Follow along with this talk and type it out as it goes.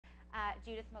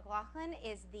Judith McLoughlin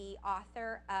is the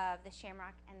author of The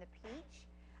Shamrock and the Peach.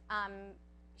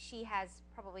 She has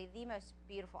probably the most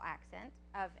beautiful accent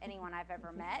of anyone I've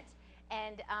ever met.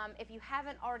 And if you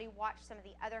haven't already watched some of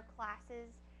the other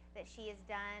classes that she has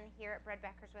done here at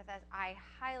Breadbackers with us, I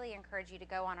highly encourage you to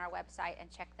go on our website and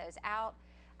check those out.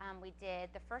 We did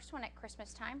the first one at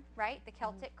Christmas time, right? The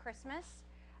Celtic Christmas,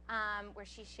 where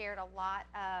she shared a lot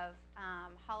of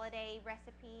holiday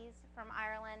recipes from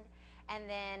Ireland. And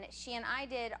then she and I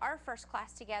did our first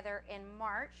class together in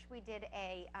March. We did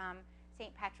a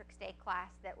St. Patrick's Day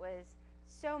class that was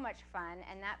so much fun,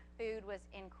 and that food was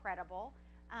incredible.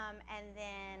 And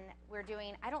then we're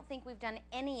doing, I don't think we've done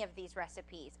any of these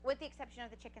recipes, with the exception of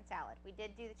the chicken salad. We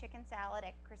did do the chicken salad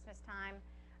at Christmas time,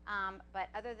 but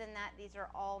other than that, these are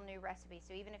all new recipes.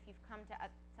 So even if you've come to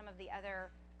some of the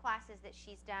other classes that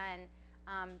she's done,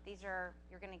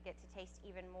 you're going to get to taste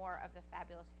even more of the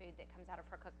fabulous food that comes out of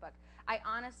her cookbook. I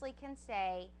honestly can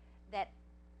say that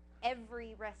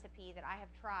every recipe that I have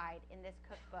tried in this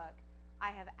cookbook,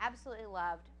 I have absolutely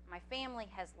loved. My family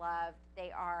has loved.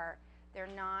 They're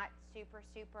not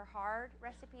super hard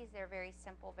recipes. They're very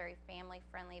simple, very family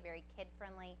friendly, very kid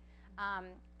friendly.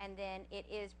 And then it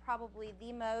is probably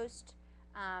the most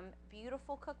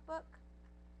beautiful cookbook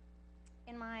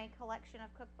in my collection of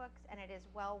cookbooks, and it is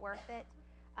well worth it.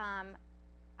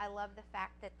 I love the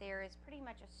fact that there is pretty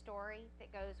much a story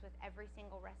that goes with every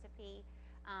single recipe.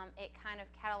 It kind of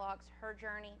catalogs her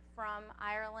journey from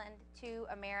Ireland to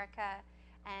America,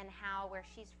 and how where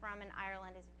she's from in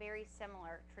Ireland is very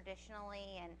similar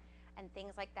traditionally, and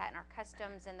things like that, and our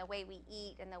customs and the way we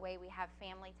eat and the way we have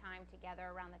family time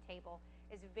together around the table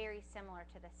is very similar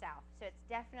to the South. So it's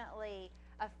definitely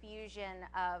a fusion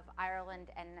of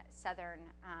Ireland and Southern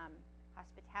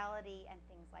hospitality and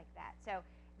things like that. So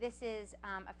this is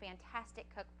a fantastic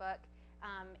cookbook.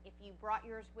 If you brought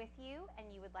yours with you and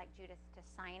you would like Judith to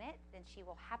sign it, then she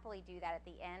will happily do that at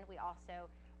the end.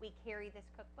 We carry this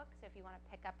cookbook, so if you want to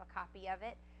pick up a copy of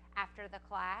it after the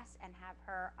class and have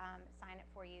her sign it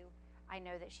for you, I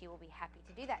know that she will be happy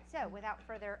to do that. So without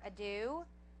further ado,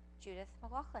 Judith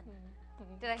McLoughlin.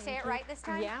 Did I say it right this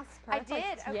time? Yes, perfect. I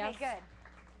did? Okay, yes. Good.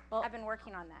 Well, I've been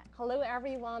working on that. Hello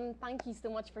everyone, thank you so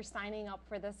much for signing up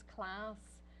for this class.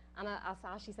 And as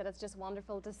Ashley said, it's just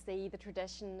wonderful to see the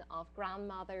tradition of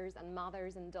grandmothers and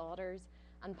mothers and daughters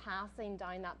and passing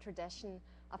down that tradition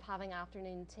of having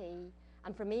afternoon tea.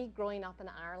 And for me, growing up in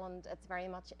Ireland, it's very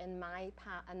much in my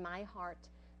heart,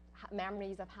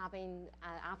 memories of having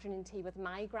afternoon tea with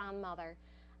my grandmother.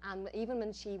 And even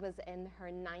when she was in her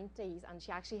 90s, and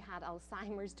she actually had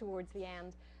Alzheimer's towards the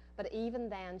end, but even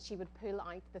then she would pull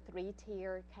out the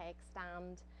 3-tier cake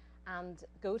stand and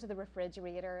go to the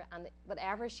refrigerator, and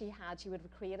whatever she had, she would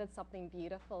have created something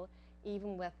beautiful,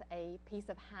 even with a piece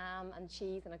of ham and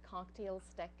cheese and a cocktail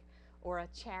stick or a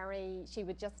cherry. She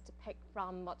would just pick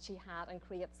from what she had and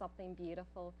create something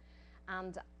beautiful.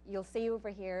 And you'll see over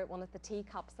here one of the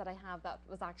teacups that I have that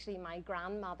was actually my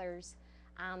grandmother's,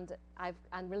 and I've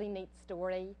a really neat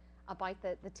story about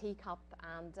the teacup.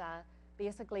 And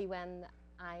basically when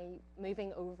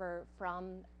moving over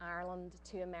from Ireland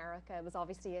to America, it was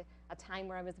obviously a time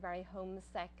where I was very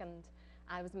homesick and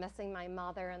I was missing my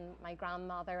mother and my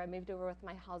grandmother. I moved over with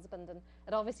my husband, and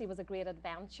it obviously was a great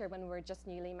adventure when we were just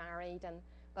newly married.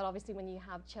 But obviously when you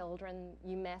have children,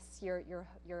 you miss your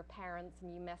parents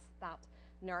and you miss that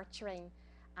nurturing.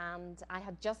 And I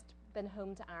had just been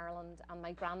home to Ireland, and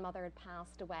my grandmother had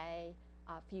passed away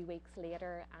a few weeks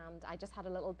later, and I just had a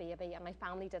little baby, and my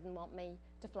family didn't want me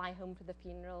to fly home for the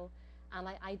funeral, and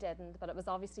I didn't, but it was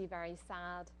obviously very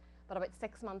sad. But about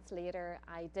 6 months later,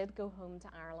 I did go home to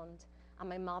Ireland, and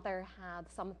my mother had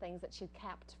some things that she'd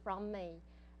kept from me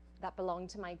that belonged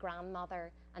to my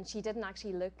grandmother, and she didn't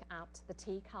actually look at the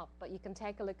teacup, but you can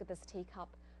take a look at this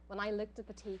teacup. When I looked at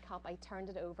the teacup, I turned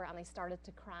it over and I started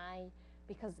to cry,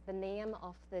 because the name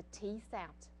of the tea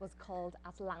set was called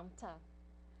Atlanta.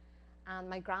 And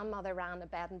my grandmother ran a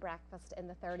bed and breakfast in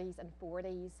the 30s and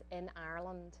 40s in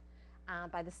Ireland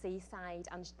by the seaside,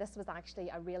 and this was actually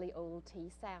a really old tea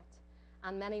set.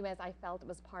 And in many ways I felt it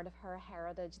was part of her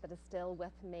heritage that is still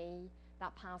with me,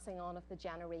 that passing on of the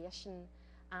generation.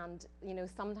 And you know,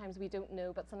 sometimes we don't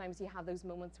know, but sometimes you have those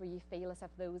moments where you feel as if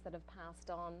those that have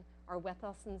passed on are with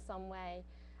us in some way.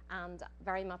 And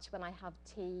very much when I have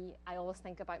tea, I always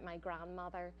think about my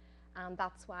grandmother. And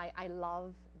that's why I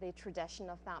love the tradition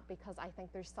of that, because I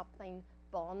think there's something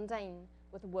bonding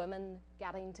with women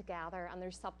getting together, and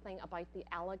there's something about the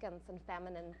elegance and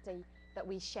femininity that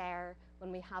we share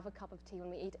when we have a cup of tea, when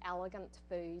we eat elegant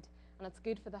food. And it's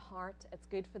good for the heart, it's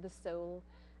good for the soul.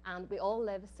 And we all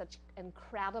live such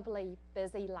incredibly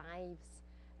busy lives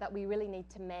that we really need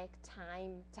to make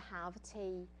time to have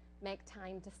tea, make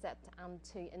time to sit and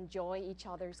to enjoy each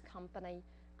other's company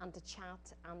and to chat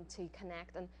and to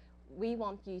connect. And we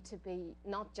want you to be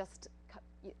not just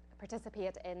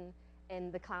participate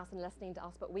in the class and listening to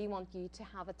us, but we want you to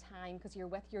have a time because you're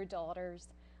with your daughters,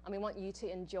 and we want you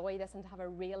to enjoy this and to have a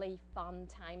really fun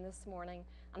time this morning.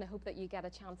 And I hope that you get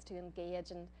a chance to engage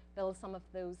and build some of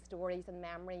those stories and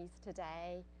memories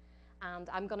today. And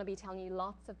I'm going to be telling you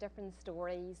lots of different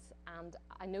stories, and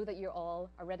I know that you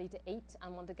all are ready to eat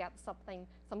and want to get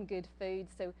some good food,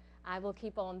 so I will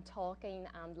keep on talking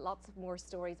and lots of more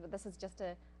stories, but this is just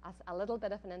a little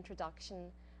bit of an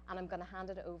introduction, and I'm going to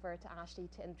hand it over to Ashley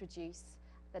to introduce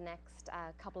the next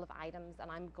couple of items,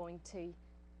 and I'm going to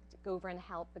go over and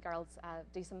help the girls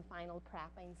do some final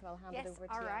prepping, so I'll hand it over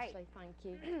to you, right. Ashley. Thank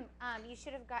you. You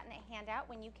should have gotten a handout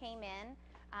when you came in.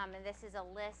 And this is a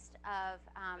list of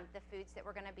the foods that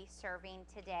we're going to be serving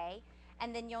today.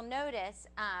 And then you'll notice,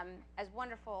 as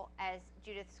wonderful as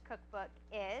Judith's cookbook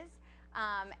is,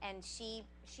 and she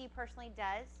personally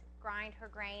does grind her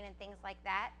grain and things like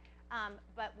that,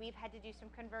 but we've had to do some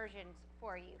conversions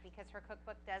for you because her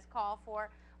cookbook does call for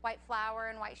white flour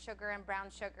and white sugar and brown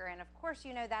sugar. And of course,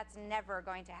 you know that's never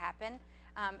going to happen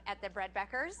at the Bread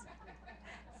Beckers.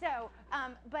 So,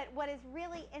 but what is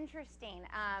really interesting,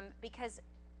 because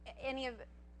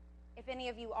if any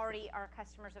of you already are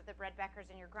customers of the Bread Beckers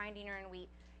and you're grinding your own wheat,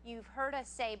 you've heard us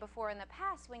say before in the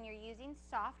past when you're using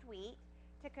soft wheat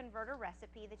to convert a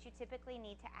recipe that you typically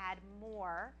need to add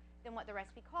more than what the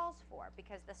recipe calls for,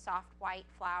 because the soft white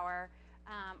flour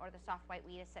or the soft white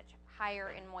wheat is such higher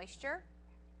in moisture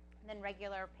than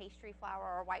regular pastry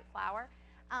flour or white flour.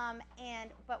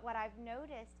 But what I've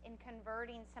noticed in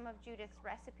converting some of Judith's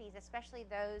recipes, especially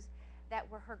those that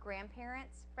were her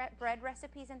grandparents' bread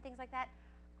recipes and things like that,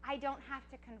 I don't have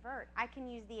to convert. I can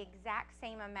use the exact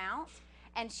same amount.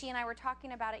 And she and I were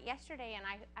talking about it yesterday, and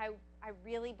I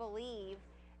really believe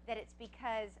that it's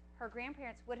because her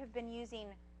grandparents would have been using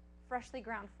freshly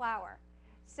ground flour.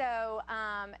 So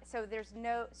so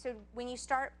when you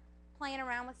start playing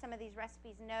around with some of these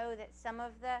recipes, know that some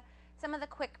of the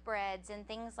quick breads and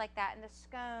things like that, and the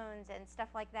scones and stuff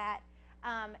like that,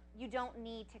 you don't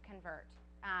need to convert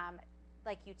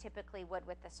like you typically would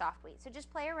with the soft wheat. So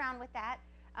just play around with that.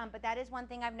 But that is one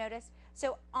thing I've noticed.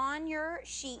 So on your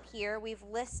sheet here, we've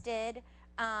listed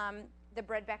the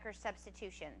Bread Becker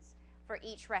substitutions for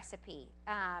each recipe.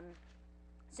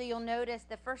 So you'll notice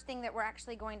the first thing that we're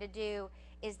actually going to do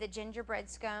is the gingerbread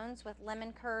scones with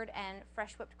lemon curd and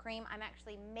fresh whipped cream. I'm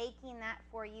actually making that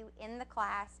for you in the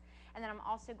class. And then I'm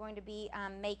also going to be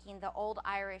making the old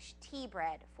Irish tea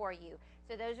bread for you.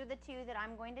 So those are the two that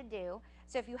I'm going to do.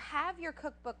 So if you have your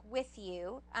cookbook with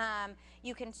you,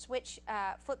 you can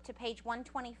flip to page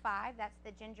 125. That's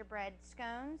the gingerbread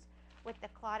scones with the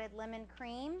clotted lemon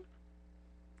cream.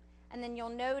 And then you'll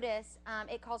notice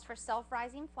it calls for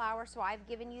self-rising flour. So I've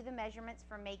given you the measurements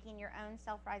for making your own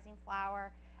self-rising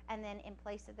flour. And then in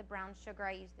place of the brown sugar,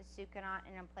 I used the sucanat,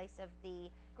 and in place of the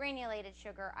granulated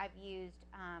sugar, I've used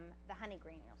the honey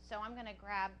granules. So I'm going to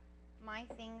grab my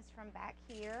things from back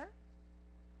here.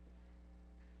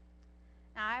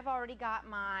 Now I've already got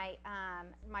my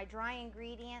my dry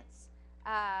ingredients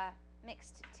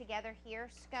mixed together here.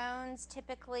 Scones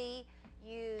typically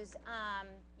use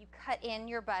you cut in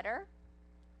your butter.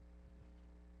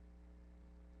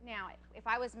 Now, if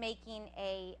I was making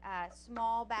a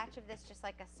small batch of this, just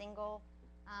like a single,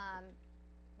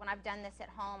 when I've done this at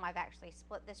home, I've actually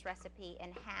split this recipe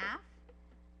in half.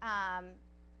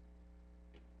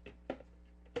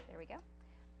 There we go.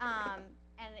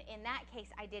 And in that case,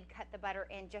 I did cut the butter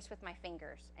in just with my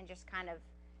fingers and just kind of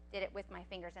did it with my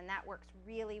fingers, and that works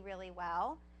really, really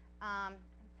well. In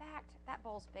fact, that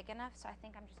bowl's big enough, so I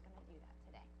think I'm just going to do that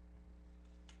today.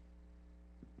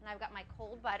 And I've got my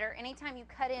cold butter. Anytime you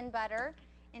cut in butter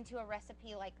into a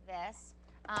recipe like this,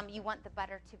 you want the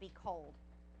butter to be cold.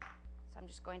 So I'm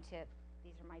just going to,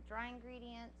 these are my dry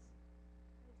ingredients.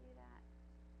 Do that.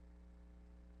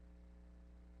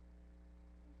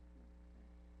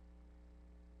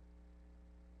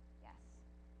 Yes.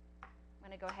 I'm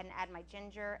going to go ahead and add my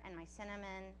ginger and my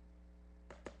cinnamon.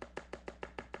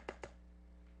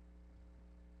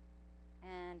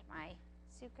 And my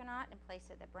sucanat in place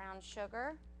of the brown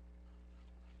sugar.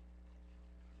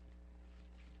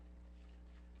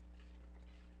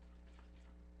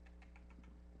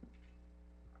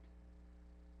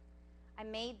 I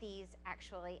made these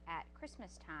actually at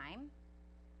Christmas time.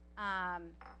 I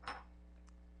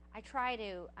try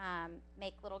to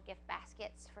make little gift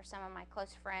baskets for some of my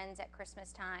close friends at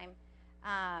Christmas time.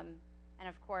 And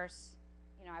of course,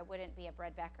 you know, I wouldn't be a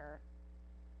Bread Becker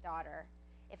daughter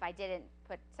if I didn't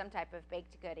put some type of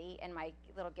baked goodie in my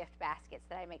little gift baskets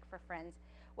that I make for friends.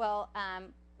 Well,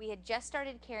 we had just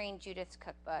started carrying Judith's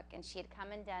cookbook, and she had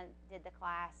come and did the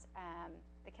class,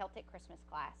 the Celtic Christmas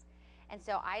class. And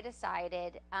so I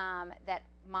decided that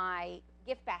my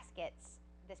gift baskets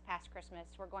this past Christmas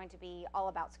were going to be all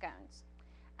about scones.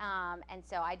 And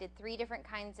so I did 3 different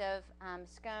kinds of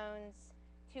scones.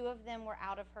 2 of them were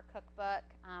out of her cookbook.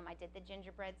 I did the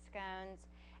gingerbread scones,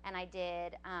 and I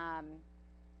did,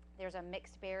 there's a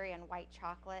mixed berry and white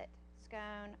chocolate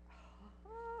scone.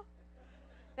 Oh,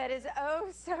 that is oh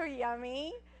so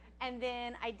yummy. And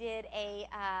then I did a,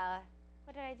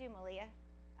 what did I do, Malia?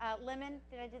 Lemon,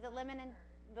 did I do the lemon and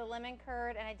the lemon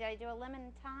curd, and did I do a lemon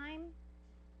and thyme?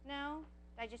 No?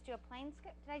 Did I just do a plain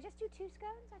scone? Did I just do 2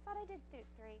 scones? I thought I did 3.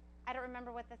 I don't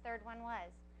remember what the third one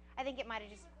was. I think it might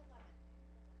have just,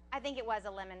 I think it was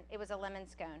a lemon. It was a lemon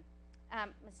scone.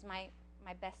 This is my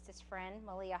bestest friend,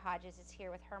 Malia Hodges, is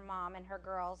here with her mom and her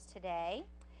girls today.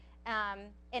 And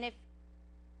if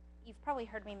you've probably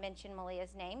heard me mention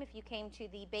Malia's name, if you came to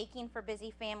the Baking for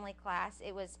Busy Family class,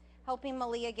 it was helping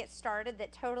Malia get started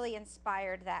that totally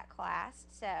inspired that class.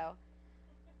 So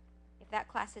if that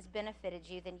class has benefited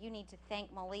you, then you need to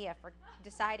thank Malia for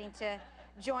deciding to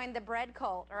join the bread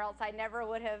cult, or else I never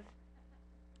would have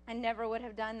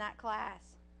done that class.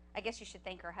 I guess you should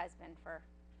thank her husband for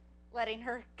letting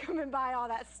her come and buy all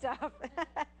that stuff.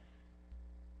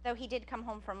 Though he did come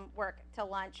home from work to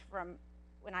lunch from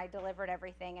when I delivered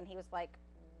everything, and he was like,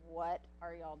 "What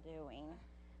are y'all doing?"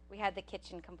 We had the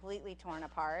kitchen completely torn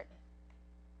apart.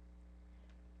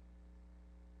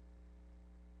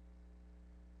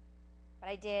 But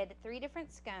I did 3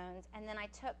 different scones, and then I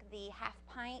took the half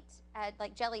pint,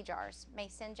 like jelly jars,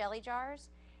 mason jelly jars,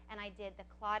 and I did the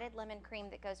clotted lemon cream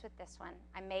that goes with this one.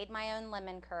 I made my own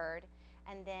lemon curd,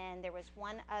 and then there was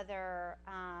one other,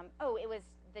 it was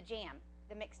the jam,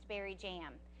 the mixed berry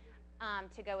jam,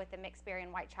 to go with the mixed berry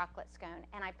and white chocolate scone.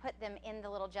 And I put them in the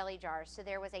little jelly jars, so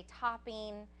there was a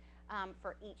topping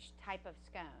for each type of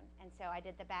scone. And so I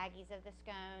did the baggies of the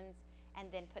scones, and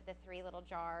then put the 3 little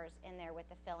jars in there with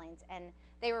the fillings. And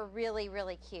they were really,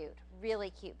 really cute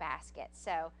baskets.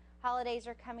 So holidays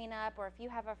are coming up, or if you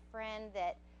have a friend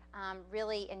that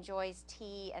really enjoys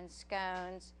tea and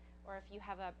scones, or if you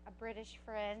have a British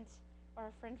friend or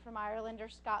a friend from Ireland or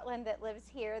Scotland that lives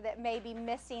here that may be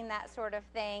missing that sort of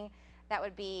thing, that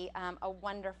would be a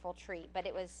wonderful treat. But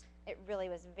it really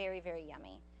was very, very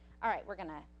yummy. All right, we're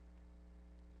gonna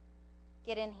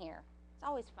get in here. It's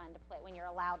always fun to play when you're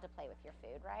allowed to play with your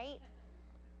food, right?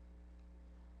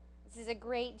 This is a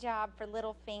great job for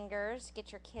little fingers.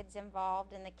 Get your kids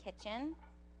involved in the kitchen.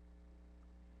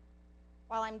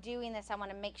 While I'm doing this, I want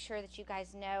to make sure that you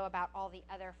guys know about all the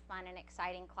other fun and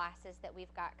exciting classes that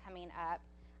we've got coming up.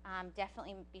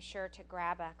 Definitely be sure to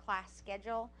grab a class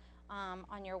schedule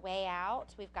on your way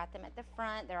out. We've got them at the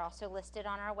front. They're also listed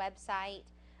on our website.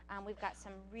 We've got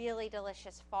some really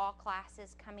delicious fall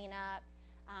classes coming up.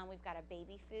 We've got a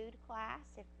baby food class.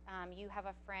 If you have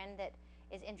a friend that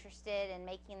is interested in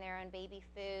making their own baby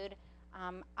food,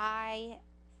 I,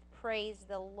 praise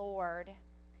the Lord,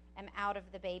 am out of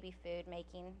the baby food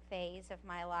making phase of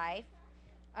my life.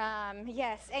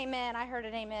 Yes, amen. I heard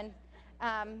an amen.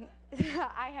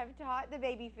 I have taught the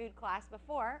baby food class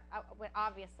before,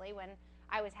 obviously, when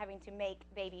I was having to make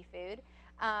baby food.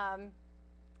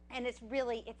 And it's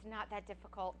not that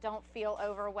difficult. Don't feel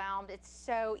overwhelmed. It's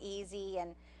so easy,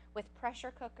 and with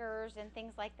pressure cookers and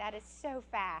things like that, it's so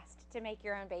fast to make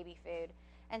your own baby food,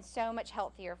 and so much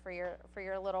healthier for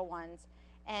your little ones.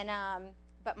 And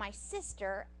but my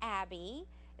sister Abby,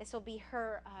 this will be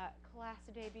her class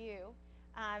debut.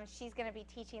 She's going to be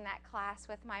teaching that class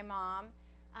with my mom.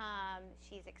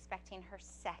 She's expecting her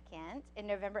second in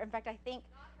November. In fact, I think.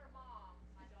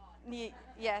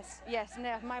 Yes,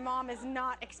 no, my mom is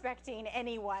not expecting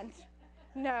anyone.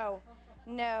 No.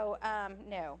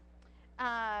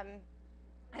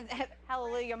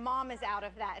 Hallelujah, mom is out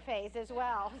of that phase as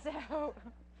well, so,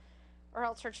 or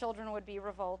else her children would be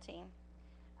revolting.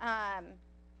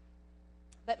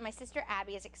 But my sister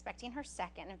Abby is expecting her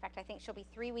second. In fact, I think she'll be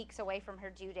 3 weeks away from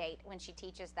her due date when she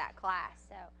teaches that class,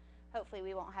 so hopefully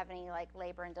we won't have any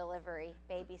labor and delivery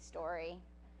baby story.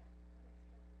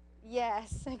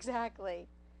 Yes, exactly.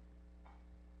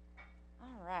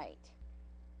 All right.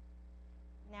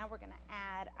 Now we're going to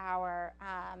add our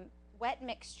wet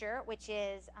mixture, which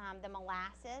is the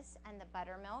molasses and the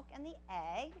buttermilk and the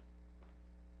egg.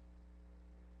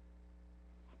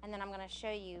 And then I'm going to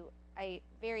show you a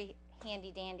very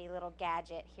handy-dandy little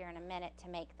gadget here in a minute to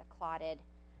make the clotted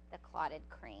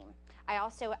cream. I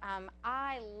also,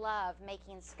 I love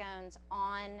making scones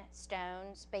on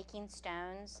stones, baking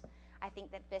stones. I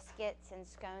think that biscuits and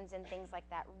scones and things like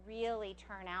that really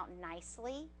turn out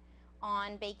nicely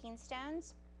on baking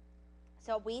stones.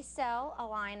 So we sell a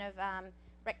line of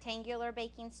rectangular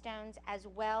baking stones as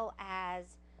well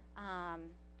as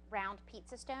round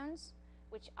pizza stones,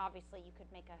 which obviously you could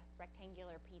make a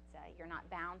rectangular pizza. You're not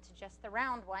bound to just the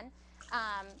round one.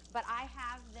 But I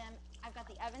have them, I've got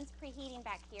the ovens preheating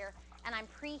back here, and I'm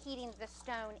preheating the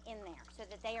stone in there so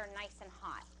that they are nice and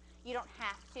hot. You don't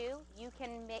have to. You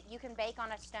can bake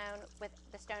on a stone with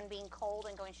the stone being cold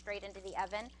and going straight into the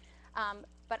oven.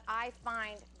 But I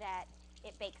find that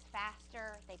it bakes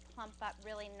faster, they plump up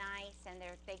really nice, and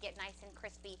they get nice and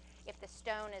crispy if the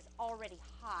stone is already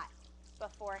hot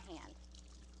beforehand.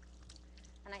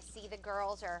 And I see the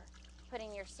girls are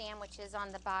putting your sandwiches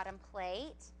on the bottom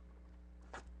plate.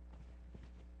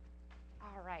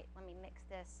 All right, let me mix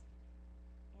this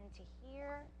into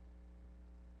here.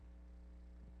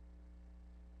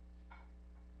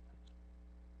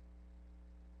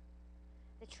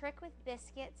 The trick with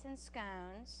biscuits and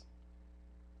scones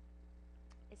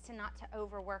is to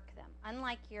overwork them.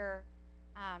 Unlike your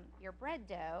bread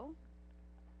dough,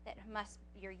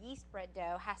 your yeast bread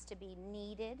dough has to be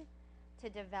kneaded to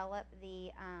develop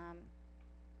the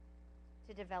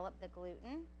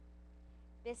gluten.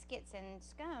 Biscuits and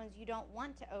scones, you don't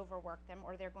want to overwork them,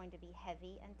 or they're going to be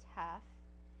heavy and tough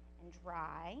and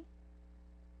dry.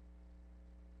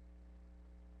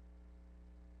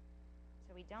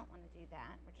 So we don't want to do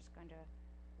that. We're just going to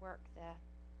work the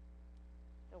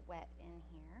wet in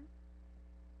here.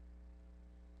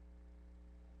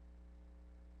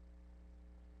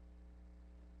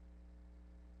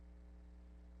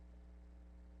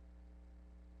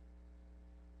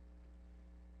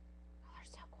 Oh,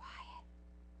 they're so quiet.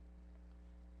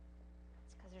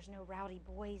 It's because there's no rowdy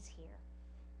boys here,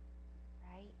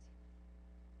 right?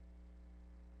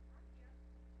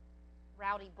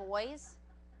 Rowdy boys?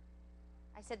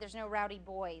 I said there's no rowdy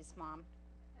boys, Mom.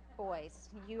 Boys.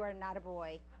 You are not a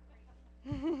boy.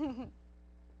 We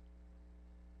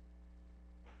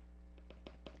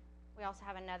also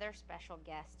have another special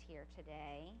guest here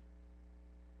today.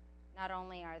 Not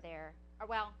only are there,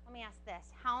 well, let me ask this.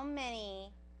 How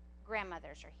many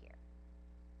grandmothers are here?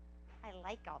 I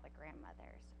like all the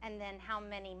grandmothers. And then how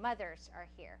many mothers are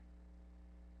here?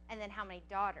 And then how many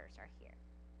daughters are here?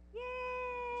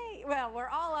 Yay! Well, we're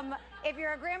all if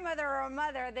you're a grandmother or a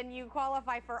mother, then you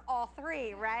qualify for all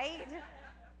three, right?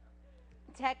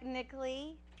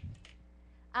 Technically.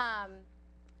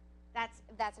 That's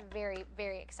very,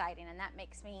 very exciting, and that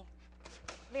makes me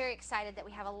very excited that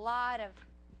we have a lot of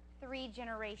 3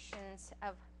 generations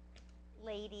of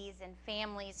ladies and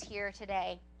families here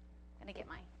today. I'm going to get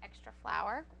my extra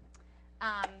flour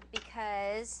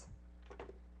because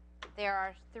there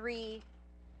are three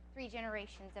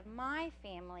generations of my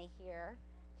family here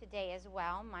today as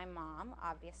well. My mom,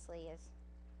 obviously, is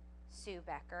Sue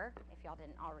Becker, if y'all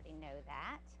didn't already know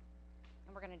that.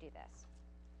 And we're going to do this.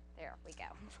 There we go.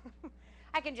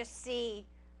 I can just see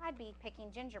I'd be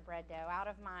picking gingerbread dough out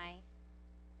of my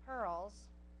pearls.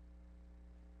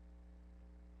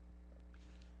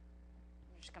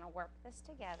 I'm just going to work this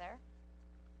together.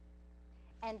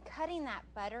 And cutting that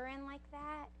butter in like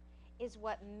that is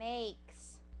what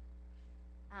makes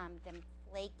them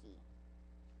flaky,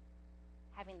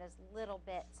 having those little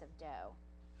bits of dough,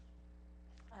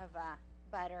 of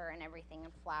butter and everything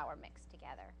and flour mixed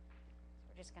together. So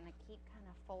we're just going to keep kind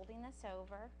of folding this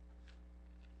over,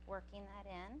 working that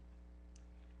in.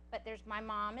 But my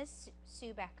mom is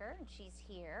Sue Becker, and she's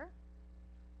here.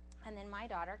 And then my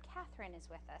daughter Catherine is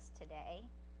with us today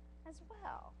as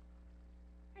well.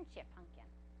 Aren't you, Pumpkin?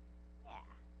 Yeah.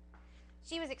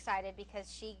 She was excited because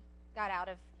she got out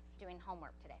of doing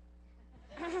homework today.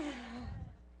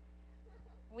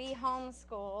 We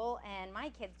homeschool, and my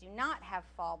kids do not have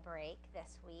fall break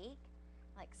this week,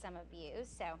 like some of you,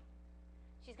 so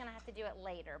she's going to have to do it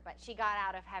later, but she got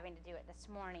out of having to do it this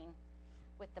morning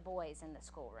with the boys in the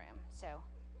schoolroom. So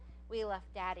we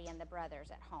left Daddy and the brothers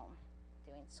at home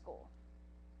doing school.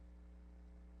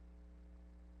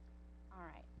 All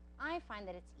right. I find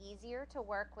that it's easier to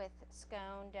work with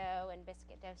scone dough and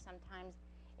biscuit dough sometimes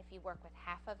if you work with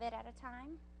half of it at a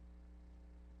time.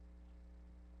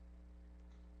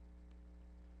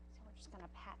 So we're just going to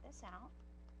pat this out.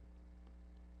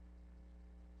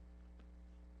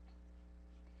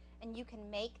 And you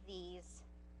can make these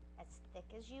as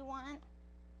thick as you want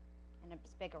and as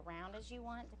big around as you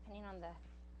want, depending on the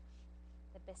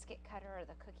biscuit cutter or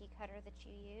the cookie cutter that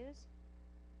you use.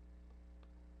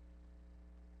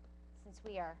 Since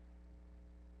we are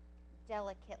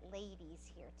delicate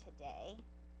ladies here today,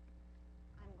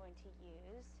 I'm going to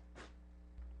use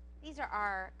These are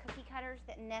our cookie cutters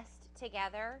that nest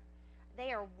together.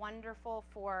 They are wonderful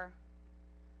for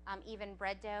even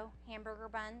bread dough, hamburger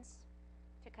buns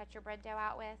to cut your bread dough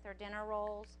out with, or dinner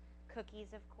rolls,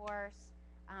 cookies, of course,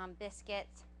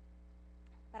 biscuits.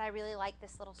 But I really like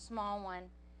this little small one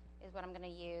is what I'm going to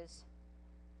use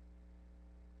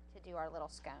to do our little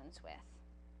scones with.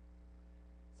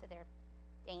 So they're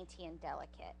dainty and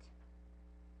delicate.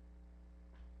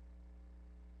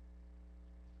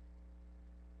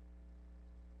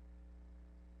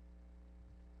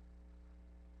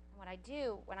 What I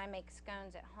do when I make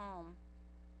scones at home,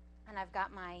 and I've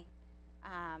got my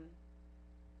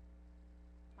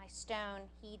my stone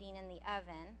heating in the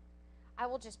oven, I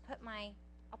will just put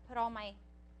I'll put all my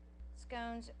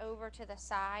scones over to the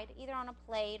side, either on a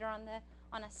plate or on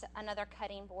another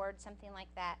cutting board, something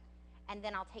like that, and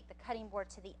then I'll take the cutting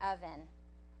board to the oven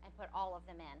and put all of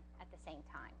them in at the same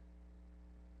time.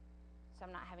 So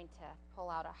I'm not having to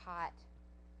pull out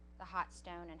the hot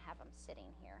stone and have them sitting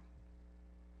here.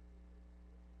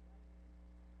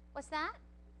 What's that?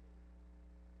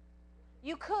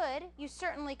 You could. You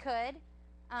certainly could.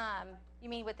 You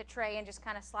mean with the tray and just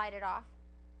kind of slide it off?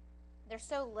 They're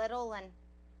so little, and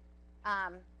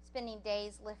spending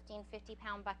days lifting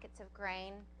 50-pound buckets of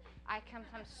grain, I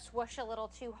sometimes swoosh a little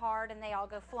too hard and they all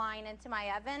go flying into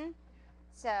my oven.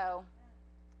 So,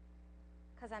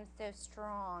 because I'm so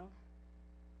strong.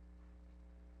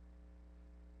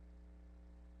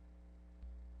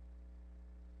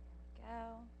 There we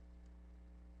go.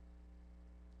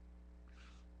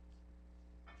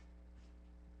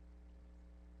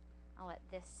 I'll let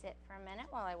this sit for a minute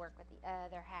while I work with the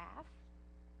other half.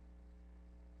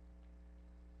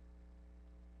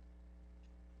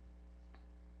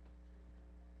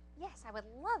 Yes, I would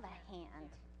love a hand.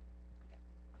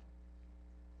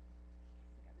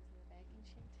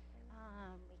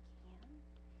 We can.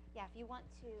 Yeah, if you want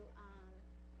to,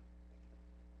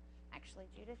 actually,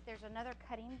 Judith, there's another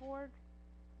cutting board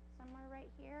somewhere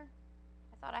right here.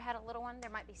 I thought I had a little one.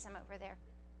 There might be some over there.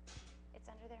 It's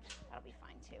under there. That'll be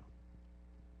fine too.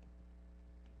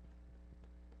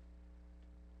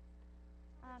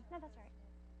 No, that's all right.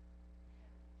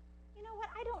 You know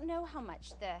what? I don't know how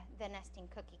much the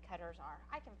nesting cookie cutters are.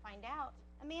 I can find out.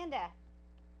 Amanda.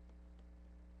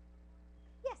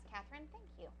 Yes, Catherine, thank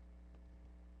you.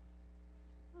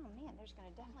 Oh man, there's going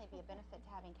to definitely be a benefit to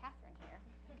having Catherine here.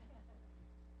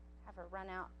 Have her run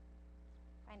out,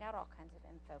 find out all kinds of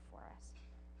info for us.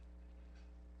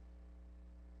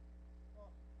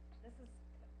 Well, this is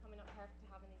coming up perfect to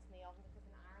having these in the oven, because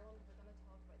in Ireland we're going to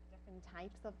talk about different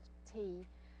types of tea.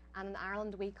 And in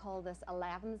Ireland we call this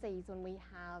 11sies when we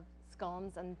have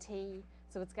scones and tea.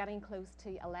 So it's getting close to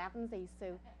 11sies.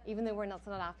 So even though we're not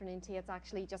still at afternoon tea, it's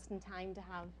actually just in time to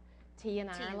have tea in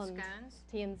Ireland. Tea and scones?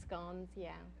 Tea and scones,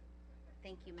 yeah.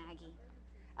 Thank you, Maggie.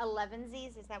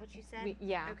 11sies, is that what you said?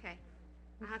 Yeah. Okay.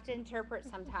 I'll have to interpret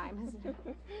sometimes.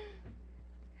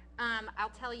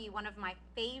 I'll tell you one of my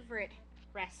favorite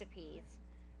recipes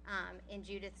in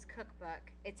Judith's cookbook.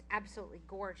 It's absolutely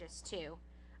gorgeous too.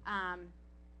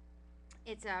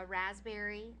 It's a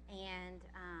raspberry and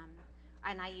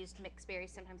I used mixed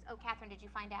berries sometimes. Oh, Catherine, did you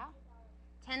find out?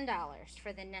 $10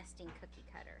 for the nesting cookie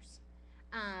cutters.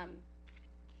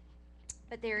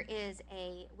 But there is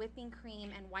a whipping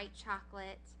cream and white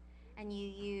chocolate, and you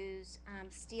use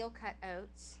steel cut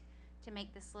oats to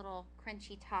make this little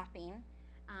crunchy topping.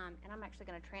 And I'm actually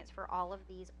going to transfer all of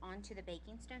these onto the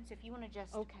baking stone. So if you want to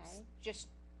just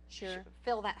Sure.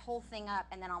 fill that whole thing up,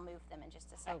 and then I'll move them in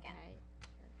just a second. Okay.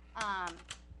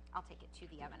 I'll take it to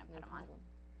the oven and put them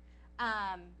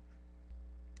on.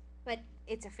 But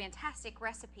it's a fantastic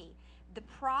recipe. The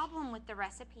problem with the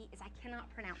recipe is I cannot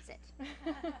pronounce it.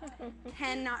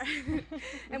 Cannot.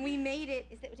 And we made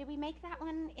it. Did we make that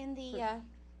one in the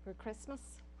for Christmas?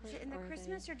 Was it in the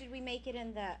Christmas, or did we make it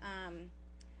in the?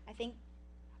 I think.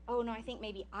 Oh no, I think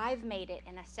maybe I've made it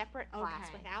in a separate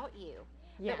class without you.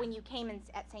 Yeah. But when you came in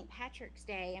at St. Patrick's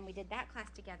Day and we did that class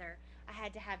together, I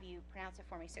had to have you pronounce it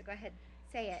for me. So go ahead,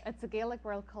 say it. It's a Gaelic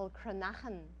word called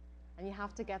cranachan, and you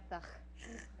have to get the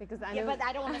because I know. Yeah, but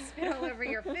I don't want to spit all over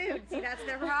your food. See, that's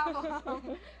the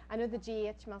problem. I know the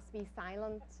GH must be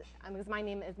silent, and because my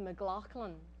name is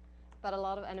McLoughlin, but a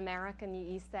lot of in American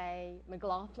you say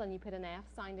McLaughlin, you put an F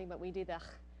sounding, but we do the.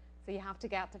 So you have to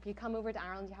get, if you come over to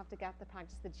Ireland, you have to get to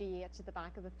practice the GH at the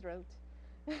back of the throat.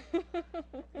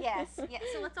 Yes,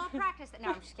 so let's all practice that. No,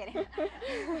 I'm just kidding.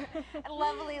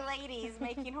 Lovely ladies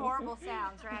making horrible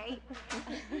sounds, right?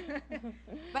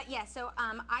 But yeah, so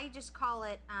I just call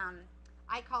it,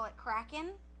 I call it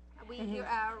Kraken. We do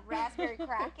raspberry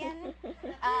Kraken.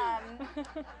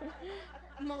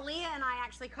 Malia and I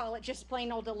actually call it just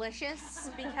plain old delicious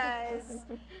because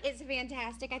it's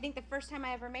fantastic. I think the first time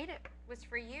I ever made it was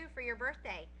for you, for your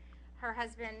birthday. Her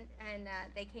husband and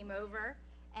they came over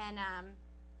and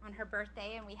on her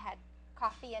birthday, and we had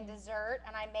coffee and dessert,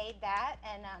 and I made that,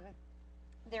 and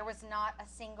there was not a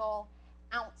single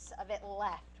ounce of it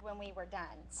left when we were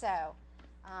done. So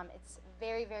it's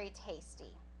very, very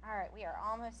tasty. All right, we are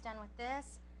almost done with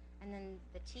this, and then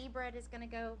the tea bread is going to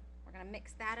go. We're going to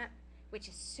mix that up, which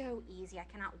is so easy. I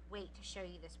cannot wait to show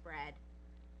you this bread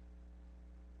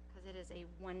because it is a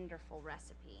wonderful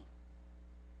recipe.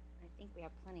 I think we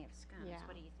have plenty of scones. Yeah.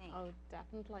 What do you think? Oh,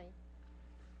 definitely.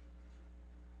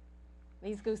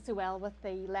 These go so well with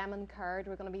the lemon curd.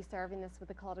 We're going to be serving this with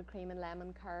the clotted cream and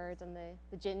lemon curd, and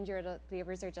the ginger, the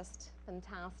flavours are just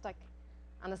fantastic.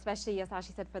 And especially, as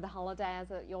Ashley said, for the holidays,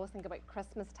 you always think about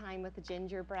Christmas time with the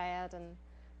gingerbread and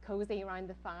cozy around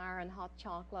the fire and hot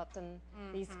chocolate, and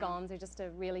these scones are just a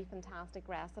really fantastic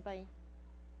recipe.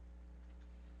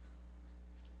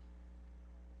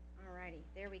 Alrighty,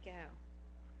 there we go.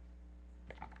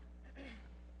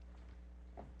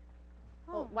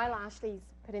 Well, while Ashley's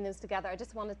putting those together, I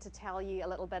just wanted to tell you a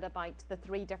little bit about the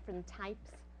 3 different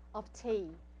types of tea.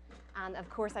 And of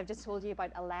course, I've just told you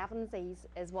about 11sies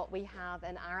is what we have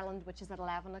in Ireland, which is at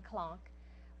 11 o'clock.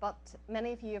 But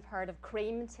many of you have heard of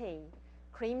cream tea.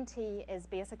 Cream tea is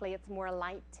basically, it's more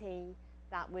light tea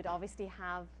that would obviously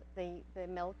have the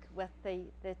milk with the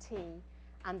tea.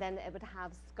 And then it would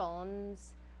have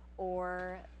scones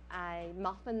or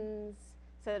muffins.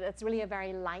 So it's really a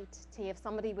very light tea. If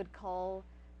somebody would call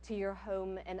to your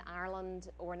home in Ireland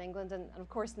or in England, and of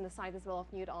course in the south as well,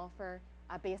 often you'd offer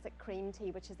a basic cream tea,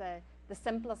 which is the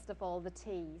simplest of all the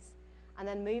teas. And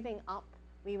then moving up,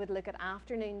 we would look at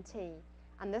afternoon tea.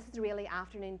 And this is really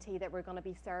afternoon tea that we're going to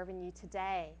be serving you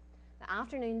today. The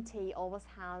afternoon tea always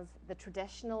has the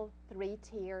traditional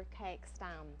 3-tier cake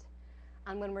stand.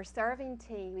 And when we're serving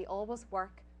tea, we always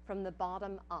work from the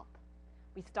bottom up.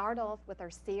 We start off with our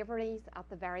savouries at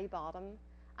the very bottom,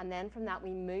 and then from that we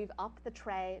move up the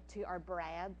tray to our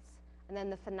breads, and then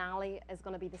the finale is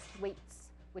going to be the sweets,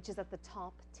 which is at the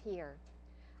top tier.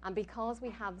 And because we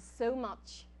have so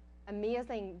much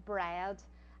amazing bread,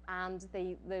 and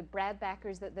the bread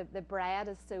bakers, the bread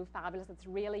is so fabulous, it's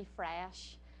really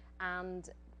fresh, and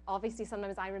obviously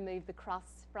sometimes I remove the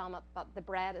crust from it, but the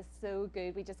bread is so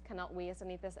good, we just cannot waste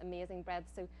any of this amazing bread.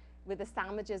 So with the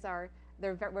sandwiches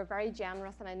we're very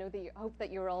generous, and I know that hope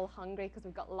that you're all hungry because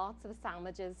we've got lots of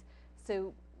sandwiches.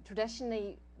 So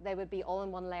traditionally they would be all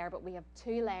in one layer, but we have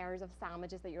 2 layers of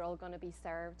sandwiches that you're all going to be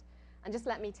served. And just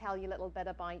let me tell you a little bit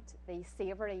about the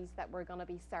savouries that we're going to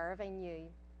be serving you.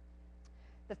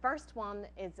 The first one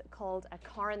is called a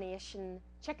coronation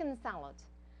chicken salad.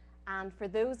 And for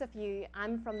those of you,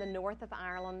 I'm from the north of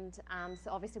Ireland,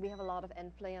 so obviously we have a lot of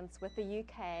influence with the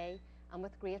UK and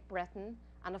with Great Britain.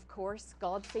 And of course,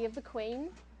 God save the Queen.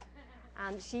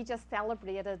 And she just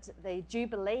celebrated the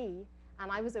Jubilee.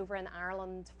 And I was over in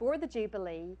Ireland for the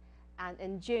Jubilee. And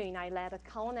in June, I led a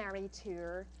culinary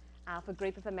tour of a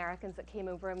group of Americans that came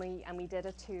over, and we did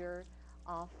a tour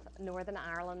of Northern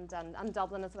Ireland and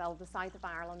Dublin as well, the south of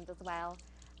Ireland as well.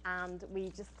 And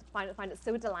we just found it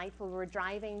so delightful. We were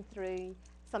driving through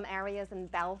some areas in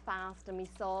Belfast, and we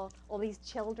saw all these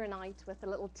children out with the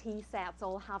little tea sets,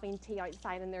 all having tea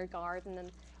outside in their garden,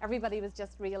 and everybody was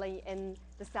just really in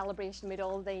the celebration mood.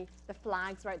 All the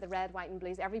flags were out, the red, white and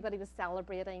blues. Everybody was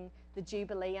celebrating the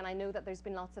Jubilee, and I know that there's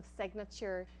been lots of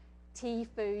signature tea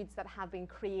foods that have been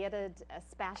created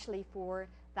especially for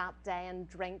that day, and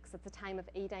drinks. It's a time of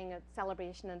eating, a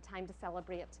celebration, and time to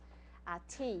celebrate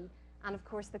tea. And of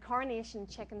course the coronation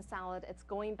chicken salad, it's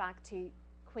going back to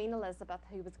Queen Elizabeth,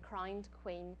 who was crowned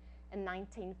queen in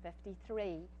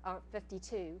 1953 or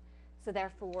 52. So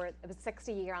therefore it was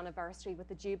 60-year anniversary with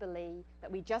the Jubilee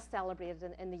that we just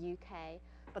celebrated in the UK.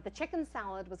 But the chicken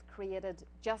salad was created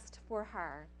just for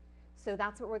her. So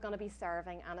that's what we're going to be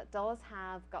serving, and it does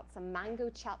have got some mango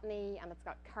chutney, and it's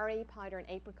got curry powder and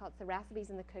apricots, the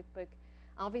recipes in the cookbook.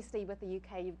 Obviously with the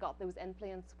UK you've got those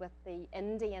influence with the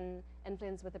Indian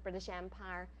influence with the British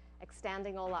Empire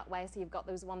extending all that way, so you've got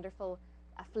those wonderful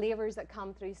flavours that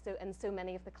come through in so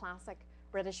many of the classic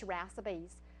British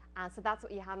recipes. So that's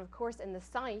what you have. And of course in the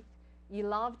south you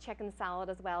love chicken salad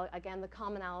as well. Again, the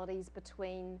commonalities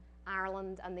between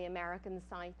Ireland and the American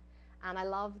south. And I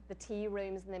love the tea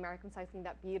rooms in the American south and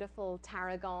that beautiful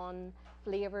tarragon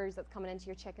flavours that's coming into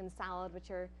your chicken salad,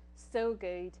 which are so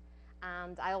good.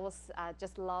 And I always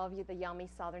just love the yummy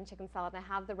southern chicken salad. And I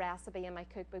have the recipe in my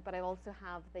cookbook, but I also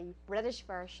have the British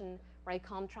version where I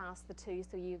contrast the two,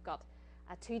 so you've got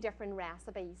 2 different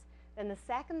recipes. Then the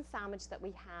second sandwich that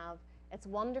we have It's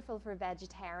wonderful for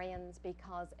vegetarians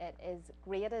because it is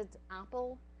grated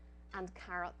apple and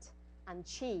carrot and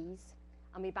cheese,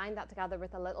 and we bind that together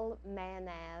with a little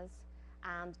mayonnaise,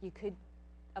 and you could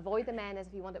avoid the mayonnaise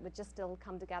if you want. It would just still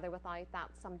come together without that.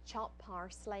 Some chopped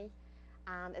parsley,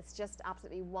 and it's just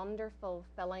absolutely wonderful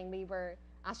filling.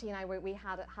 Ashley and I we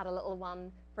had a little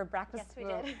one for breakfast. Yes, we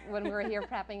did. When we were here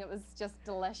prepping. It was just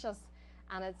delicious,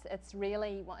 and it's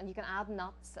really, and you can add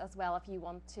nuts as well if you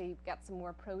want to get some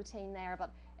more protein there.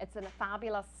 But it's a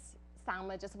fabulous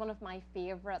sandwich. It's one of my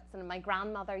favorites, and my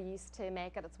grandmother used to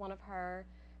make it. It's one of her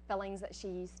fillings that she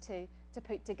used to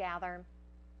put together.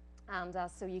 And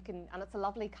so you can, and it's a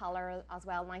lovely color as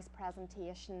well, nice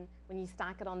presentation. When you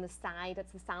stack it on the side,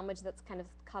 it's a sandwich that's kind of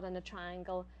cut in a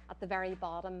triangle at the very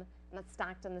bottom, and it's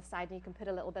stacked on the side, and you can put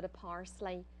a little bit of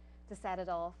parsley to set it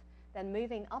off. Then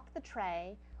moving up the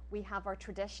tray, we have our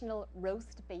traditional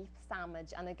roast beef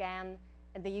sandwich. And again,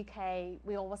 in the UK,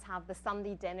 we always have the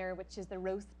Sunday dinner, which is the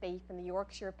roast beef and the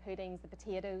Yorkshire puddings, the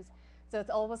potatoes. So it's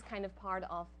always kind of part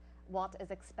of what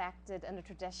is expected in a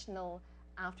traditional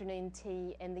afternoon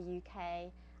tea in the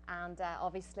UK. And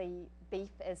obviously beef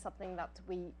is something that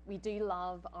we do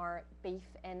love our beef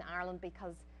in Ireland,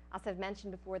 because as I've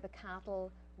mentioned before, the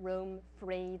cattle roam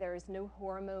free. There's no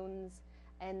hormones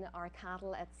in our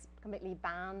cattle. It's completely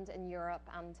banned in Europe.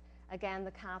 And again,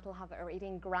 the cattle are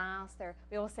eating grass.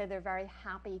 We always say they're very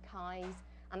happy cows,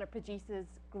 and it produces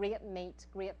great meat,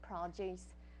 great produce.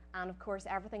 And of course,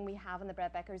 everything we have in the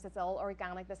Bread Bakers is all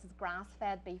organic. This is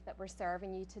grass-fed beef that we're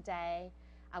serving you today,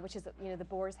 which is, you know, the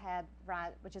boar's head,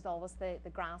 which is always the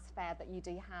grass-fed that you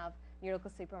do have in your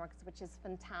local supermarkets, which is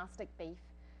fantastic beef.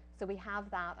 So we have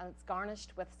that, and it's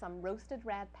garnished with some roasted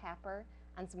red pepper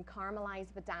and some caramelized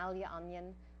Vidalia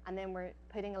onion. And then we're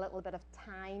putting a little bit of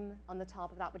thyme on the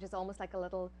top of that, which is almost like a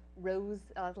little rose,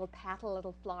 a little petal, a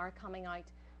little flower coming out,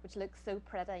 which looks so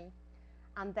pretty.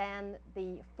 And then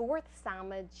the fourth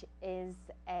sandwich is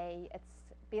it's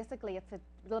a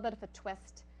little bit of a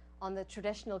twist on the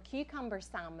traditional cucumber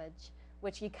sandwich,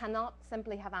 which you cannot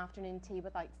simply have afternoon tea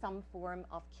without some form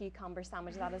of cucumber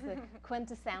sandwich. That is the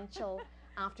quintessential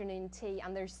afternoon tea.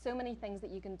 And there's so many things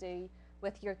that you can do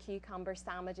with your cucumber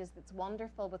sandwiches. It's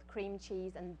wonderful with cream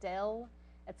cheese and dill.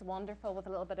 It's wonderful with a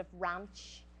little bit of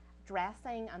ranch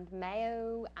dressing and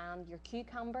mayo and your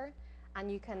cucumber. And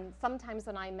you can, sometimes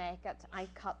when I make it, I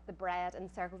cut the bread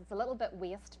in circles. It's a little bit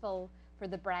wasteful for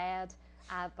the bread,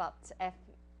 but if,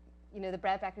 you know, the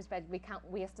Bread Bakers bread, we can't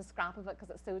waste a scrap of it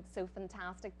because it's so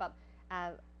fantastic. But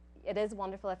it is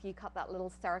wonderful if you cut that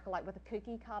little circle out with a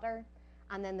cookie cutter,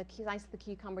 and then the slice of the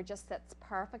cucumber just sits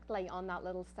perfectly on that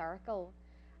little circle.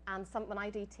 And when I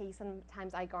do tea,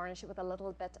 sometimes I garnish it with a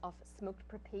little bit of smoked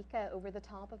paprika over the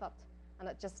top of it, and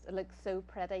it looks so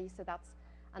pretty. So that's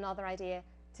another idea.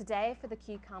 Today for the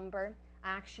cucumber,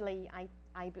 I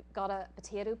got a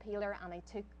potato peeler, and I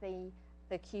took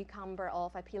the cucumber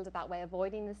off. I peeled it that way,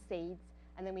 avoiding the seeds,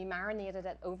 and then we marinated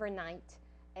it overnight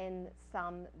in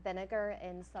some vinegar,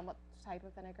 what type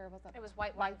of vinegar was it? It was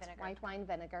white wine vinegar. White wine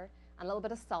vinegar, and a little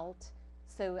bit of salt.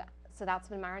 So that's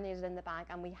been marinated in the bag,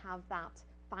 and we have that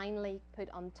finally put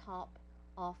on top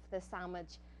of the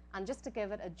sandwich. And just to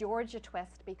give it a Georgia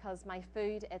twist, because my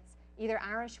food, it's either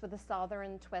Irish with a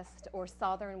Southern twist or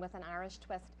Southern with an Irish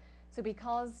twist. So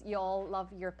because you all love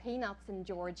your peanuts in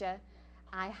Georgia,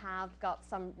 I have got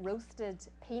some roasted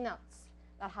peanuts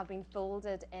that have been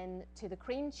folded into the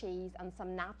cream cheese and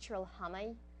some natural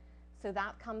honey. So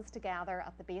that comes together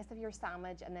at the base of your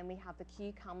sandwich, and then we have the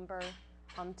cucumber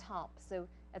on top. So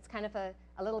it's kind of a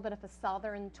little bit of a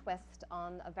Southern twist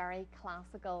on a very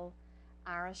classical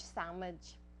Irish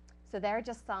sandwich. So they're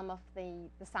just some of the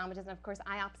sandwiches, and of course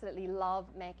I absolutely love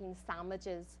making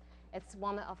sandwiches. It's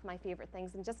one of my favorite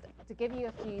things. And just to give you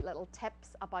a few little tips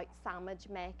about sandwich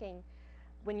making,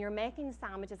 when you're making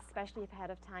sandwiches, especially if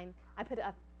ahead of time, I put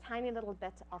a tiny little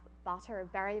bit of butter,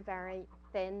 very, very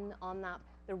thin on that.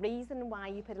 The reason why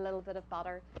you put a little bit of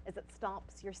butter is it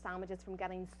stops your sandwiches from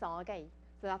getting soggy.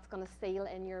 So that's going to seal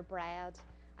in your bread.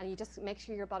 And you just make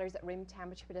sure your butter's at room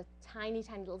temperature. Put a tiny,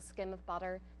 tiny little skim of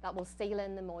butter that will seal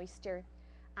in the moisture.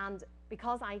 And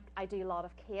because I do a lot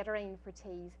of catering for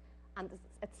teas, and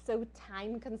it's so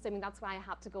time consuming, that's why I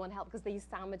had to go and help, because these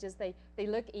sandwiches, they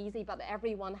look easy, but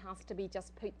everyone has to be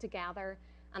just put together,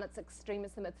 and it's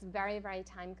it's very, very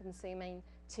time consuming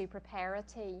to prepare a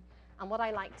tea. And what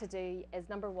I like to do is,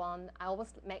 number one, I always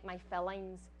make my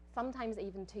fillings, sometimes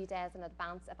even 2 days in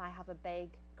advance if I have a big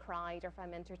crowd or if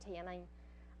I'm entertaining.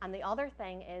 And the other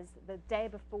thing is, the day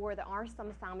before, there are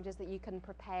some sandwiches that you can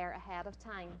prepare ahead of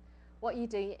time. What you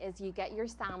do is you get your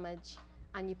sandwich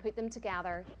and you put them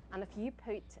together, and if you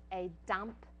put a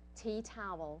damp tea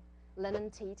towel linen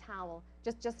tea towel,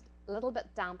 just a little bit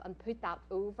damp, and put that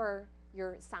over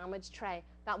your sandwich tray.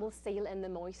 That will seal in the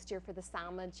moisture for the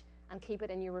sandwich and keep it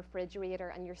in your refrigerator,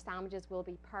 and your sandwiches will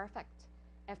be perfect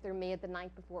if they're made the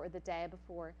night before or the day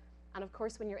before. And of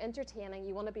course, when you're entertaining,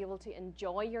 you want to be able to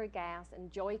enjoy your guests,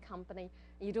 enjoy company.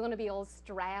 You don't want to be all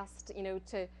stressed, you know,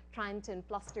 to trying to and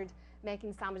flustered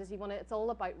making sandwiches. It's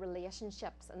all about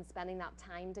relationships and spending that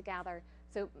time together.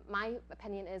 So my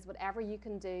opinion is, whatever you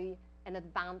can do in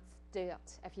advance, do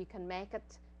it. If you can make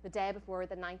it the day before,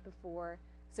 the night before,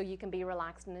 so you can be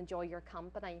relaxed and enjoy your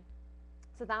company.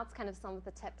 So that's kind of some of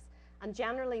the tips. And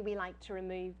generally, we like to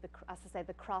remove as I say,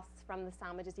 the crusts from the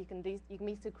sandwiches. You can be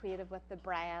so creative with the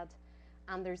bread,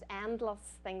 and there's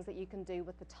endless things that you can do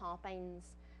with the toppings.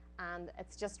 And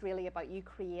it's just really about you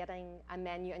creating a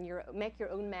menu, and make your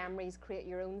own memories, create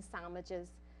your own sandwiches.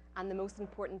 And the most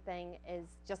important thing is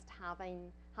just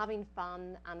having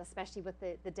fun, and especially with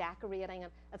the decorating.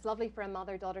 And it's lovely for a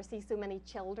mother-daughter. See so many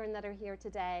children that are here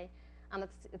today, and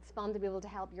it's fun to be able to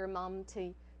help your mum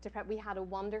to prep. We had a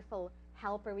wonderful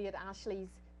helper. We had Ashley's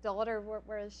daughter.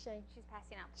 Where is she? She's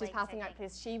passing out plates. She's passing out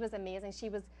plates. She was amazing. She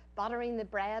was buttering the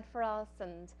bread for us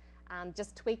and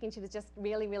just tweaking. She was just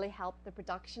really helped the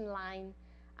production line.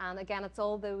 And again, it's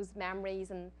all those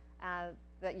memories and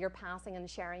that you're passing and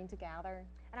sharing together.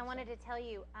 And I wanted to tell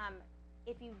you,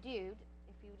 if you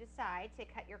decide to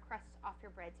cut your crusts off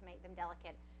your bread to make them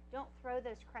delicate, don't throw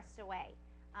those crusts away.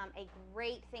 A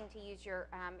great thing to use your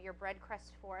bread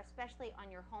crust for, especially on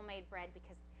your homemade bread,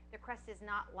 because the crust is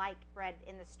not like bread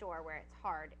in the store where it's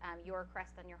hard. Your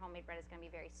crust on your homemade bread is going to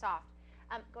be very soft.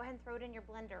 Go ahead and throw it in your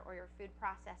blender or your food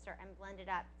processor and blend it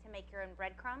up to make your own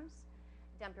breadcrumbs.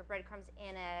 Dump your breadcrumbs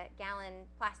in a gallon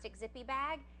plastic zippy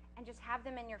bag and just have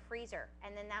them in your freezer.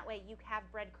 And then that way you have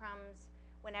breadcrumbs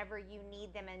whenever you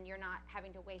need them, and you're not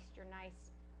having to waste your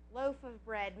nice loaf of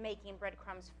bread making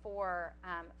breadcrumbs for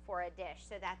a dish.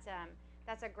 So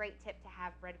that's a great tip, to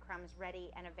have breadcrumbs ready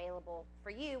and available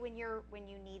for you when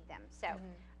you need them. So,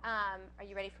 are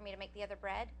you ready for me to make the other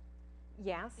bread?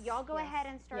 Yes. Y'all go ahead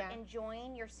and start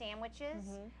enjoying your sandwiches.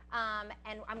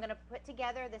 And I'm going to put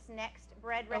together this next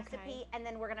bread recipe, and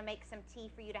then we're going to make some tea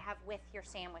for you to have with your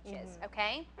sandwiches.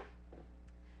 Okay.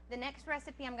 The next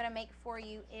recipe I'm going to make for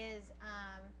you is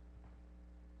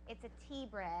it's a tea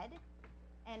bread.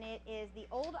 And it is the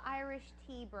Old Irish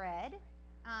tea bread,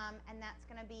 and that's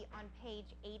going to be on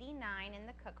page 89 in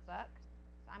the cookbook.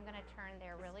 So I'm going to turn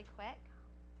there really quick.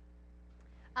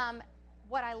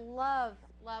 What I love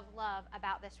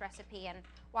about this recipe, and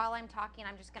while I'm talking,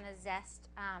 I'm just going to zest.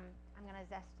 I'm going to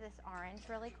zest this orange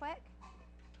really quick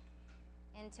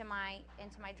into my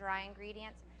dry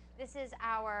ingredients. This is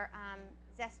our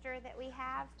zester that we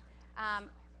have,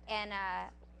 and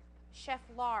Chef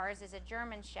Lars is a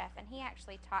German chef, and he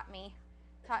actually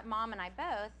taught Mom and I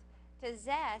both to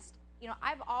zest. You know,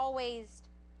 I've always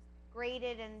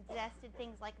grated and zested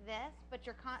things like this, but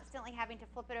you're constantly having to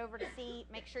flip it over to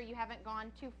make sure you haven't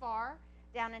gone too far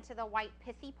down into the white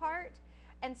pithy part.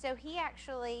 And so he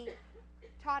actually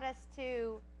taught us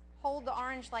to hold the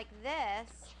orange like this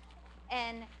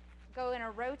and go in a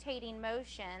rotating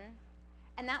motion,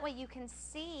 and that way you can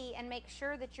see and make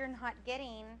sure that you're not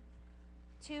getting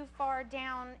too far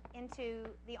down into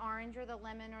the orange or the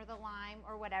lemon or the lime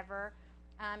or whatever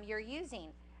you're using.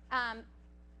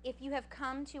 If you have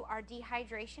come to our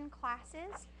dehydration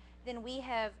classes, then we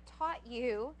have taught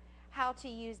you how to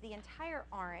use the entire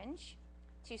orange,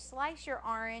 to slice your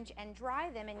orange and dry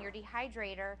them in your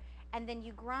dehydrator, and then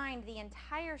you grind the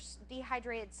entire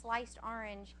dehydrated sliced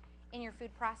orange in your food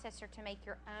processor to make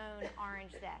your own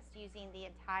orange zest using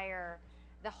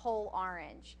the whole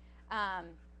orange.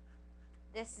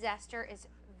 This zester is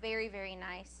very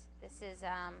nice. This is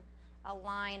a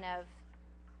line of,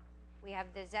 we have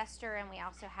the zester, and we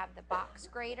also have the box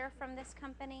grater from this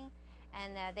company,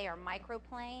 and they are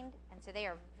microplaned, and so they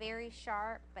are very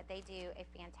sharp, but they do a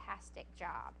fantastic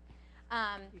job.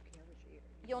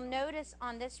 You'll notice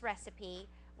on this recipe,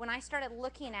 when I started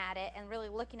looking at it and really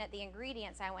looking at the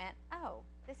ingredients, I went, oh,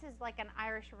 this is like an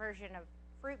Irish version of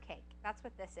fruitcake. That's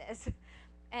what this is.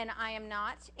 And I am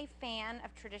not a fan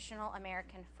of traditional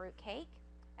American fruitcake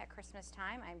at Christmas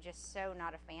time. I'm just so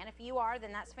not a fan. If you are,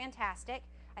 then that's fantastic.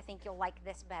 I think you'll like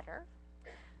this better.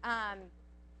 Let's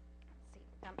see,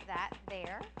 dump that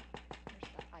there.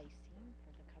 Where's the icing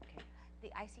for the cupcake?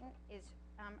 The icing is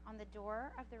on the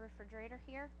door of the refrigerator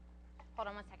here. Hold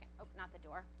on one second. Oh, not the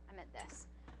door. I meant this.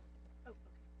 Oh, okay.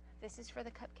 This is for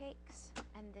the cupcakes,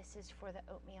 and this is for the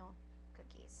oatmeal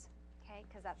cookies. Okay,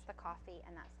 because that's the coffee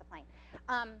and that's the plain.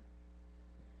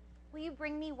 Will you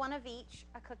bring me one of each,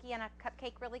 a cookie and a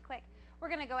cupcake really quick? We're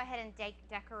going to go ahead and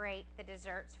decorate the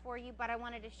desserts for you, but I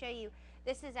wanted to show you,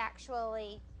 this is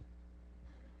actually,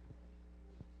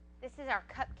 this is our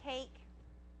cupcake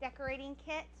decorating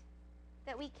kit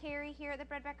that we carry here at the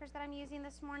Breadbeckers that I'm using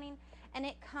this morning, and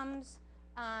it comes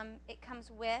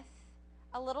with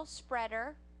a little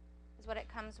spreader, is what it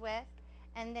comes with,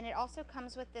 and then it also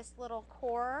comes with this little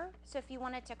core. So if you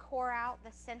wanted to core out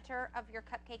the center of your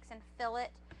cupcakes and fill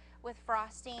it with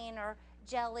frosting or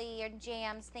jelly or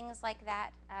jams, things like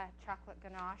that, chocolate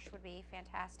ganache would be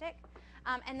fantastic.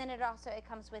 And then it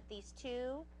comes with these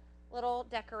two little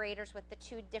decorators with the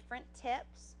two different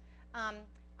tips.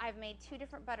 I've made two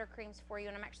different buttercreams for you,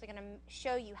 and I'm actually going to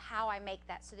show you how I make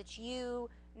that so that you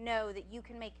know that you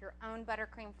can make your own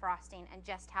buttercream frosting and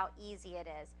just how easy it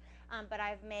is. But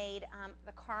I've made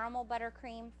the caramel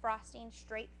buttercream frosting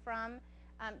straight from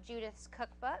Judith's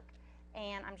cookbook,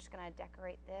 and I'm just going to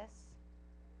decorate this.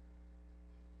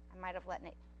 I might have let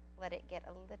it get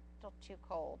a little too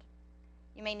cold.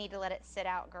 You may need to let it sit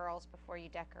out, girls, before you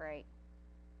decorate.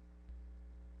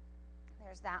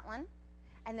 There's that one.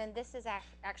 And then this is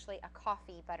actually a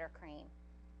coffee buttercream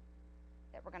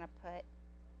that we're going to put.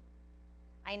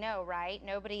 I know, right?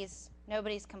 Nobody's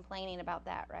complaining about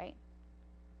that, right?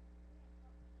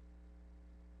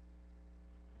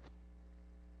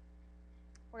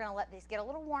 We're going to let these get a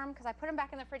little warm because I put them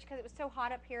back in the fridge because it was so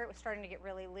hot up here. It was starting to get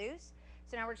really loose.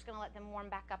 So now we're just going to let them warm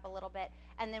back up a little bit.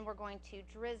 And then we're going to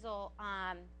drizzle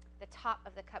the top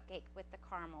of the cupcake with the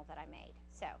caramel that I made.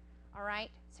 So, all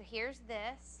right. So here's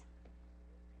this.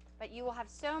 But you will have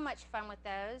so much fun with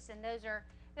those. And those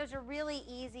are really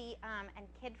easy and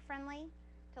kid-friendly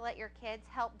to let your kids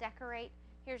help decorate.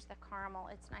 Here's the caramel.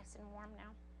 It's nice and warm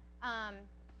now.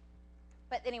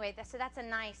 But anyway, so that's a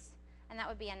nice, and that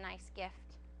would be a nice gift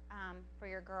for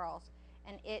your girls.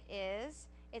 And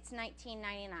it's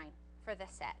 $19.99 for the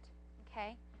set,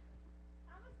 okay?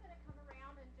 I'm just going to come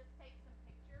around and just take some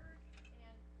pictures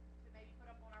and to maybe put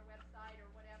up on our website or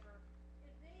whatever.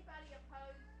 Is anybody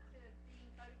opposed to being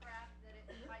photographed that it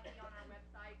might be on our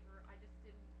website? Or I just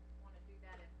didn't want to do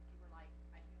that if you were like,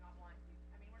 I do not want to.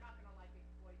 I mean, we're not going to like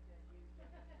exploit you.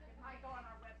 It might go on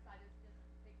our website as just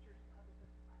pictures of the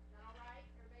cookie pie. Is that all right?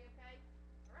 Everybody okay?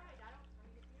 All right. I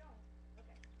mean, if you don't,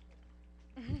 okay.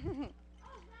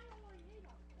 Oh, now I already hate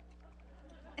all this stuff.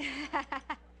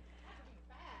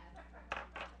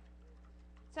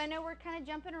 So I know we're kind of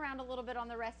jumping around a little bit on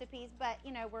the recipes, but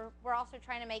you know, we're also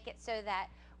trying to make it so that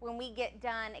when we get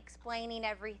done explaining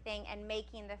everything and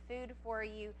making the food for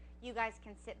you, you guys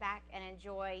can sit back and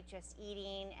enjoy just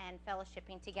eating and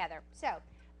fellowshipping together. So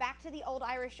back to the Old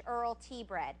Irish Earl tea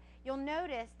bread. You'll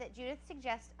notice that Judith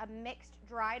suggests a mixed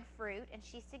dried fruit, and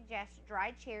she suggests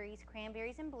dried cherries,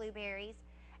 cranberries, and blueberries.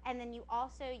 And then you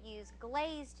also use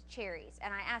glazed cherries.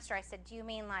 And I asked her, I said, do you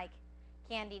mean like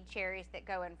candied cherries that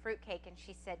go in fruitcake? And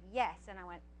she said, yes. And I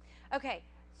went, okay.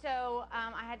 So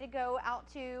I had to go out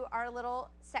to our little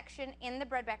section in the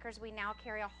Breadbeckers. We now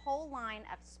carry a whole line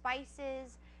of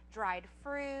spices, dried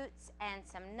fruits, and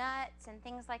some nuts and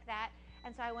things like that.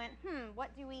 And so I went,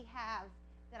 what do we have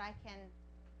that I can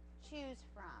choose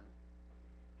from?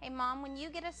 Hey, Mom, when you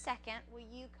get a second, will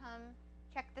you come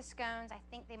check the scones? I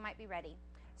think they might be ready.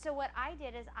 So what I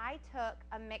did is I took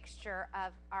a mixture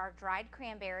of our dried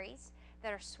cranberries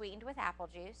that are sweetened with apple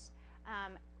juice.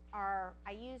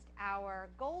 I used our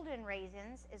golden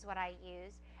raisins is what I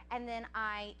used. And then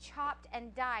I chopped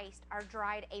and diced our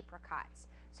dried apricots.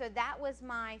 So that was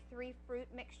my 3-fruit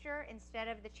mixture instead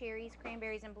of the cherries,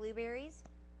 cranberries, and blueberries.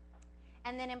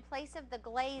 And then in place of the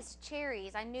glazed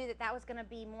cherries, I knew that that was going to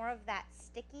be more of that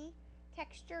sticky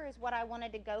texture is what I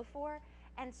wanted to go for.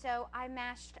 And so I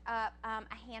mashed up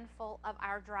a handful of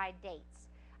our dried dates.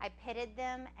 I pitted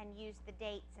them and used the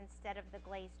dates instead of the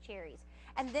glazed cherries.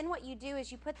 And then what you do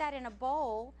is you put that in a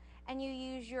bowl and you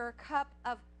use your cup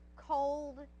of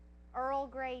cold Earl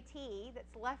Grey tea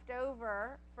that's left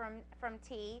over from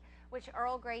tea, which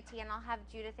Earl Grey tea, and I'll have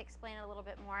Judith explain it a little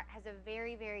bit more, has a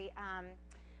very, very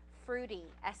fruity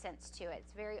essence to it.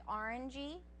 It's very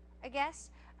orangey, I guess.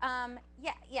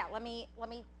 Yeah, let me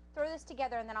throw this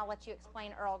together and then I'll let you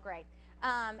explain Earl Grey.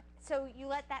 So you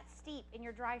let that steep in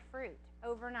your dry fruit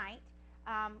overnight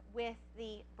with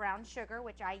the brown sugar,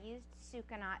 which I used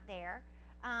sucanat there.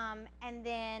 And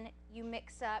then you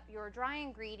mix up your dry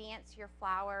ingredients, your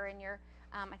flour and your,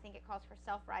 I think it calls for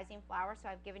self-rising flour, so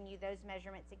I've given you those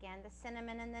measurements again, the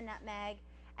cinnamon and the nutmeg,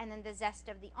 and then the zest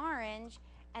of the orange.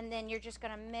 And then you're just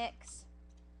going to mix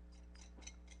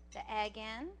the egg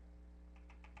in,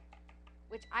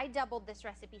 which I doubled this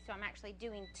recipe, so I'm actually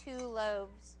doing 2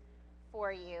 loaves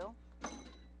for you.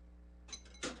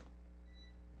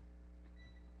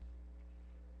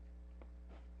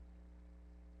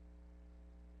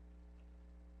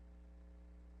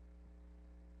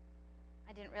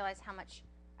 didn't realize how much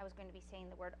I was going to be saying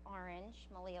the word orange.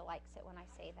 Malia likes it when I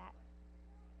say that.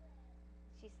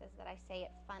 She says that I say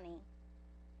it funny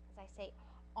because I say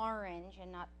orange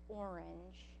and not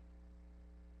orange.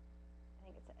 I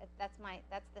think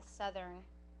that's the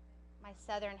my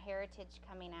southern heritage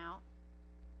coming out.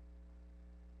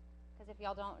 Because if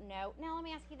y'all don't know, now let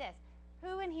me ask you this.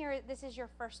 Who in here, this is your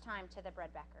first time to the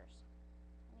Breadbeckers?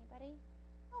 Anybody?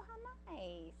 Oh, how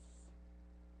nice.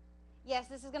 Yes,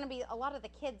 this is going to be a lot of the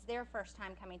kids, their first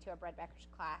time coming to a Breadbeckers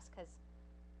class, because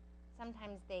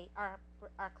sometimes our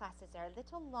classes are a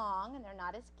little long and they're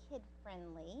not as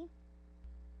kid-friendly.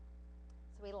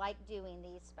 So we like doing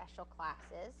these special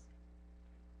classes.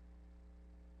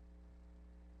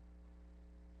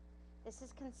 This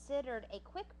is considered a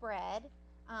quick bread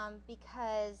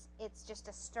because it's just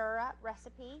a stir-up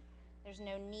recipe. There's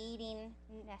no kneading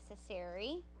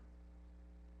necessary.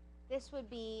 This would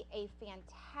be a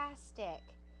fantastic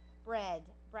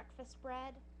breakfast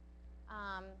bread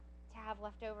to have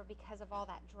left over because of all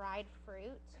that dried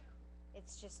fruit.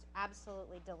 It's just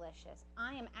absolutely delicious.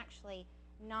 I am actually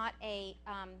not I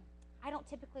don't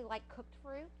typically like cooked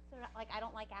fruit. So like I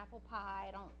don't like apple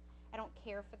pie. I don't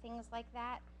care for things like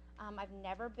that. I've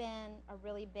never been a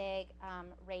really big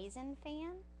raisin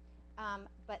fan,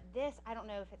 but this, I don't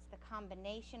know if it's the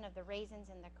combination of the raisins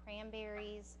and the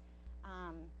cranberries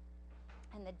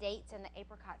and the dates and the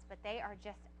apricots, but they are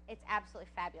just, it's absolutely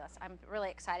fabulous. I'm really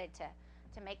excited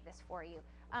to make this for you.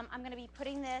 I'm going to be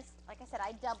putting this, like I said,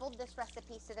 I doubled this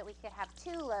recipe so that we could have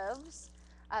 2 loaves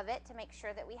of it to make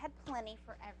sure that we had plenty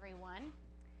for everyone.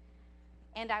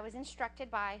 And I was instructed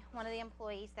by one of the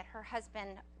employees that her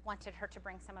husband wanted her to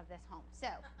bring some of this home. So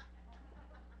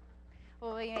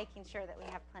we'll be making sure that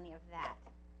we have plenty of that.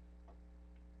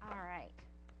 All right.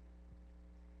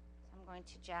 So I'm going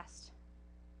to just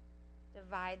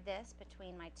divide this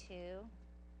between my 2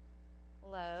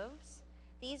 loaves.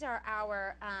 These are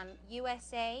our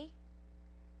USA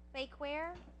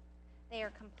bakeware. They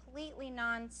are completely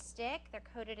non-stick. They're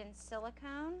coated in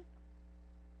silicone.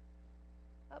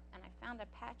 Oh, and I found a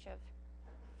patch of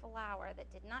flour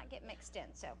that did not get mixed in.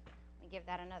 So let me give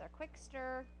that another quick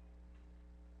stir.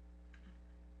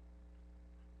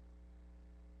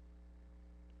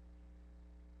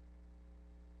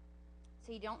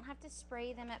 So you don't have to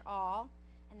spray them at all.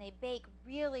 And they bake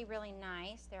really, really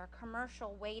nice. They're a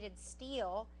commercial weighted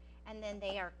steel, and then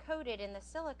they are coated in the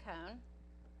silicone.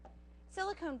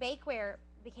 Silicone bakeware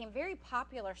became very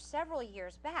popular several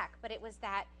years back, but it was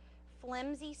that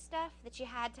flimsy stuff that you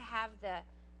had to have the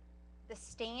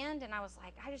stand, and I was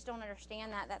like, I just don't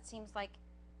understand that. That seems like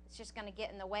it's just going to get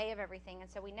in the way of everything.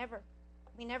 And so we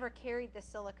never carried the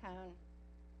silicone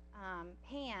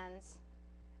pans.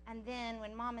 And then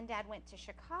when Mom and Dad went to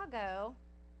Chicago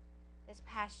this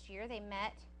past year, they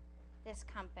met this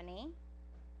company.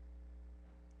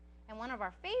 And one of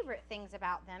our favorite things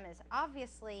about them is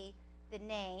obviously the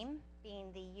name,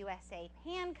 being the USA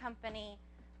Pan Company.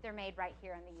 They're made right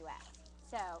here in the U.S.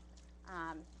 So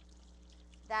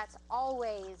that's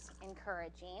always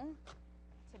encouraging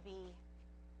to be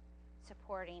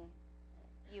supporting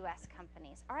U.S.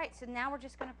 companies. All right, so now we're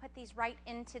just going to put these right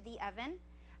into the oven,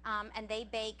 and they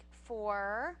bake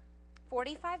for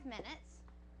 45 minutes.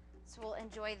 So we'll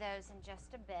enjoy those in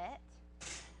just a bit.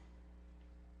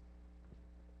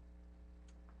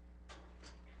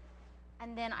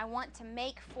 And then I want to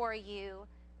make for you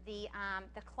the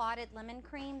clotted lemon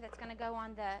cream that's going to go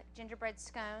on the gingerbread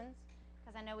scones,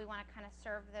 because I know we want to kind of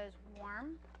serve those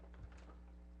warm.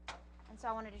 And so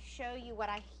I wanted to show you what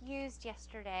I used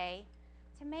yesterday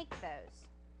to make those.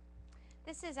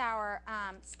 This is our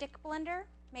stick blender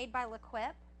made by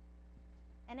L'Equip,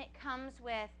 and it comes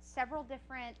with several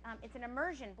different, it's an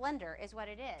immersion blender is what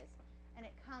it is. And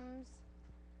it comes,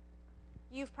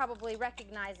 you've probably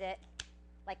recognized it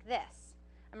like this.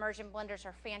 Immersion blenders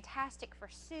are fantastic for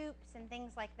soups and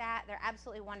things like that. They're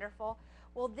absolutely wonderful.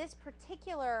 Well, this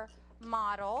particular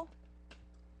model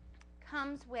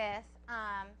comes with,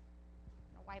 I'm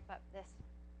gonna wipe up this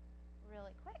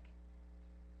really quick.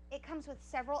 It comes with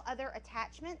several other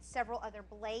attachments, several other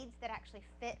blades that actually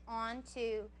fit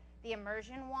onto the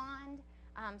immersion wand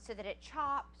so that it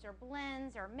chops or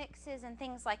blends or mixes and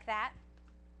things like that.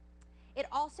 It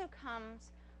also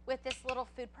comes with this little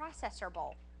food processor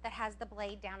bowl that has the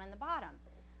blade down in the bottom.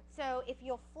 So if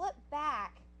you'll flip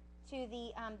back to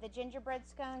the gingerbread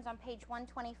scones on page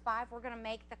 125, we're going to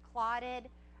make the clotted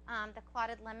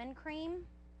lemon cream.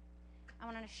 I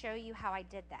want to show you how I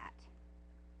did that.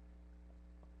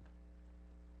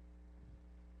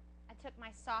 I took my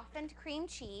softened cream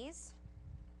cheese,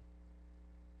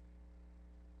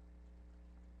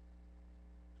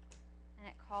 and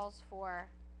it calls for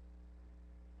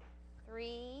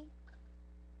 3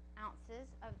 ounces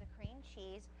of the cream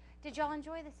cheese. Did y'all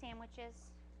enjoy the sandwiches?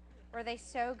 Were they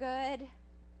so good?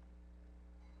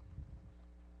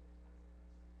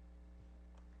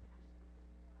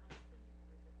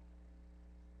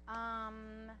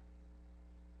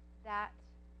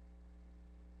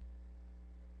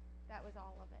 That was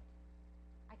all of it.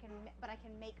 But I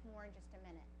can make more in just a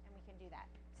minute, and we can do that.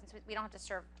 Since we don't have to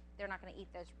serve, they're not going to eat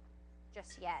those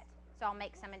just yet. So I'll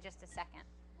make some in just a second.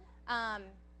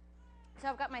 So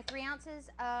I've got my 3 ounces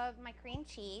of my cream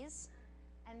cheese.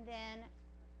 And then,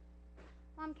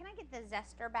 Mom, can I get the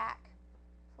zester back,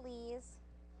 please?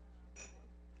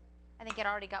 I think it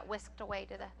already got whisked away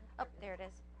to the, oh, there it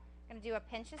is. I'm going to do a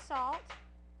pinch of salt.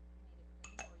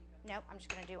 Nope, I'm just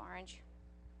going to do orange.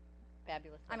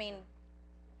 Fabulous. I mean,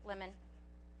 lemon.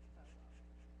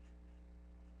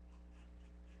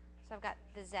 So I've got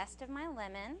the zest of my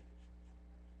lemon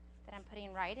that I'm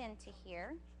putting right into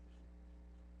here.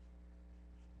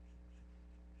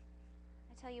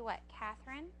 I tell you what,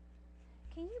 Catherine,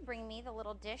 can you bring me the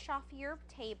little dish off your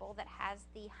table that has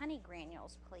the honey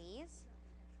granules, please?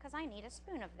 Because I need a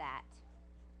spoon of that.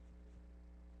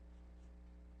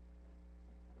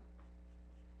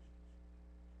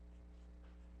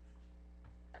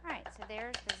 All right, so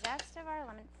there's the zest of our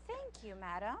lemon. Thank you,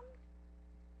 madam.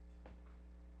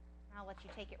 I'll let you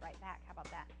take it right back. How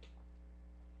about that?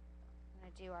 I'm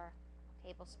going to do our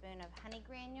tablespoon of honey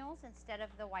granules instead of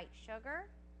the white sugar.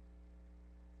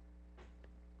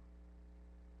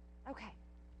 Okay.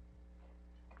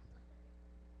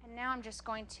 And now I'm just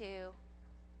going to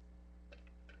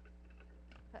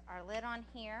put our lid on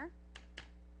here.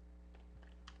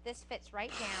 This fits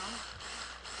right down.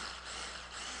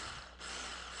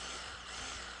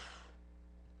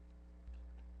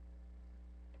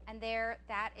 And there,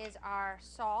 that is our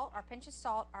salt, our pinch of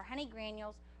salt, our honey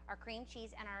granules, our cream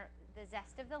cheese, and the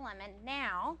zest of the lemon.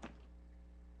 Now,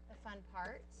 the fun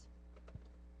part.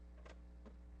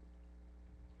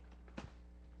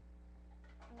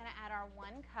 I'm going to add our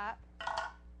 1 cup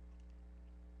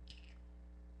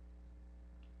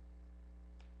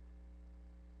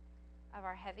of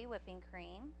our heavy whipping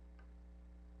cream.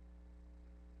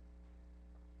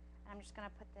 And I'm just going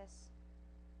to put this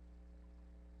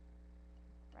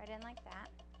right in like that.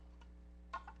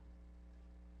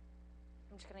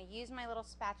 I'm just going to use my little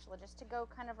spatula just to go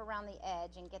kind of around the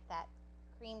edge and get that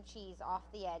cream cheese off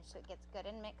the edge so it gets good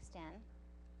and mixed in.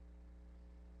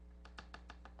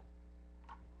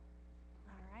 All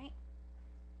right.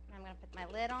 And I'm going to put my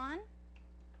lid on.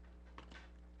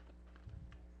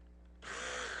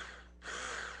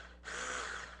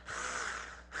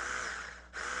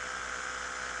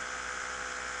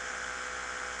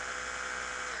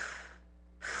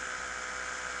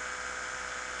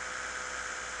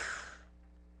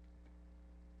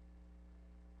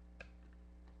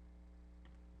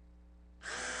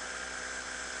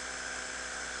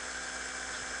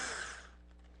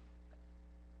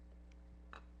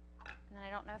 I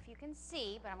don't know if you can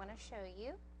see, but I'm going to show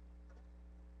you.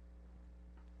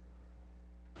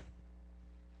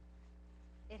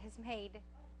 It has made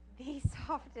the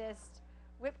softest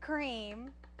whipped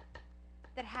cream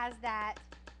that has that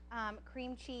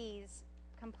cream cheese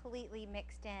completely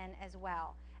mixed in as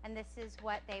well. And this is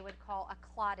what they would call a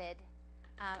clotted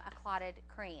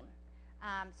cream.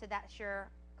 So that's your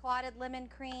clotted lemon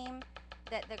cream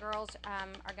that the girls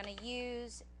are going to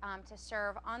use to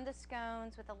serve on the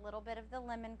scones with a little bit of the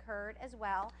lemon curd as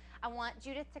well. I want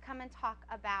Judith to come and talk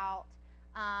about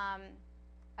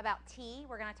tea.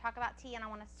 We're going to talk about tea, and I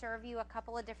want to serve you a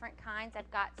couple of different kinds.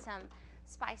 I've got some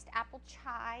spiced apple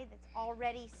chai that's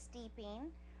already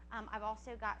steeping. I've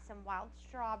also got some wild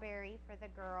strawberry for the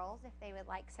girls if they would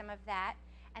like some of that.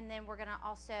 And then we're going to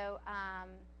also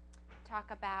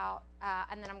talk about,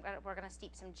 and then we're going to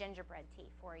steep some gingerbread tea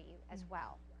for you as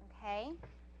well, okay?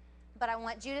 But I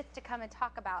want Judith to come and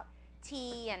talk about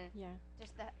tea and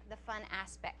just the fun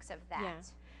aspects of that. Yeah.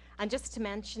 And just to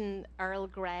mention Earl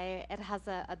Grey, it has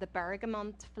the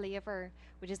bergamot flavour,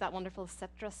 which is that wonderful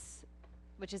citrus,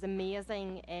 which is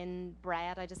amazing in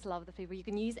bread. I just love the flavour. You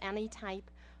can use any type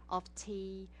of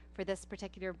tea for this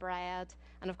particular bread.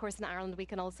 And of course in Ireland we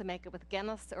can also make it with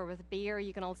Guinness or with beer.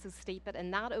 You can also steep it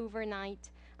in that overnight,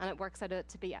 and it works out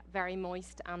to be very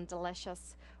moist and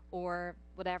delicious. Or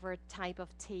whatever type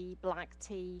of tea, black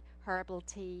tea, herbal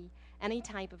tea, any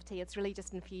type of tea. It's really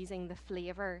just infusing the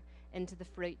flavour into the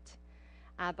fruit.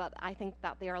 But I think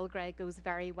that the Earl Grey goes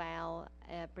very well,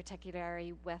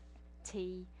 particularly with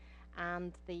tea.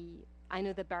 And I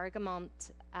know the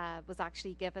bergamot was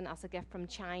actually given as a gift from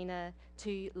China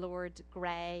to Lord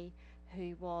Grey,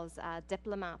 who was a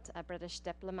diplomat, a British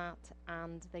diplomat,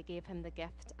 and they gave him the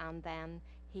gift, and then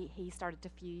he started to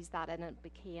fuse that in, and it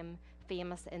became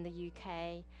famous in the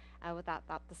UK with that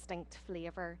distinct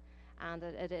flavour. And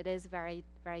it is very,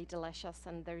 very delicious,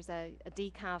 and there's a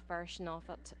decaf version of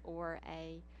it or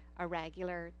a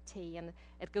regular tea, and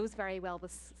it goes very well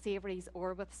with savouries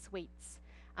or with sweets.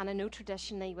 And I know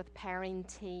traditionally with pairing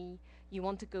tea, you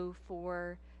want to go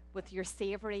for, with your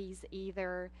savouries,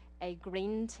 either a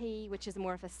green tea, which is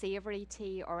more of a savoury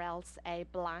tea, or else a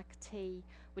black tea,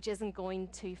 which isn't going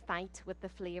to fight with the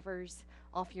flavours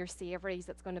of your savouries.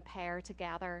 It's going to pair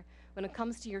together. When it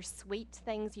comes to your sweet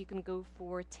things, you can go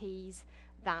for teas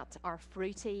that are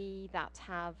fruity, that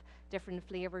have different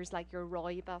flavours, like your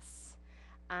rooibos.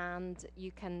 And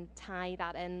you can tie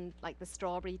that in, like the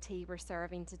strawberry tea we're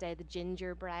serving today, the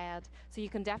gingerbread. So you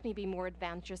can definitely be more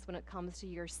adventurous when it comes to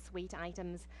your sweet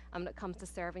items and when it comes to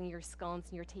serving your scones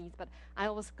and your teas. But I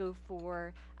always go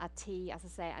for a tea, as I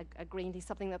say, a green tea,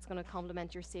 something that's going to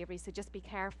complement your savoury. So just be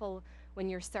careful when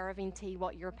you're serving tea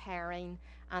what you're pairing.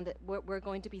 And we're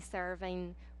going to be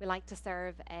serving, we like to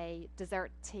serve a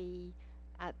dessert tea,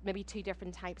 maybe 2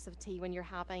 different types of tea when you're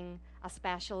having a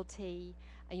special tea.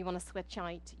 You want to switch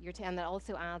out your tea, and that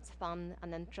also adds fun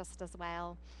and interest as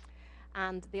well.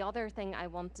 And the other thing I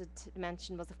wanted to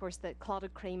mention was, of course, that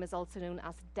clotted cream is also known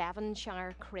as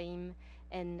Devonshire cream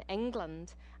in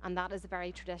England, and that is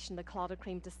very traditional, the clotted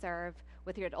cream to serve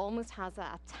with your, it almost has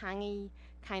a tangy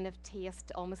kind of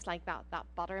taste, almost like that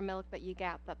buttermilk that you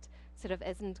get that sort of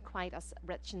isn't quite as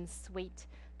rich and sweet.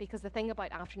 Because the thing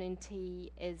about afternoon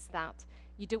tea is that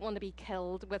you don't want to be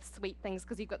killed with sweet things,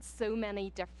 because you've got so many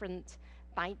different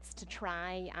bites to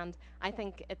try, and I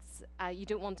think it's you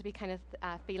don't want to be kind of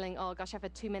feeling, oh gosh, I've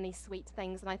had too many sweet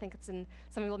things. And I think some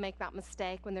people make that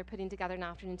mistake when they're putting together an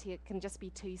afternoon tea. It can just be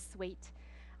too sweet,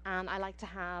 and I like to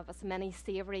have as many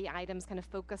savoury items, kind of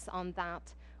focus on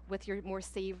that with your more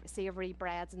savoury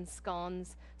breads and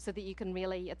scones, so that you can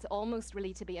really, it's almost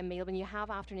really to be a meal. When you have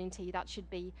afternoon tea, that should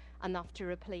be enough to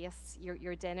replace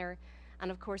your dinner. And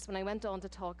of course, when I went on to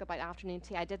talk about afternoon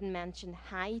tea, I didn't mention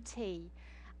high tea.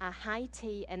 High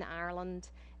tea in Ireland,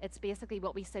 it's basically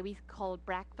what we call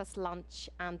breakfast, lunch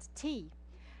and tea.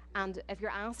 And if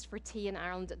you're asked for tea in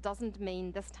Ireland, it doesn't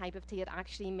mean this type of tea. It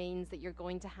actually means that you're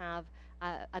going to have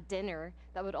a dinner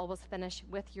that would always finish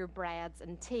with your breads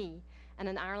and tea. And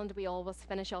in Ireland, we always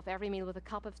finish off every meal with a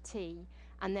cup of tea,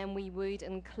 and then we would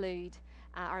include,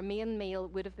 our main meal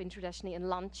would have been traditionally in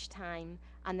lunchtime,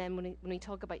 and then when we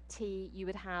talk about tea, you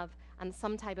would have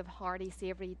some type of hearty,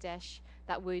 savoury dish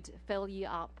that would fill you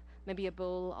up, maybe a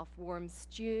bowl of warm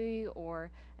stew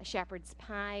or a shepherd's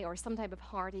pie or some type of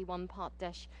hearty one-pot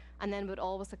dish, and then would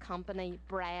always accompany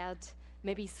bread,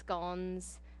 maybe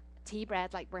scones, tea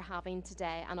bread like we're having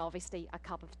today, and obviously a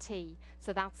cup of tea.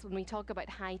 So that's when we talk about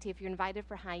high tea. If you're invited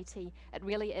for high tea, it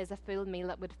really is a full meal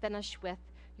that would finish with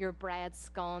your bread,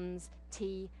 scones,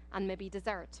 tea, and maybe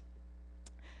dessert.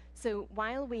 So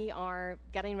while we are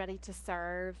getting ready to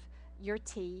serve your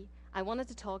tea, I wanted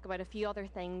to talk about a few other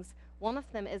things. One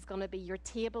of them is going to be your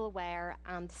tableware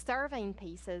and serving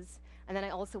pieces, and then I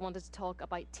also wanted to talk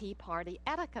about tea party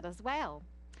etiquette as well.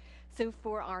 So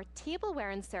for our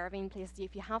tableware and serving places,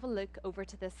 if you have a look over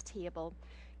to this table,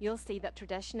 you'll see that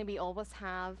traditionally we always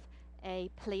have a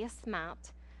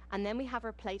placemat, and then we have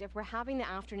our plate. If we're having the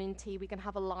afternoon tea, we can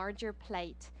have a larger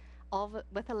plate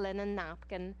with a linen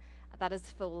napkin that is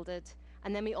folded.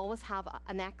 And then we always have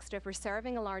an extra. If we're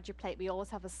serving a larger plate, we always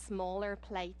have a smaller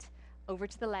plate over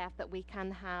to the left that we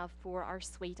can have for our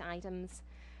sweet items.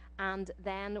 And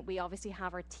then we obviously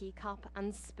have our teacup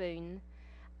and spoon.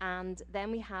 And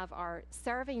then we have our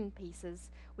serving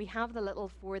pieces. We have the little,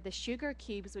 for the sugar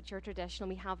cubes, which are traditional,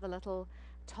 we have the little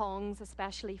tongs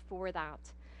especially for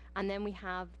that. And then we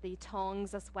have the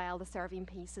tongs as well, the serving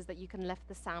pieces that you can lift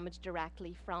the sandwich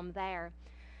directly from there.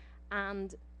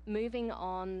 And moving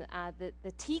on,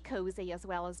 the tea cozy as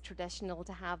well as traditional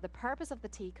to have. The purpose of the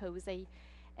tea cozy,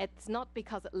 it's not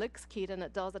because it looks cute, and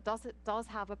it does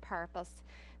have a purpose.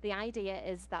 The idea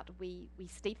is that we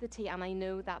steep the tea, and I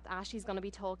know that Ashley's going to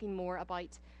be talking more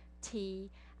about tea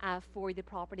for the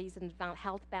properties and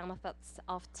health benefits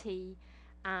of tea.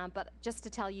 But just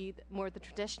to tell you more the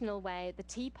traditional way, the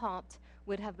teapot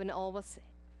would have been always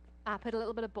put a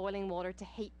little bit of boiling water to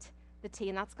heat the tea,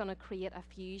 and that's going to create a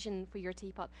fusion for your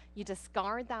teapot. You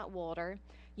discard that water.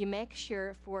 You make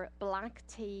sure for black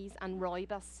teas and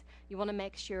rooibos, you want to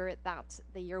make sure that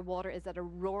your water is at a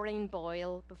roaring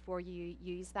boil before you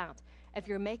use that. If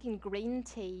you're making green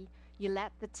tea, you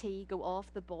let the tea go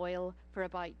off the boil for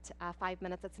about 5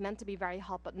 minutes. It's meant to be very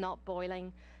hot but not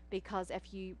boiling, because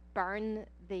if you burn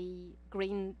the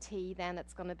green tea, then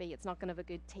it's not going to have a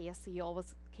good taste. So you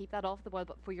always keep that off the boil.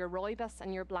 But for your rooibos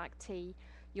and your black tea,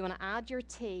 you want to add your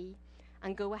tea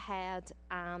and go ahead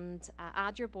and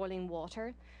add your boiling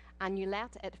water, and you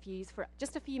let it fuse for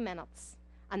just a few minutes,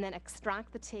 and then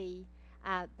extract the tea.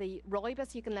 The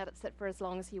rooibos, you can let it sit for as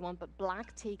long as you want, but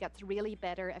black tea gets really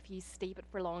bitter if you steep it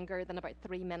for longer than about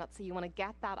 3 minutes. So you want to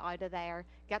get that out of there,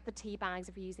 get the tea bags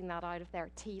if you're using that out of there,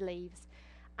 tea leaves,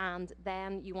 and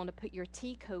then you want to put your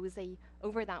tea cozy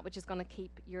over that, which is going to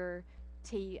keep your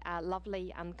tea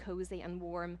lovely and cozy and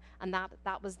warm. And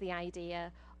that was the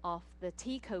idea of the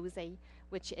tea cozy,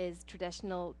 which is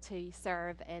traditional to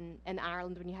serve in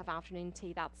Ireland when you have afternoon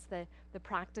tea. That's the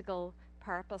practical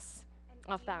purpose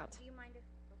of that. Do you mind if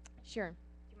Sure. Do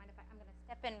you mind if I'm going to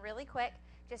step in really quick,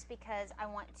 just because I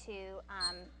want to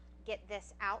get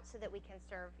this out so that we can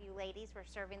serve you ladies. We're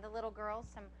serving the little girls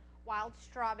some wild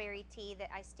strawberry tea that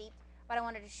I steeped, but I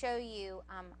wanted to show you,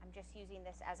 I'm just using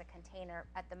this as a container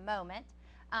at the moment,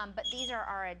 but these are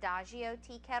our Adagio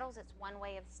tea kettles. It's one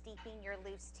way of steeping your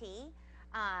loose tea.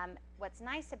 What's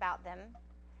nice about them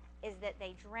is that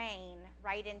they drain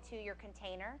right into your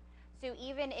container. So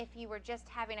even if you were just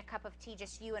having a cup of tea,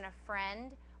 just you and a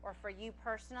friend, or for you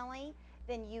personally,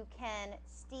 then you can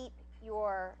steep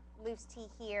your loose tea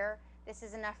here. This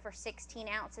is enough for 16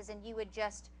 ounces, and you would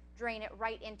just drain it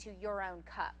right into your own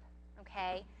cup,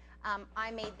 okay? I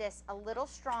made this a little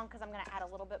strong because I'm going to add a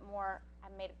little bit more. I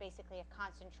made it basically a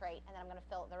concentrate, and then I'm going to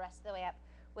fill it the rest of the way up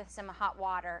with some hot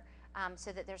water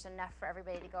so that there's enough for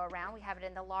everybody to go around. We have it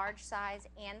in the large size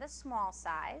and the small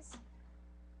size.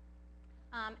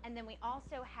 And then we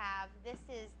also have, this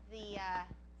is the,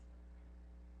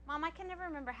 Mom, I can never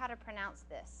remember how to pronounce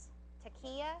this.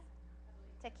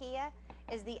 Takia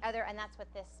is the other, and that's what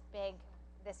this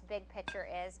big pitcher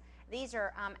is. These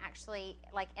are actually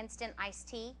like instant iced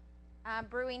tea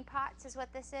brewing pots is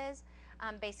what this is.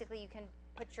 Basically, you can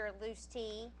put your loose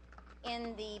tea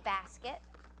in the basket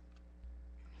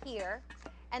here,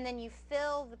 and then you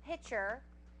fill the pitcher,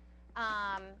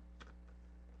 and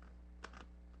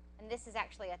this is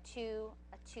actually a two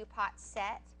pot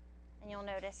set, and you'll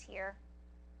notice here,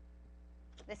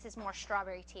 this is more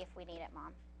strawberry tea if we need it,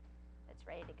 Mom. It's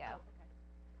ready to go.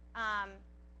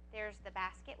 There's the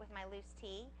basket with my loose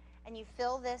tea, and you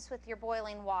fill this with your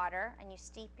boiling water, and you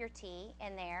steep your tea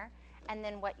in there. And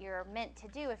then what you're meant to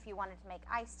do if you wanted to make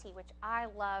iced tea, which I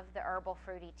love the herbal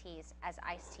fruity teas as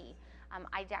iced tea.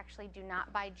 I actually do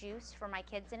not buy juice for my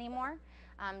kids anymore,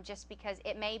 just because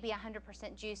it may be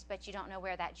 100% juice, but you don't know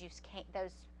where that juice came,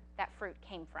 that fruit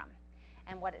came from,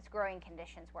 and what its growing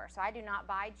conditions were. So I do not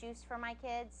buy juice for my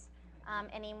kids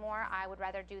anymore. I would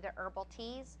rather do the herbal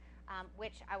teas,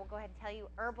 which I will go ahead and tell you,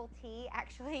 herbal tea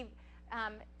actually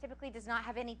typically does not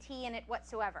have any tea in it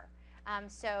whatsoever.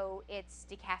 So it's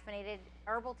decaffeinated.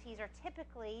 Herbal teas are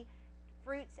typically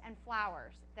fruits and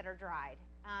flowers that are dried,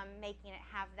 making it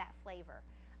have that flavor.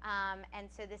 And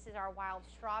so this is our wild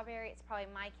strawberry. It's probably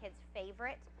my kids'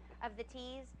 favorite of the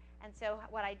teas. And so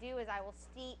what I do is I will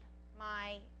steep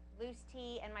my loose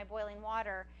tea and my boiling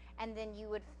water, and then you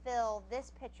would fill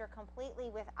this pitcher completely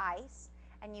with ice,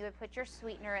 and you would put your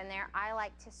sweetener in there. I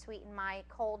like to sweeten my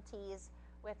cold teas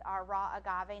with our raw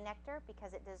agave nectar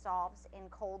because it dissolves in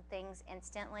cold things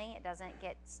instantly. It doesn't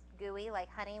get gooey like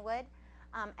honey would.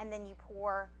 And then you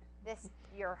pour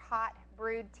your hot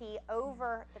brewed tea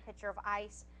over the pitcher of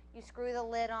ice. You screw the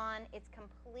lid on. It's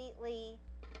completely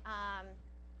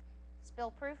spill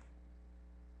proof.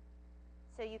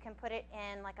 So you can put it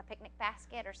in like a picnic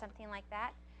basket or something like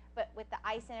that. But with the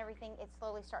ice and everything, it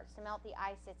slowly starts to melt the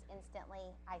ice. It's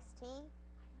instantly iced tea.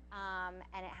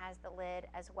 And it has the lid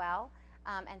as well.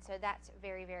 And so that's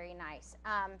very, very nice.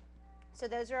 So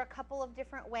those are a couple of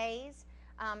different ways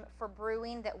for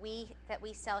brewing that we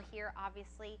sell here.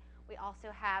 Obviously, we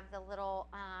also have the little,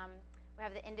 we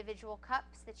have the individual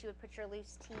cups that you would put your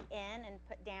loose tea in and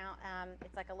put down.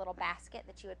 It's like a little basket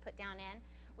that you would put down in.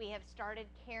 We have started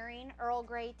carrying Earl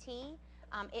Grey tea.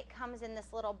 It comes in this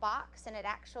little box, and it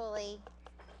actually,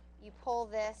 you pull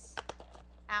this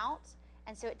out,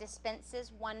 and so it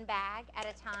dispenses one bag at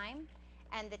a time.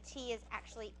 And the tea is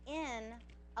actually in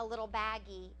a little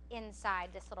baggie inside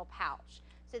this little pouch.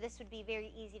 So this would be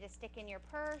very easy to stick in your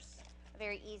purse,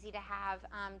 very easy to have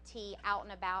tea out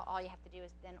and about. All you have to do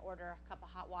is then order a cup of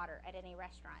hot water at any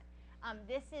restaurant.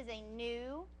 This is a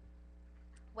new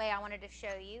way I wanted to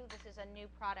show you. This is a new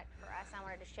product for us. I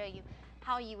wanted to show you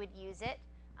how you would use it.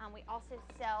 We also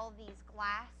sell these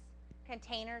glass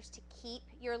containers to keep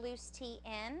your loose tea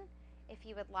in if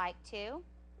you would like to.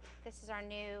 This is our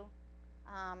new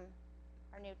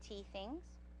tea things.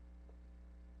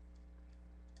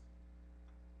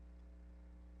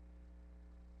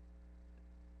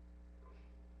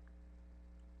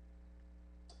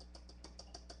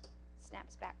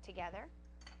 back together.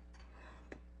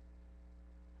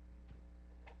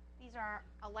 These are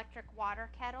electric water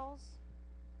kettles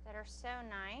that are so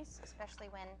nice, especially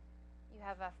when you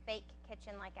have a fake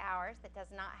kitchen like ours that does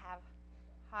not have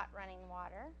hot running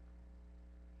water.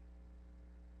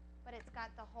 But it's got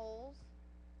the holes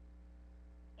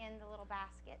in the little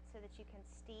basket so that you can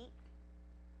steep.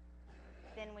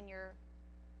 Then when you're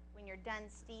done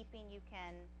steeping, you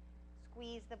can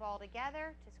squeeze the ball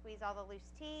together to squeeze all the loose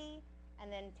tea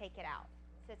and then take it out.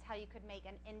 So that's how you could make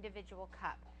an individual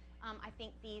cup. I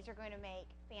think these are going to make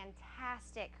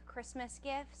fantastic Christmas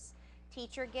gifts,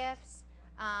 teacher gifts.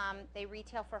 They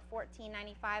retail for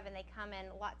 $14.95 and they come in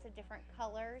lots of different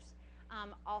colors.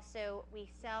 Also, we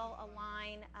sell a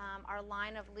line, our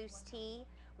line of loose tea,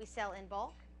 we sell in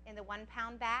bulk in the 1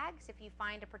 pound bags. If you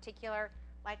find a particular,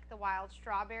 like the wild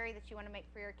strawberry that you want to make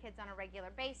for your kids on a regular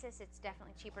basis, it's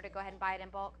definitely cheaper to go ahead and buy it in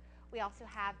bulk. We also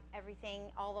have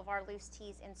everything, all of our loose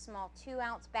teas in small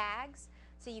 2-ounce bags,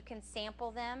 so you can sample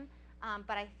them.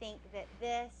 But I think that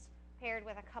this, paired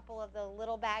with a couple of the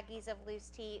little baggies of loose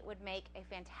tea, would make a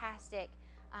fantastic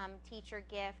teacher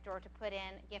gift, or to put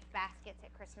in gift baskets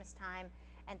at Christmas time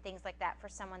and things like that for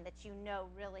someone that you know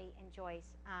really enjoys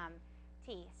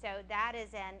tea. So that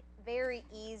is a very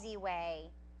easy way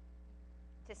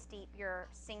to steep your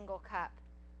single cup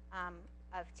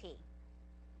of tea.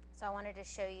 So I wanted to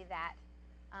show you that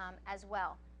as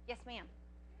well. Yes, ma'am.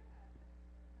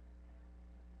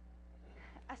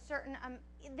 A certain,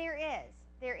 there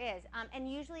is,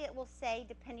 and usually it will say,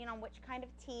 depending on which kind of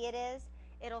tea it is,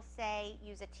 it'll say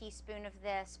use a teaspoon of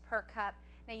this per cup.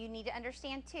 Now you need to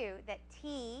understand too that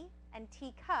tea and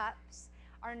teacups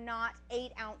are not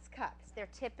 8-ounce cups. They're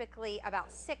typically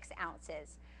about 6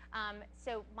 ounces.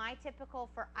 So my typical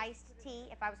for iced tea,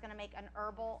 if I was going to make an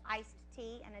herbal iced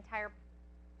tea, an entire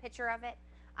pitcher of it,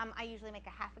 I usually make a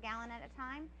half a gallon at a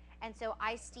time. And so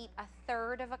I steep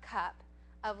 1/3 of a cup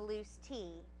of loose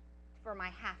tea for my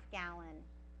half gallon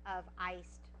of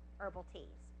iced herbal teas.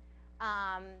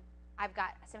 I've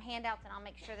got some handouts and I'll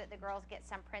make sure that the girls get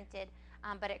some printed.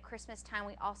 But at Christmas time,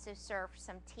 we also serve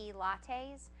some tea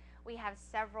lattes. We have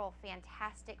several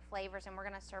fantastic flavors, and we're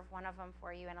going to serve one of them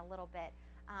for you in a little bit.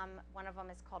 One of them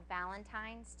is called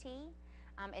Valentine's tea.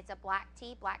 It's a black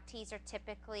tea. Black teas are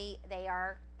typically, they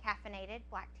are caffeinated.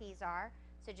 Black teas are.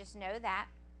 So just know that.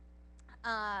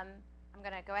 I'm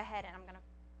going to go ahead and I'm going to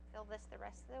fill this the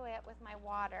rest of the way up with my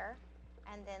water.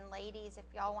 And then ladies, if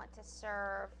y'all want to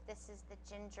serve, this is the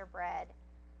gingerbread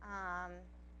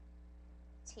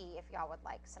tea, if y'all would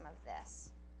like some of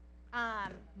this.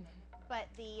 But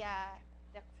I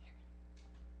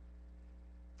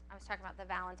was talking about the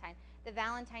Valentine. The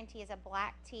Valentine tea is a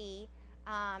black tea,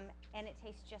 and it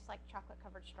tastes just like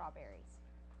chocolate-covered strawberries.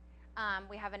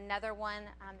 We have another one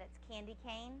that's candy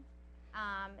cane,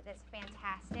 that's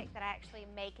fantastic, that I actually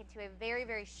make into a very,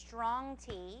 very strong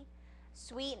tea,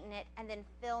 sweeten it, and then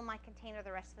fill my container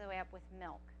the rest of the way up with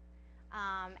milk.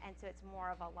 And so it's more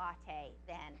of a latte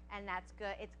then, and that's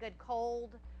good. It's good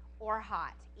cold or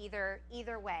hot, either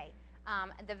way.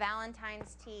 The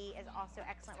Valentine's tea is also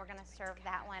excellent. We're going to serve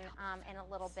that one in a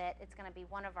little bit. It's going to be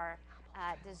one of our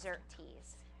dessert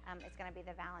teas. It's going to be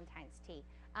the Valentine's tea.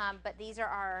 But these are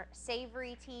our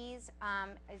savory teas,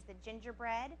 is the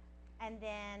gingerbread. And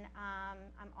then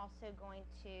I'm also going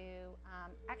to,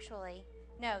 actually,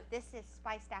 no, this is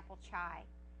spiced apple chai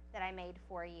that I made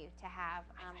for you to have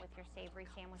with your savory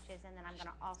sandwiches. And then I'm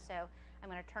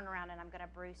going to turn around and I'm going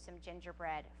to brew some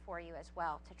gingerbread for you as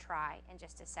well to try in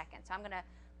just a second. So I'm going to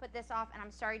put this off, and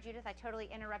I'm sorry, Judith, I totally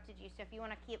interrupted you. So if you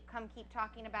want to keep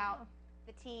talking about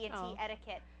the tea and tea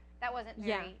etiquette, that wasn't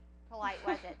very polite,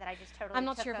 was it? That I just totally I'm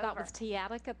not took sure if over. that was tea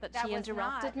etiquette that That she was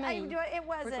interrupted not. me. It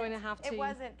wasn't. We're going to have to. It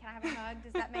wasn't. Can I have a hug?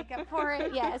 Does that make up for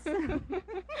it? Yes.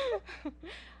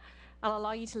 I'll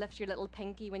allow you to lift your little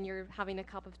pinky when you're having a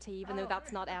cup of tea, even though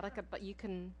that's not etiquette, but you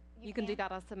can do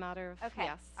that as a matter of okay.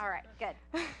 yes. All right. Good.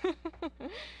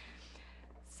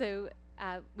 So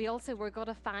we've got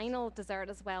a final dessert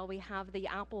as well. We have the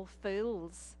apple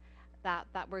fools that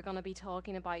we're going to be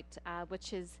talking about,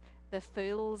 which is the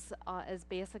fools is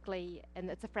basically,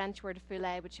 and it's a French word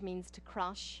fouler, which means to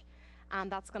crush. And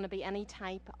that's going to be any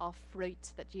type of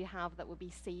fruit that you have that would be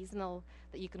seasonal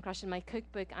that you can crush. In my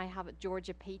cookbook, I have it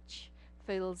Georgia peach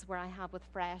fools, where I have with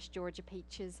fresh Georgia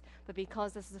peaches. But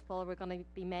because this is fall, we're going to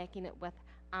be making it with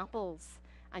apples.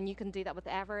 And you can do that with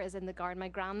whatever is in the garden. My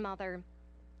grandmother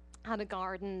had a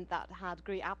garden that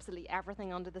grew absolutely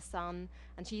everything under the sun.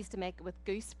 And she used to make it with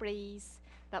gooseberries.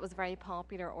 That was very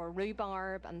popular, or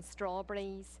rhubarb and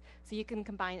strawberries. So you can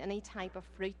combine any type of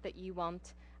fruit that you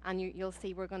want. And you'll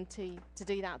see we're going to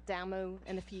do that demo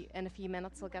in a few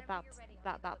minutes. We'll get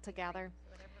that together.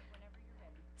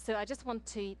 So I just want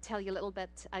to tell you a little bit,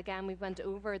 again, we went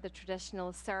over the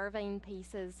traditional serving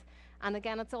pieces. And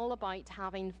again, it's all about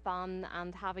having fun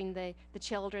and having the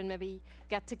children maybe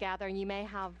get together. And you may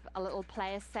have a little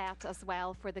play set as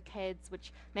well for the kids,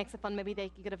 which makes it fun. Maybe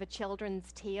you could have a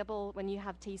children's table when you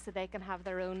have tea, so they can have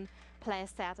their own play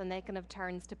set and they can have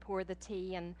turns to pour the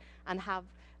tea and have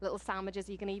little sandwiches.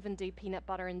 You can even do peanut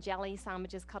butter and jelly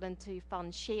sandwiches cut into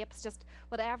fun shapes, just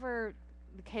whatever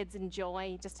the kids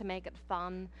enjoy, just to make it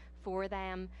fun for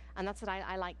them. And that's what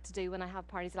I like to do when I have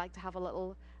parties. I like to have a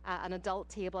little an adult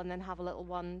table and then have a little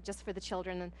one just for the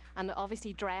children, and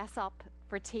obviously dress up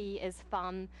for tea is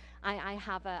fun. I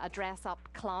have a dress up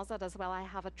closet as well. I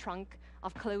have a trunk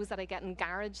of clothes that I get in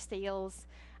garage sales.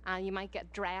 You might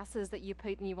get dresses that you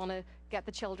put, and you want to get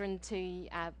the children to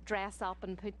dress up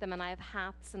and put them, and I have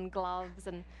hats and gloves,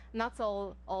 and that's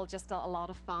all just a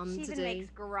lot of fun She to even do.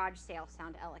 makes garage sale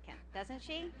sound elegant, doesn't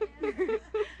she?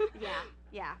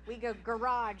 Yeah, we go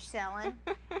garage selling,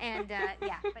 and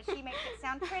yeah, but she makes it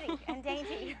sound pretty and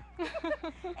dainty.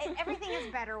 Everything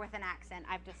is better with an accent,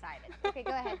 I've decided. Okay,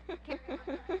 go ahead.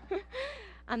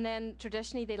 And then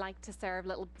traditionally they like to serve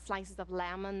little slices of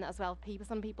lemon as well.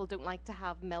 Some people don't like to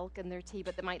have milk in their tea,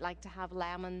 but they might like to have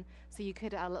lemon. So you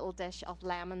could have a little dish of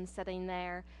lemon sitting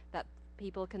there that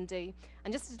people can do.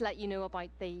 And just to let you know about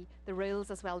the rules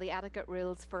as well, the etiquette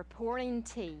rules for pouring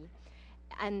tea.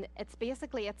 And it's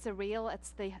basically, it's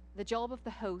the job of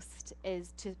the host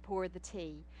is to pour the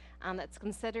tea. And it's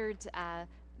considered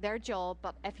their job,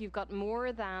 but if you've got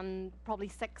more than probably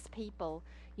 6 people,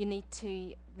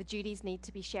 the duties need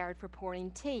to be shared for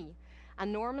pouring tea.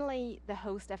 And normally the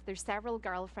host, if there's several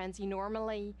girlfriends, you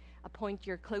normally appoint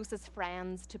your closest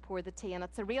friends to pour the tea, and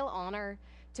it's a real honor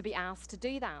to be asked to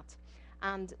do that.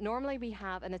 And normally we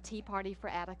have in a tea party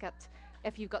for etiquette,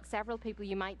 if you've got several people,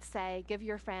 you might say, give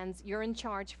your friends, you're in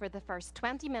charge for the first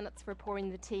 20 minutes for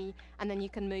pouring the tea, and then you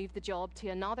can move the job to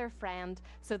another friend,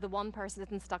 so the one person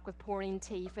isn't stuck with pouring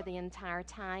tea for the entire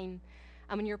time.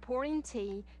 And when you're pouring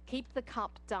tea, keep the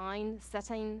cup down,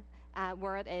 sitting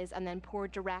where it is, and then pour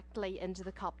directly into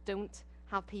the cup. Don't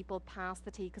have people pass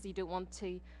the tea, because you don't want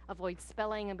to avoid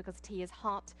spilling, and because tea is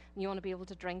hot, and you want to be able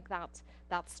to drink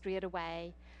that straight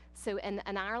away. So in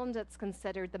Ireland, it's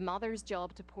considered the mother's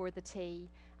job to pour the tea,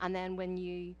 and then when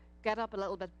you get up a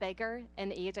little bit bigger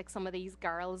in age, like some of these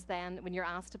girls, then when you're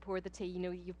asked to pour the tea,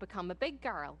 you've become a big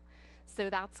girl. So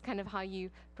that's kind of how you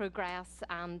progress,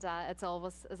 and it's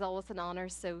always an honor.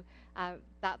 So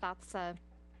that's a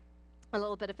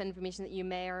little bit of information that you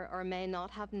may or may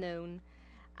not have known.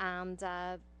 And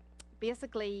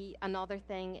basically, another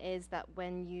thing is that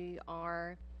when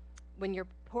you're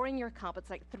pouring your cup, it's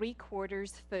like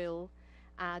 3/4 full.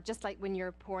 Just like when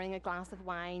you're pouring a glass of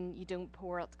wine, you don't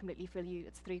pour it completely full,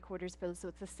 it's 3/4 full. So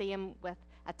it's the same with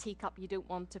a teacup. You don't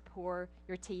want to pour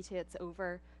your tea till it's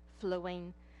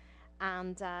overflowing.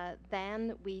 And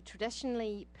then we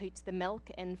traditionally put the milk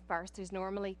in first. There's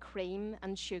normally cream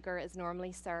and sugar is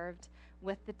normally served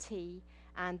with the tea.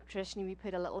 And traditionally we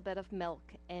put a little bit of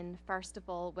milk in first of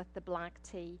all with the black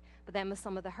tea. But then with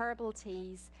some of the herbal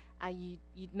teas, you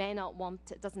may not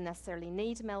want, it doesn't necessarily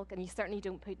need milk, and you certainly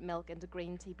don't put milk into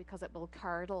green tea because it will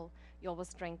curdle. You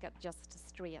always drink it just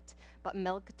straight. But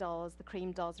milk does, the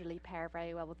cream does really pair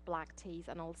very well with black teas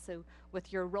and also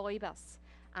with your rooibos.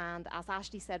 And as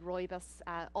Ashley said, rooibos,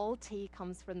 all tea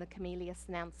comes from the Camellia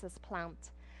sinensis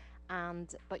plant.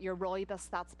 But your rooibos,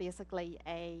 that's basically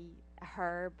a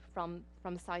herb from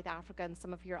South Africa, and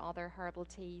some of your other herbal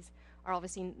teas are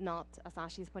obviously not, as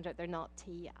Ashley's pointed out, they're not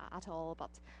tea at all,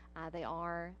 but they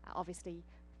are obviously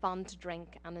fun to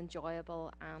drink and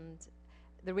enjoyable, and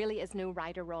there really is no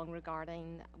right or wrong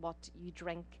regarding what you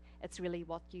drink. It's really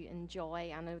what you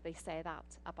enjoy. I know they say that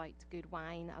about good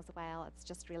wine as well. It's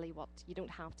just really what, you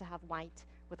don't have to have white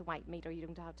with white meat, or you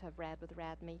don't have to have red with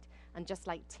red meat. And just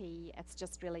like tea, it's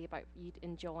just really about you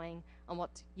enjoying and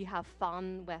what you have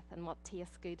fun with and what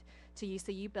tastes good to you.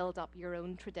 So you build up your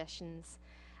own traditions.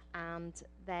 And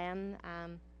then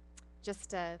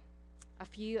just a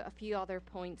few other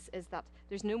points is that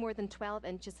there's no more than 12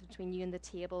 inches between you and the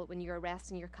table when you're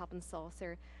resting your cup and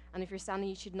saucer. And if you're standing,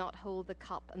 you should not hold the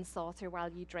cup and saucer while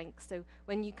you drink. So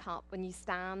when you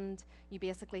stand, you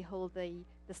basically hold the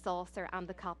saucer and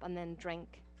the cup and then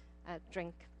drink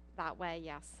that way,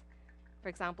 yes. For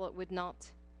example, it would not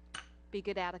be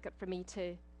good etiquette for me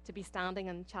to be standing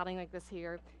and chatting like this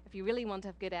here. If you really want to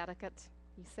have good etiquette,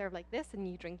 you serve like this and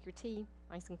you drink your tea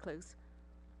nice and close.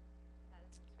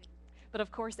 But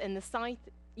of course, in the South,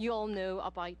 you all know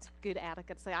about good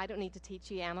etiquette, so I don't need to teach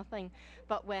you anything.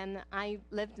 But when I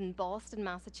lived in Boston,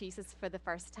 Massachusetts for the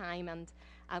first time, and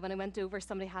when I went over,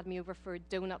 somebody had me over for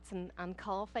donuts and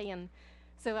coffee, and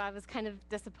So I was kind of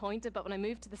disappointed. But when I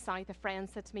moved to the south, a friend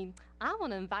said to me, I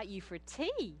want to invite you for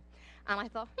tea. And I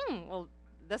thought, well,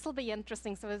 this will be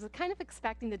interesting. So I was kind of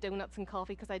expecting the donuts and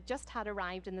coffee because I just had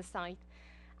arrived in the south.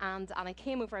 And I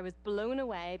came over, I was blown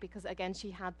away because, again,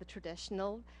 she had the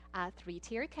traditional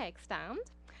three-tier cake stand.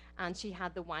 And she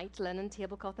had the white linen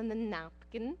tablecloth and the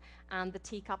napkin and the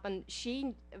teacup. And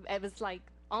it was like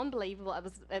unbelievable.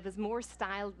 It was more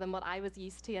styled than what I was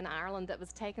used to in Ireland. It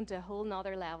was taken to a whole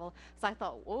nother level. So I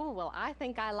thought, oh, well, I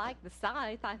think I like the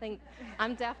South. I think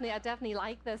I definitely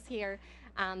like this here.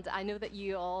 And I know that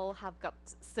you all have got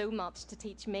so much to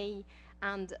teach me.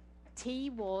 And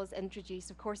tea was introduced,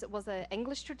 of course, it was an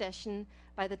English tradition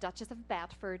by the Duchess of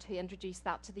Bedford, who introduced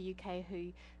that to the UK,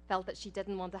 who felt that she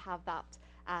didn't want to have that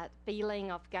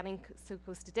feeling of getting so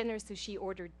close to dinner, so she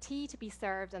ordered tea to be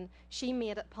served, and she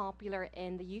made it popular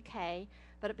in the UK,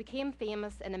 but it became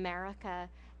famous in America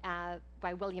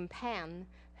by William Penn,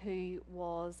 who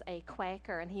was a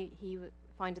Quaker, and he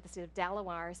founded the state of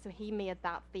Delaware, so he made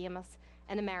that famous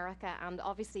in America. And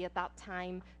obviously at that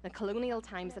time, the colonial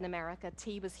times in America,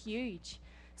 tea was huge.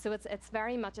 So it's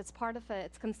very much, it's part of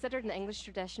it's considered an English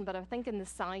tradition, but I think in the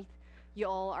South, you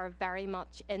all are very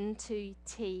much into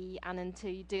tea and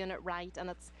into doing it right, and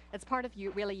it's part of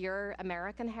really your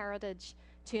American heritage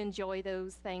to enjoy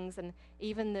those things. And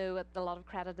even though a lot of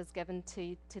credit is given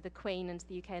to the Queen and to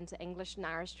the UK and to English and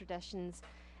Irish traditions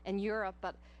in Europe,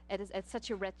 but it's such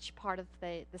a rich part of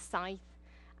the South.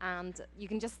 And you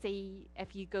can just see,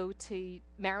 if you go to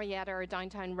Marietta or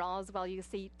downtown Roswell, you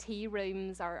see tea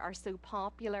rooms are so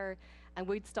popular, and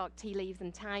Woodstock, Tea Leaves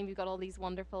and Thyme. You've got all these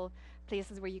wonderful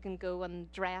places where you can go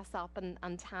and dress up and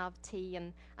have tea,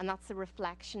 and that's a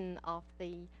reflection of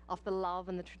the love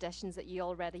and the traditions that you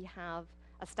already have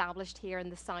established here in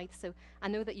the South. So I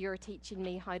know that you're teaching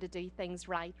me how to do things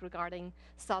right regarding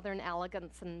Southern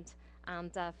elegance and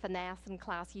finesse and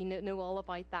class. You know all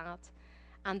about that.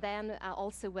 And then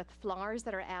also with flowers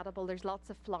that are edible, there's lots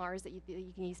of flowers that you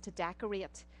can use to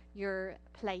decorate your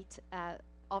plate.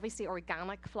 Obviously,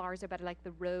 organic flowers are better, like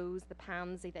the rose, the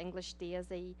pansy, the English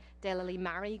daisy, daylily,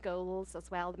 marigolds as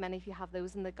well. Many of you have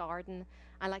those in the garden.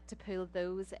 I like to pull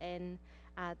those in.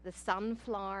 The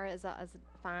sunflower is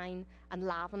fine, and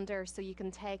lavender. So you can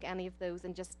take any of those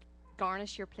and just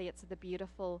garnish your plates with the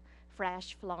beautiful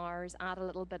fresh flowers. Add a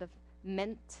little bit of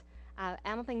mint.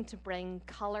 Anything to bring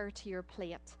colour to your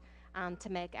plate and to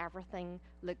make everything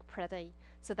look pretty.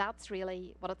 So that's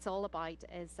really what it's all about,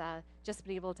 is just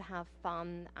being able to have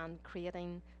fun and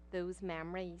creating those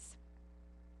memories.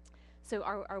 So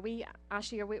are we,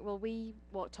 Ashley, will we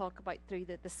talk about through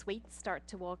the sweets, start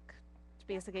to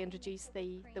basically introduce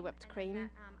the whipped cream? Let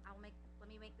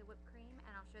me make the whipped cream,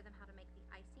 and I'll show them how to make the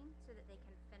icing so that they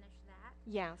can finish that.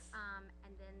 Yes.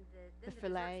 And then The desserts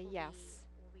filet, will yes.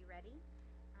 be ready.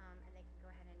 And they can go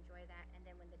ahead and enjoy that. And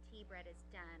then when the tea bread is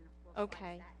done, we'll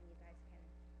Okay. slice that, and you guys can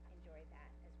enjoy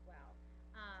that as well.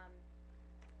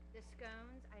 The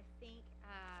scones, I think,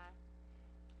 are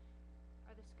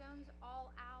the scones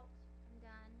all out and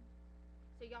done?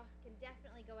 So y'all can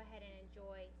definitely go ahead and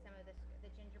enjoy some of the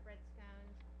gingerbread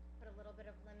scones. Put a little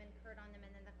bit of lemon curd on them,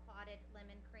 and then the clotted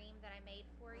lemon cream that I made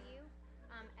for you.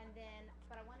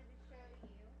 But I wanted to show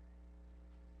you,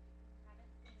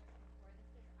 haven't seen this before.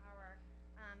 This is our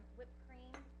whipped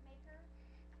cream maker. And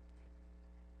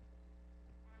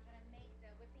I'm going to make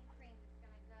the whipping cream that's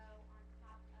going to go on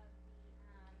top of the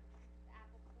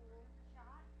apple pool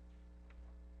shot.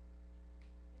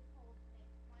 This holds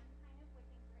makes one kind of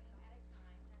whipping cream at a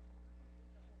time. That's to complete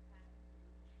the whole pattern.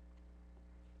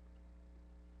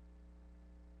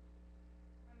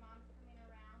 My mom's coming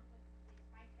around with the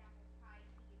spiced apple chai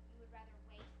tea. If you would rather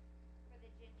wait for the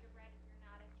gingerbread if you're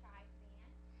not a chai fan,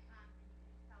 then you can just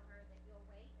tell her that you'll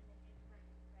wait, and the gingerbread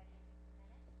will be ready in just a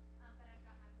minute. But I've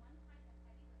got my 1 pint of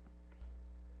heavy whipping cream.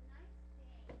 The nice thing,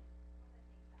 one of the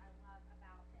things that I love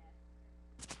about this,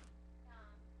 is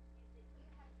that you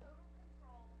have total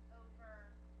control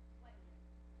over what you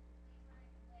flavor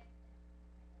it with.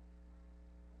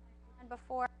 And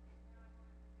before.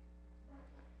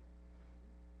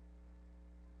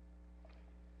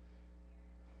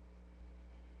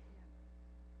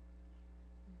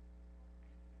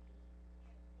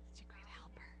 Such a great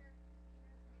helper.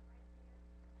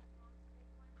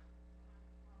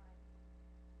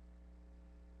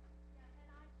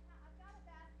 I've got a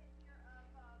basket here of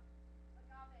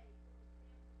agave, little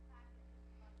sample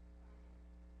packages of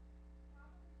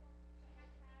probably won't be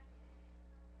fantastic.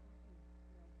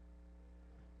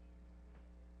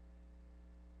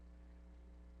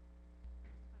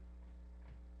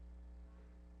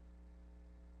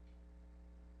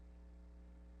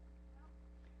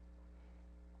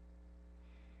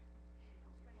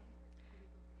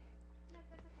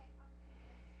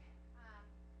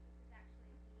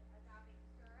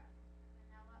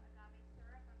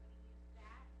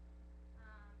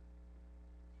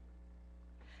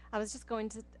 I was just going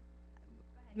to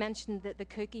mention the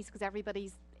cookies because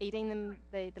everybody's eating them,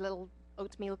 the little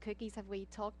oatmeal cookies. Have we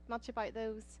talked much about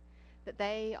those? That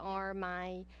they are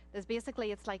there's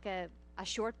basically, it's like a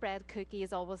shortbread cookie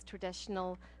is always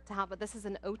traditional to have, but this is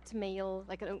an oatmeal,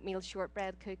 like an oatmeal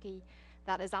shortbread cookie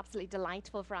that is absolutely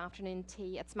delightful for afternoon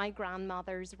tea. It's my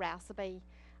grandmother's recipe,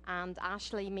 and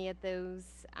Ashley made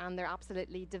those, and they're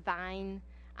absolutely divine.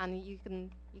 And you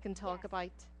can talk Yes.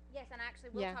 about. Yes, and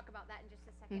actually we'll Yeah. talk about that in just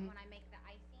a second Mhm. when I make the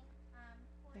icing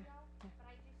for Yeah, y'all. yeah. But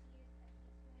I just used a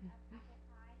teaspoon of apple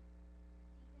pie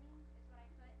seasoning is what I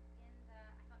put in the.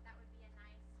 I thought that would be a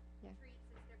nice Yeah. treat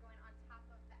since they're going on top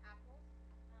of the apples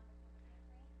with the whipping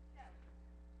cream. So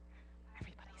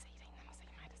Everybody's eating them, so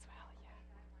you might as well. Yeah. that I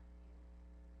want to do.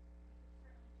 You could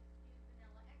certainly just do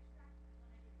vanilla extract if you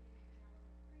wanted to do vanilla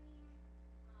whipped cream.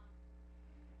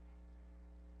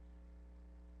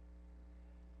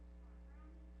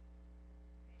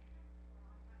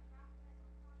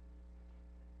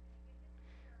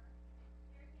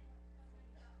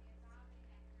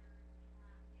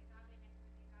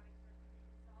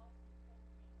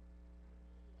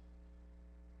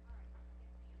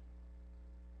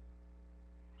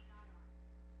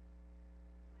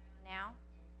 Now?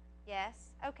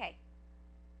 Yes? Okay.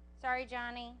 Sorry,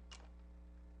 Johnny.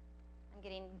 I'm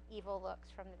getting evil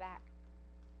looks from the back.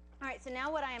 All right, so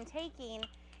now what I am taking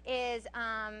is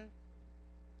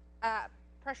a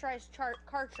pressurized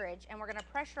cartridge, and we're going to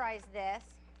pressurize this,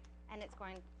 and it's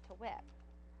going to whip.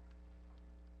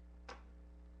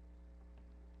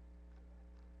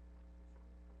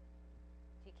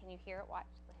 Can you hear it? Watch.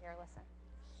 Here, listen.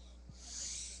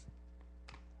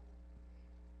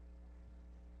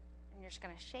 And you're just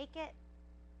going to shake it.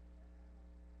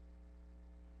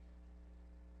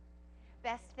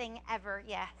 Best thing ever,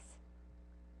 yes.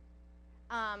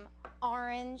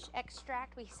 Orange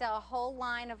extract. We sell a whole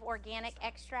line of organic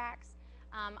extracts.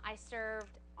 I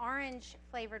served orange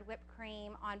flavored whipped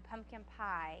cream on pumpkin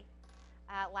pie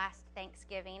last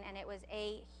Thanksgiving, and it was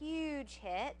a huge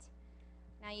hit.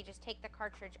 Now you just take the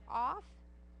cartridge off.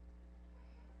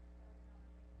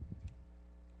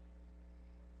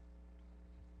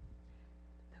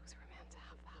 Those were meant to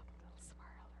have that little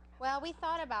swirl. Well, we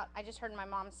thought about, I just heard my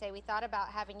mom say, we thought about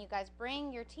having you guys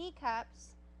bring your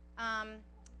teacups,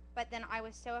 but then I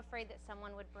was so afraid that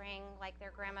someone would bring like their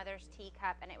grandmother's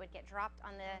teacup and it would get dropped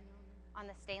on the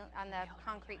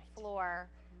concrete floor,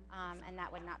 and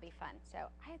that would not be fun. So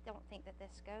I don't think that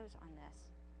this goes on this.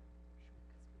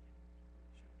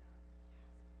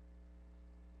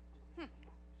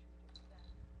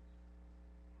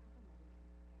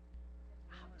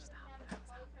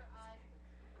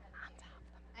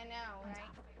 I know, right?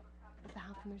 If the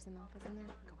half and there's enough, isn't there?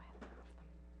 Go ahead and have them.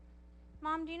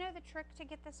 Mom, do you know the trick to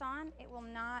get this on? It will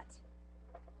not.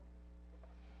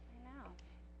 I know.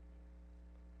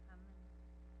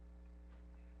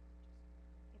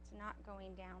 It's not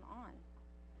going down on.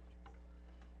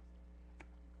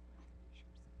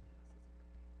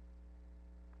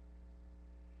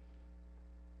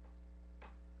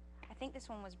 I think this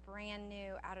one was brand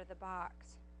new out of the box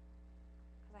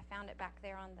because I found it back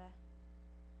there on the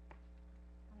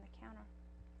counter.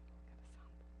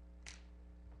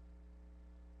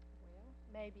 Well,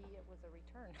 maybe it was a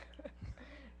return.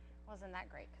 Wasn't that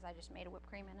great because I just made a whipped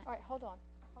cream in it. All right, hold on.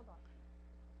 Hold on.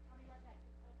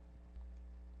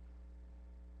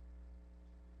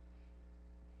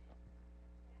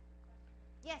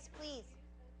 Yes, please.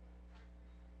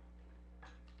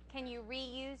 Can you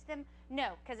reuse them?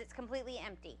 No, because it's completely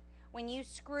empty. When you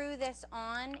screw this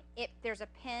on, there's a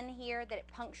pin here that it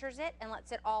punctures it and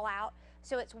lets it all out,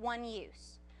 so it's one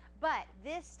use. But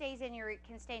this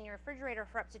can stay in your refrigerator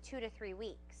for up to 2 to 3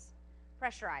 weeks,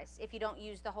 pressurized, if you don't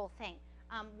use the whole thing.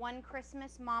 One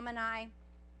Christmas, Mom and I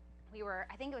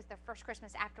think it was the first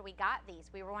Christmas after we got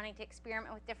these, we were wanting to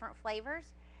experiment with different flavors.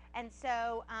 And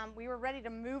so we were ready to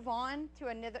move on to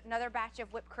another batch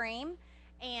of whipped cream,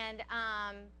 and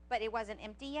but it wasn't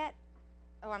empty yet.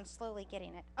 Oh, I'm slowly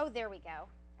getting it. Oh, there we go.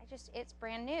 It's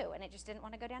brand new, and it just didn't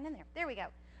want to go down in there. There we go.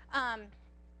 Let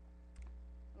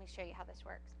me show you how this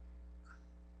works.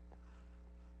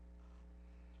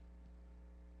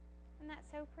 Isn't that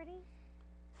so pretty?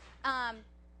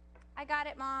 I got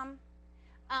it, Mom.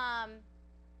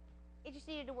 It just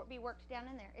needed to be worked down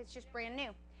in there. It's just brand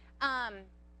new.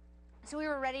 So we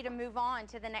were ready to move on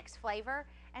to the next flavor.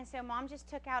 And so Mom just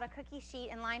took out a cookie sheet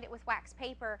and lined it with wax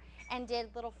paper and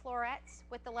did little florets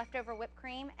with the leftover whipped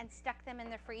cream and stuck them in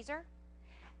the freezer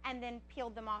and then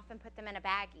peeled them off and put them in a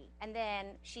baggie. And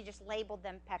then she just labeled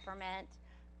them peppermint,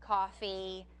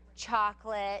 coffee,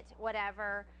 chocolate,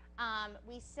 whatever.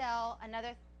 We sell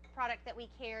another product that we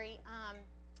carry.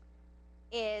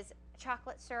 is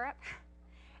chocolate syrup,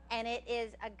 and it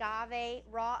is agave,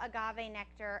 raw agave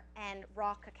nectar and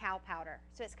raw cacao powder.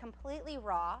 So it's completely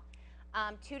raw.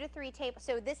 2 to 3 tablespoons.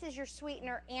 So this is your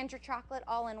sweetener and your chocolate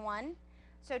all in one.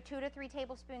 So 2 to 3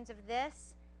 tablespoons of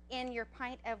this in your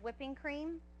pint of whipping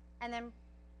cream, and then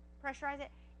pressurize it.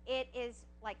 It is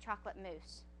like chocolate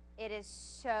mousse. It is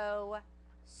so,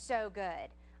 so good.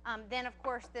 Then of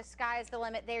course the sky's the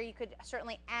limit there. You could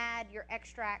certainly add your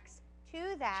extracts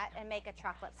to that and make a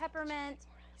chocolate peppermint,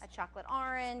 a chocolate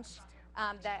orange,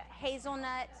 the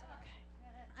hazelnut.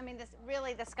 I mean,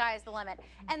 really the sky is the limit.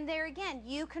 And there again,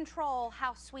 you control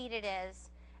how sweet it is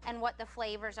and what the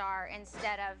flavors are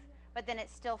instead of, but then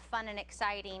it's still fun and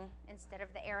exciting instead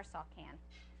of the aerosol can,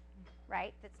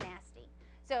 right? That's nasty.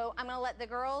 So I'm gonna let the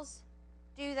girls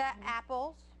do the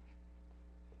apples,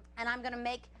 and I'm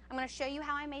gonna show you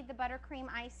how I made the buttercream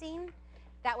icing.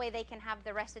 That way they can have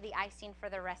the rest of the icing for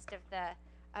the rest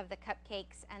of the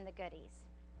cupcakes and the goodies.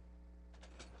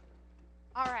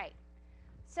 All right,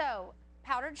 so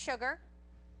powdered sugar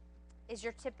is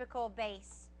your typical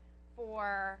base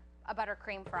for a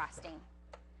buttercream frosting.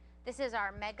 This is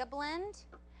our mega blend,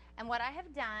 and what I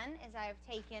have done is I have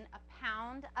taken a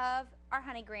pound of our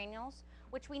honey granules,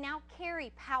 which we now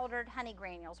carry powdered honey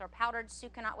granules or powdered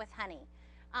sucanat with honey.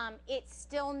 It's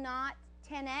still not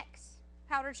 10x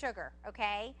powdered sugar,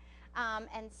 okay?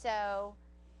 And so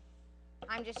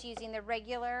I'm just using the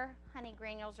regular honey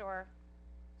granules, or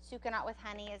sucanat with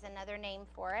honey is another name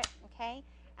for it, okay?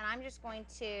 And I'm just going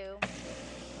to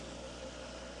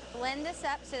blend this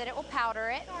up so that it will powder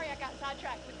it. Sorry, I got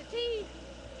sidetracked with the tea.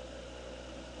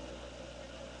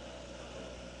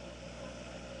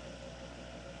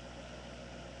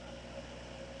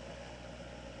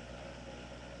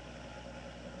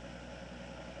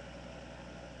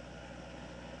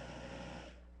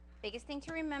 Biggest thing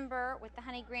to remember with the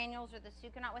honey granules or the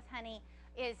sucanat with honey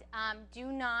is do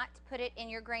not put it in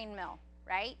your grain mill,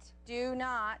 right? Do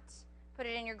not put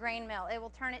it in your grain mill. It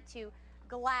will turn it to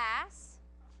glass,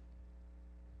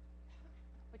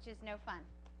 which is no fun.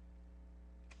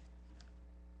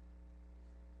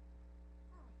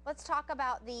 Let's talk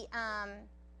about the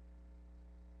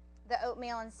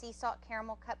oatmeal and sea salt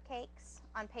caramel cupcakes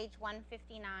on page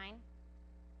 159.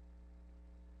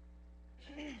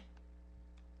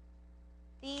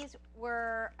 These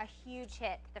were a huge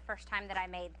hit the first time that I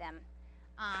made them.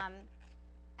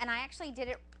 And I actually did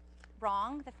it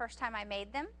wrong the first time I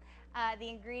made them. The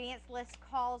ingredients list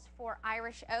calls for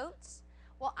Irish oats.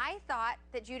 Well, I thought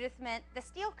that Judith meant the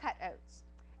steel cut oats.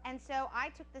 And so I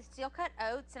took the steel cut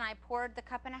oats and I poured the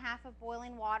 1.5 cups of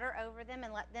boiling water over them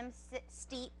and let them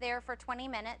steep there for 20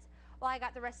 minutes while I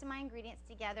got the rest of my ingredients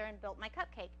together and built my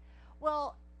cupcake.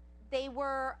 Well, they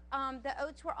were, the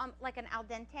oats were like an al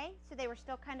dente, so they were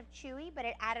still kind of chewy, but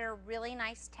it added a really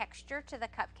nice texture to the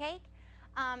cupcake.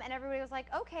 And everybody was like,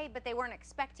 okay, but they weren't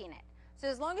expecting it. So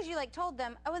as long as you like told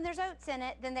them, oh, and there's oats in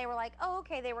it, then they were like, oh,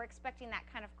 okay, they were expecting that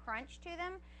kind of crunch to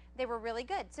them. They were really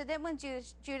good. So then when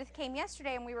Judith came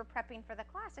yesterday and we were prepping for the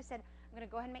class, I said, I'm gonna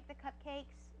go ahead and make the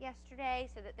cupcakes yesterday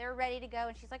so that they're ready to go.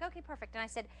 And she's like, okay, perfect. And I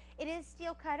said, it is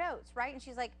steel cut oats, right? And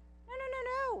she's like,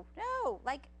 no,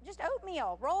 like just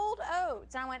oatmeal, rolled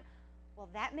oats. And I went, well,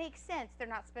 that makes sense. They're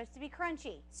not supposed to be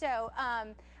crunchy. So,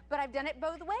 but I've done it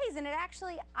both ways, and it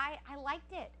actually, I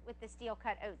liked it with the steel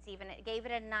cut oats even. It gave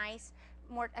it a nice,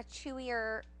 a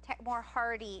chewier, more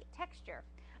hearty texture.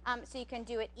 So you can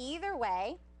do it either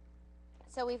way.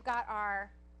 So we've got our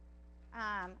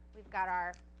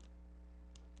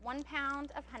 1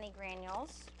 pound of honey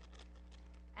granules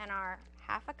and our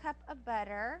 1/2 cup of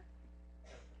butter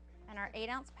and our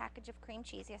 8-ounce package of cream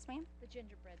cheese. Yes, ma'am? The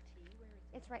gingerbread tea, where is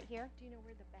it? It's right here. Do you know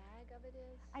where the bag of it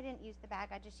is? I didn't use the bag.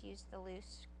 I just used the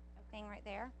loose thing right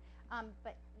there.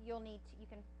 But you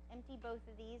can empty both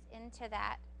of these into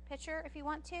that pitcher if you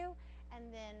want to,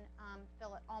 and then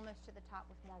fill it almost to the top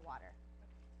with more water.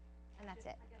 And that's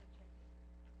it.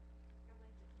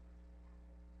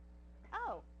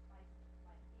 Oh.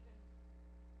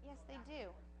 Yes, they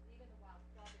do.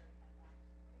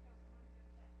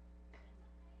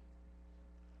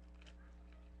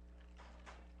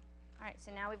 All right,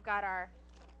 so now we've got our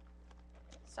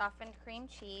softened cream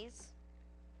cheese.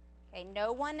 Okay,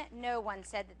 no one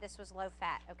said that this was low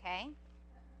fat, okay?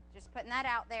 Just putting that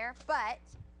out there, but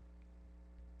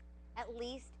at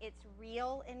least it's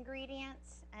real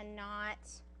ingredients and not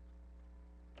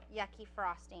yucky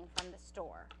frosting from the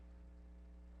store.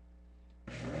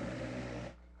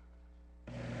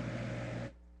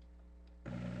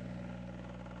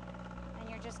 And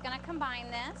you're just gonna combine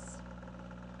this.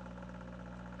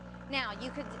 Now,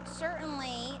 you could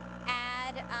certainly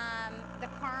add the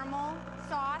caramel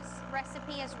sauce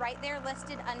recipe is right there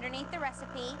listed underneath the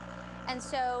recipe. And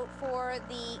so for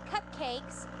the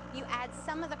cupcakes, you add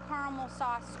some of the caramel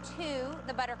sauce to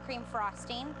the buttercream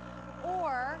frosting,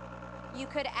 or you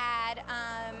could add,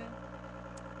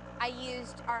 I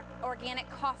used our organic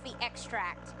coffee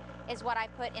extract is what I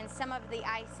put in some of the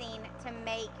icing to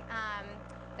make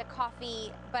the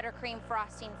coffee buttercream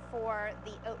frosting for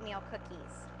the oatmeal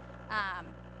cookies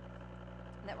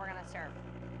that we're gonna serve.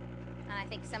 And I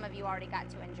think some of you already got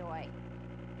to enjoy.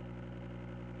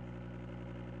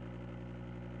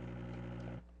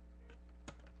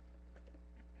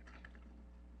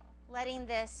 Letting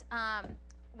this,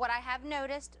 what I have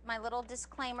noticed, my little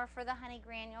disclaimer for the honey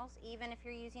granules, even if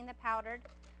you're using the powdered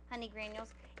honey granules,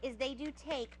 is they do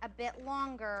take a bit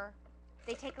longer.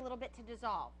 They take a little bit to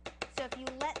dissolve. So if you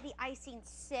let the icing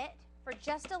sit for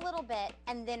just a little bit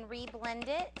and then reblend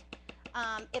it,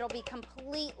 it'll be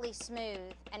completely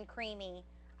smooth and creamy.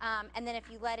 And then if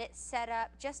you let it set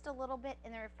up just a little bit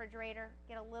in the refrigerator,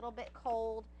 get a little bit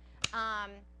cold,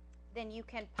 then you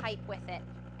can pipe with it.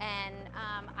 And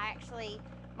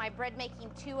my bread making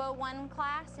 201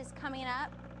 class is coming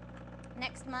up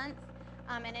next month.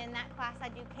 And in that class I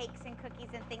do cakes and cookies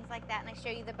and things like that, and I show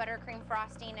you the buttercream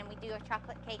frosting, and we do a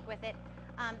chocolate cake with it.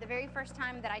 The very first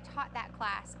time that I taught that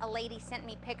class, a lady sent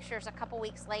me pictures a couple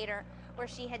weeks later where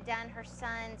she had done her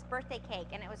son's birthday cake,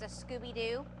 and it was a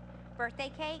Scooby-Doo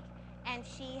birthday cake, and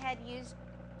she had used,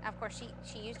 of course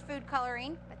she used food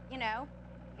coloring, but you know,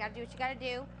 you gotta do what you gotta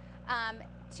do,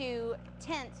 to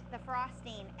tint the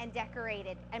frosting and decorate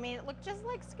it. I mean, it looked just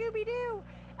like Scooby-Doo.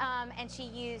 And she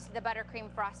used the buttercream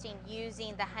frosting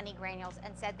using the honey granules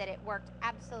and said that it worked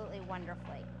absolutely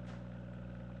wonderfully.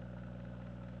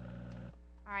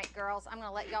 All right, girls, I'm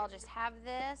gonna let y'all just have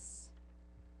this.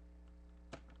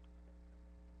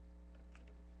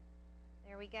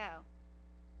 There we go.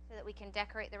 So that we can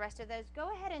decorate the rest of those.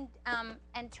 Go ahead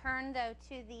and turn though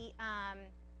to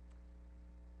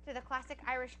the classic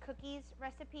Irish cookies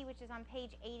recipe, which is on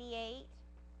page 88.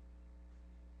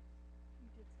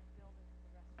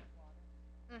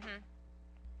 Mm-hmm.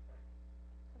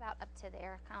 About up to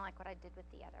there, kind of like what I did with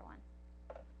the other one.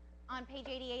 On page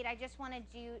 88, I just wanted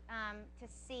you to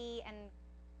see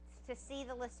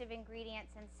the list of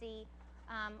ingredients and see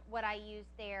what I use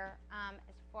there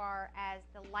as far as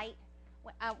the light.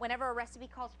 Whenever a recipe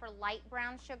calls for light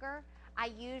brown sugar, I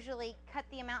usually cut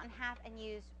the amount in half and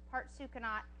use part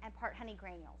sucanat and part honey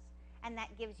granules, and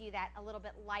that gives you that a little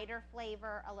bit lighter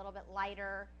flavor, a little bit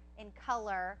lighter in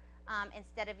color.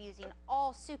 Instead of using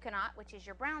all sucanat, which is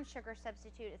your brown sugar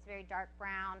substitute, it's very dark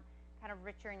brown, kind of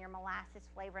richer in your molasses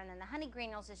flavor, and then the honey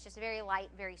granules is just very light,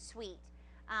 very sweet.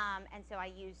 And so I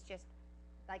use just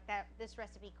like that. This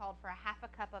recipe called for a half a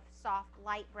cup of soft,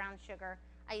 light brown sugar.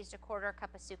 I used a quarter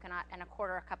cup of sucanat and a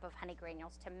quarter cup of honey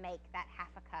granules to make that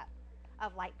half a cup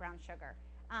of light brown sugar.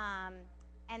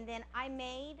 And then I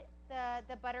made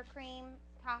the buttercream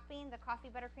topping, the coffee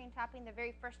buttercream topping, the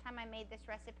very first time I made this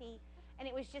recipe. And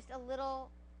it was just a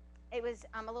little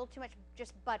too much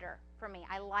just butter for me.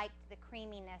 I liked the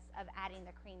creaminess of adding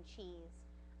the cream cheese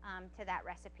to that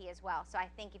recipe as well. So I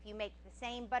think if you make the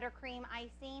same buttercream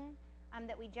icing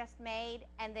that we just made,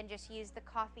 and then just use the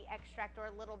coffee extract or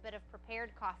a little bit of prepared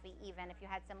coffee, even if you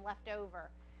had some left over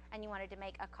and you wanted to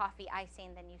make a coffee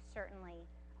icing, then you certainly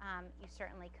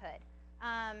could.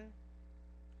 I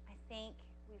think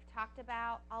we've talked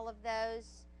about all of those.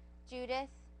 Judith,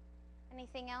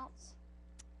 anything else?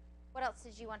 What else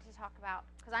did you want to talk about?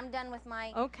 Because I'm done with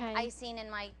my icing and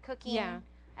my cooking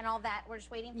and all that. We're just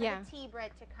waiting for the tea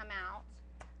bread to come out,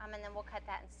 and then we'll cut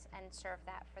that and serve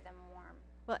that for them warm.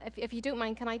 Well, if you don't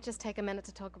mind, can I just take a minute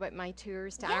to talk about my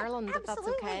tours to Ireland, if that's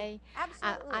okay?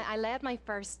 Absolutely. I led my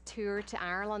first tour to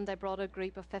Ireland. I brought a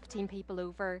group of 15 people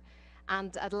over,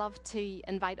 and I'd love to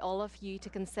invite all of you to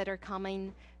consider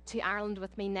coming to Ireland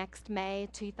with me next May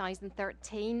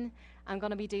 2013. I'm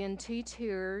going to be doing 2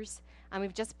 tours, and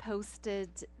we've just posted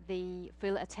the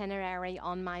full itinerary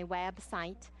on my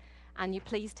website. And you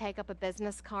please take up a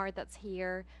business card that's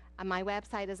here. And my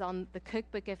website is on the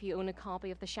cookbook if you own a copy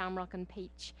of the Shamrock and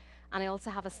Peach. And I also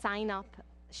have a sign-up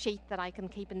sheet that I can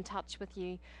keep in touch with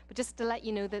you. But just to let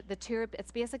you know that the tour,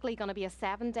 it's basically going to be a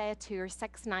 7-day tour,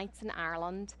 6 nights in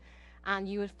Ireland. And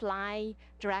you would fly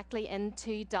directly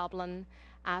into Dublin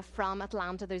from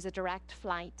Atlanta. There's a direct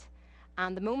flight.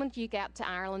 And the moment you get to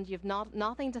Ireland, you've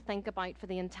nothing to think about for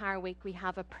the entire week. We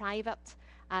have a private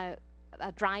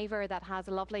a driver that has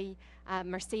a lovely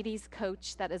Mercedes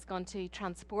coach that is going to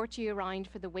transport you around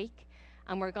for the week.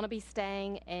 And we're going to be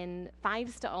staying in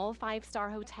all 5-star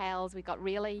hotels. We've got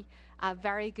really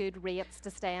very good rates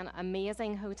to stay in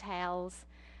amazing hotels.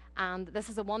 And this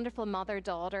is a wonderful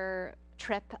mother-daughter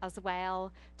trip as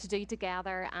well to do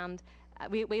together. And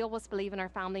we always believe in our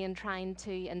family in trying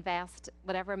to invest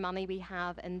whatever money we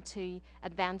have into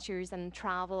adventures and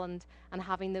travel and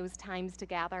having those times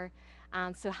together.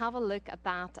 And so have a look at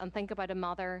that and think about a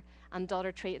mother and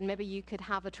daughter treat. And maybe you could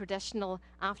have a traditional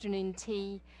afternoon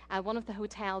tea. One of the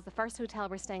hotels, the first hotel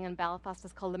we're staying in Belfast,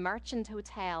 is called the Merchant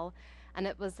Hotel. And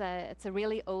it's a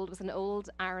really old, it was an old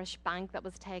Irish bank that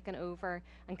was taken over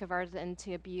and converted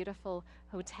into a beautiful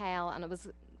hotel. And it was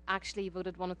actually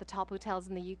voted one of the top hotels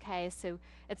in the UK. So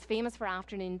it's famous for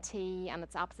afternoon tea, and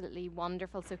it's absolutely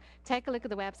wonderful. So take a look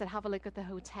at the website, have a look at the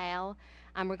hotel,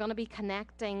 and we're going to be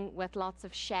connecting with lots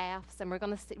of chefs, and we're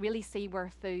going to really see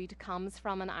where food comes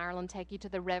from in Ireland, take you to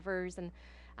the rivers, and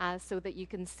so that you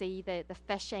can see the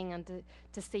fishing and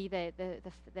to see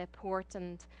the port,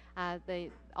 and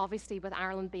obviously with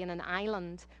Ireland being an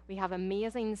island, we have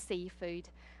amazing seafood.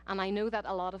 And I know that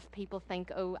a lot of people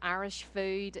think, oh, Irish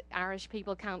food, Irish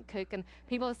people can't cook, and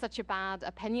people have such a bad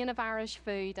opinion of Irish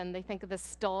food, and they think of this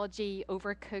stodgy,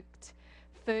 overcooked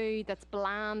food that's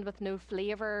bland with no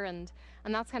flavour, and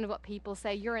that's kind of what people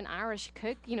say. You're an Irish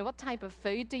cook, you know, what type of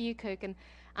food do you cook?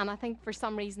 And I think for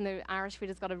some reason the Irish food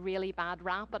has got a really bad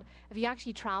rap, but if you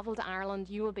actually travel to Ireland,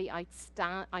 you will be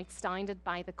astounded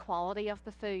by the quality of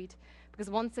the food, because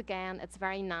once again, it's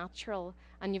very natural,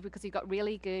 and because you've got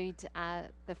really good,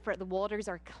 the waters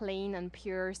are clean and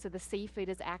pure, so the seafood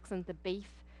is excellent. The beef,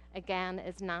 again,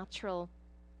 is natural,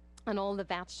 and all the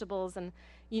vegetables, and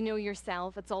you know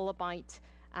yourself, it's all about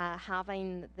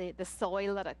having the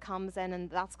soil that it comes in, and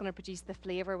that's going to produce the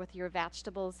flavour with your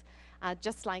vegetables.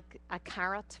 Just like a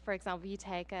carrot, for example, you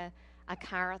take a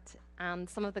carrot, and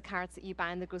some of the carrots that you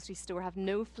buy in the grocery store have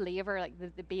no flavour, like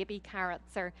the baby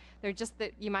carrots, or they're just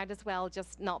that you might as well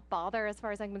just not bother, as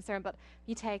far as I'm concerned. But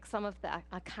you take some of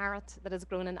a carrot that is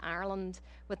grown in Ireland,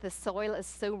 with the soil is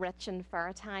so rich and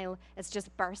fertile, it's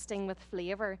just bursting with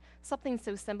flavour. Something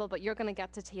so simple, but you're going to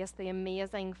get to taste the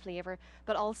amazing flavour,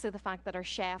 but also the fact that our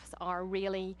chefs are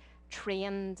really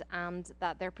trained and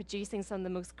that they're producing some of the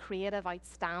most creative,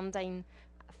 outstanding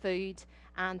food.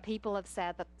 And people have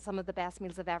said that some of the best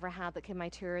meals I've ever had that came my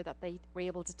tour that they were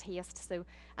able to taste. So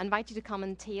I invite you to come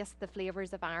and taste the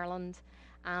flavours of Ireland.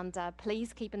 And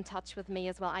please keep in touch with me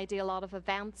as well. I do a lot of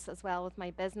events as well with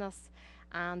my business.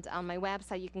 And on my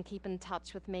website, you can keep in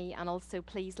touch with me. And also,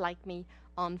 please like me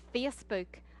on Facebook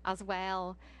as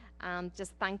well. And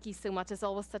just thank you so much. It's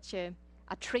always such a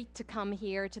treat to come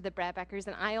here to the Breadbekers.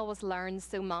 And I always learn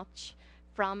so much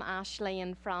from Ashley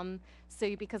and from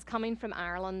Sue, because coming from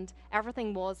Ireland,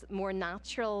 everything was more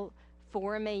natural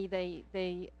for me.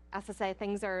 As I say,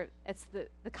 it's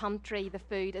the country, the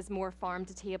food is more farm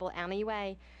to table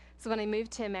anyway. So when I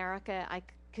moved to America, I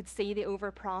could see the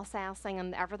over-processing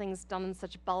and everything's done in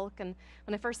such bulk. And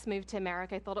when I first moved to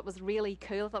America, I thought it was really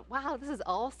cool. I thought, wow, this is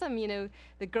awesome. You know,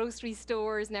 the grocery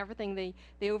stores and everything,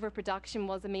 the overproduction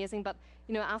was amazing. But,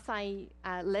 you know, as I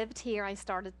lived here, I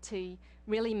started to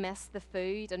really miss the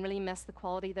food and really miss the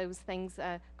quality of those things,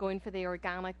 going for the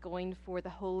organic, going for the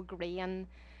whole grain.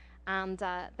 And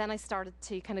then I started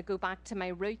to kind of go back to my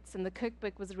roots, and the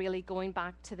cookbook was really going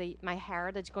back to my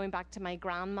heritage, going back to my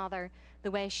grandmother,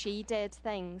 the way she did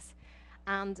things.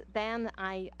 And then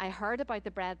I heard about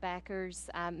the Breadbekers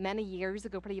many years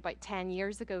ago, probably about 10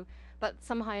 years ago, but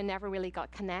somehow I never really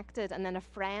got connected. And then a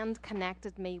friend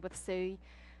connected me with Sue,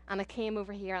 and I came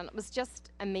over here, and it was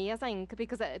just amazing,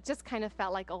 because it just kind of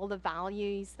felt like all the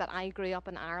values that I grew up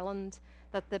in Ireland,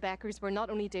 that the Bekers were not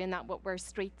only doing that, but were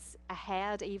streets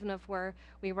ahead even of where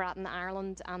we were at in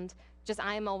Ireland. And just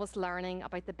I'm always learning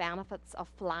about the benefits of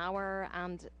flour,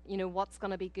 and you know what's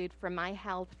going to be good for my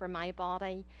health, for my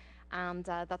body, and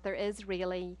that there is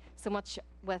really so much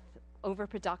with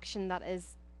overproduction that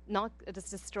is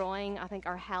destroying, I think,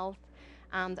 our health.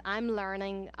 And I'm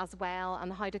learning as well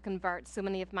on how to convert so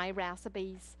many of my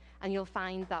recipes, and you'll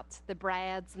find that the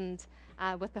breads and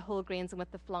with the whole grains and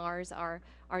with the flours are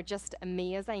just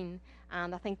amazing.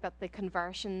 And I think that the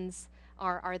conversions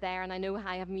are there, and I know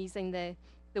I am using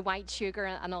the white sugar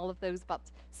and all of those, but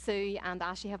Sue and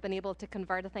Ashley have been able to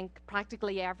convert, I think,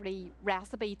 practically every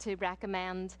recipe to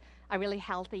recommend a really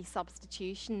healthy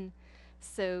substitution.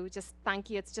 So just thank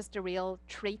you. It's just a real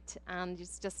treat, and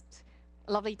it's just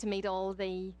lovely to meet all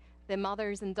the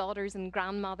mothers and daughters and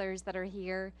grandmothers that are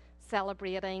here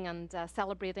celebrating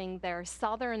their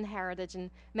southern heritage. And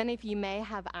many of you may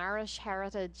have Irish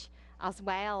heritage as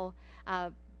well.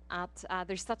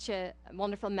 There's such a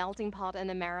wonderful melting pot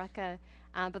in America.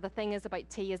 But the thing is about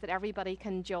tea is that everybody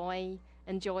can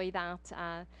enjoy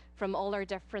that from all our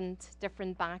different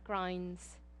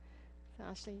backgrounds. So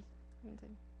Ashley, you want to?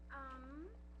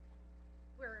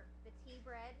 We're the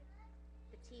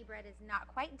tea pita bread is not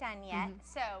quite done yet.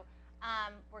 So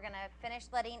we're going to finish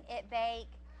letting it bake.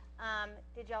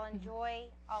 Did y'all enjoy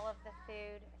all of the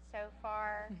food so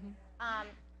far?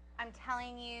 I'm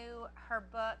telling you, her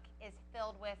book is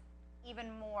filled with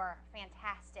even more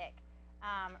fantastic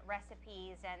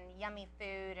recipes and yummy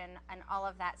food and all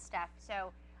of that stuff.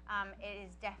 So it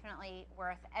is definitely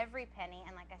worth every penny.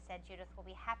 And like I said, Judith will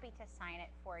be happy to sign it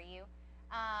for you.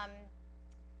 I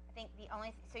think the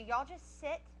only so y'all just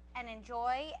sit and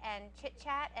enjoy and chit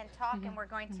chat and talk, and we're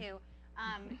going to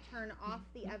turn off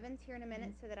the ovens here in a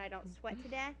minute so that I don't sweat to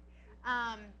death.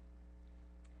 And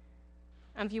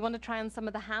if you want to try on some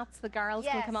of the hats, the girls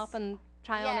can come up and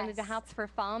try on any of the hats for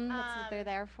fun. That's what they're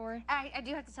there for. I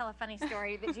do have to tell a funny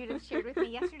story that Judith shared with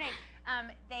me yesterday.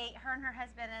 Her and her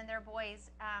husband and their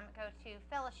boys go to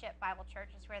Fellowship Bible Church.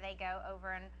 Is where they go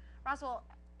over in Roswell.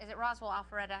 Is it Roswell,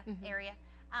 Alpharetta area?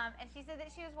 And she said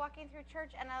that she was walking through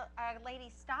church and a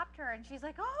lady stopped her and she's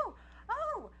like, oh,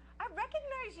 I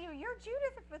recognize you. You're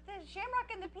Judith with the Shamrock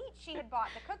and the Peach. She had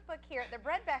bought the cookbook here at the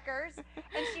Breadbeckers,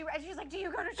 and she was like, do you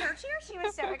go to church here? She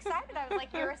was so excited. I was like,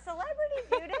 you're a celebrity,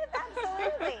 Judith.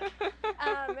 Absolutely.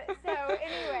 So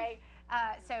anyway,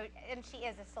 and she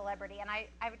is a celebrity. And I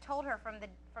told her from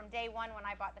day one when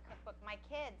I bought the cookbook, my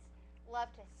kids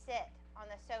love to sit on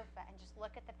the sofa and just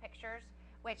look at the pictures,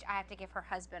 which I have to give her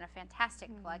husband a fantastic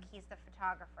plug. He's the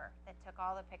photographer that took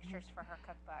all the pictures for her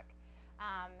cookbook.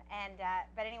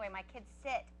 But anyway, my kids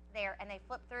sit there and they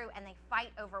flip through and they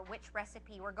fight over which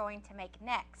recipe we're going to make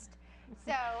next.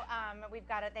 So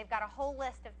they've got a whole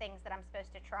list of things that we're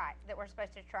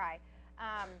supposed to try.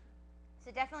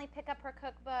 So definitely pick up her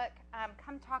cookbook.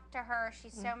 Come talk to her.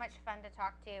 She's so much fun to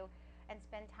talk to and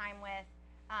spend time with.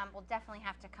 We'll definitely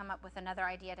have to come up with another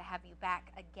idea to have you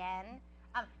back again.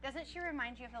 Doesn't she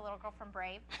remind you of the little girl from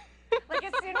Brave? Like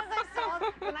as soon as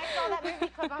when I saw that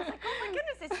movie clip, I was like, oh my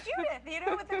goodness, it's Judith,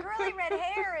 with the curly red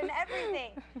hair and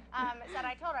everything. So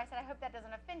I told her, I said, I hope that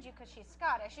doesn't offend you because she's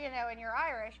Scottish, and you're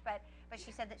Irish, but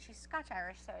she said that she's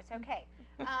Scotch-Irish, so it's okay.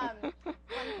 What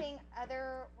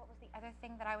was the other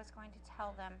thing that I was going to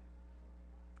tell them?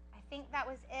 I think that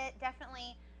was it.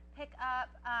 Definitely pick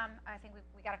up, I think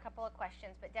we got a couple of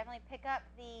questions, but definitely pick up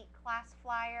the class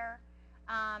flyer.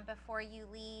 Before you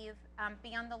leave,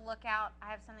 be on the lookout.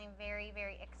 I have something very,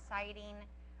 very exciting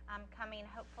coming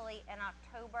hopefully in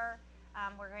October.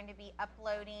 We're going to be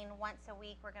uploading once a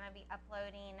week. We're going to be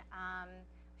uploading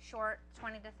short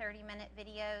 20 to 30 minute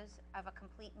videos of a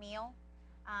complete meal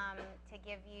to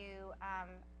give you.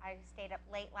 I stayed up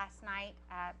late last night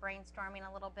brainstorming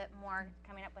a little bit more,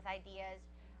 coming up with ideas.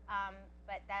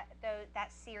 But that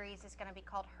series is going to be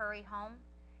called Hurry Home,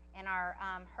 and our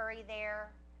Hurry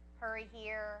There, Hurry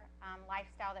Here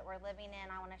lifestyle that we're living in.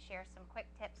 I want to share some quick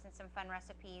tips and some fun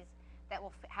recipes that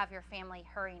will have your family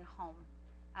hurrying home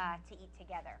to eat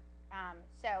together.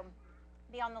 So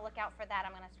be on the lookout for that.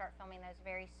 I'm going to start filming those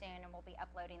very soon, and we'll be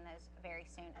uploading those very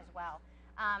soon as well.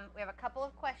 We have a couple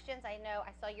of questions. I know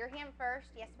I saw your hand first.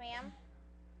 Yes, ma'am.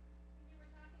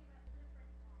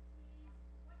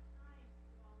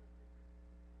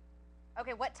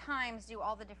 Okay, what times do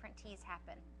all the different teas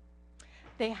happen?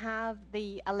 They have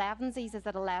the 11sies is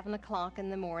at 11 o'clock in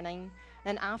the morning,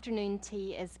 then afternoon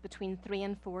tea is between 3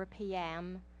 and 4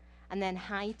 p.m., and then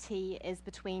high tea is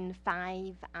between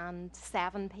 5 and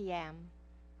 7 p.m.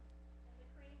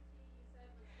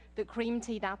 The cream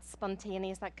tea, that's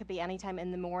spontaneous. That could be any time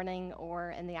in the morning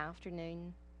or in the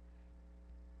afternoon.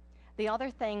 The other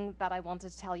thing that I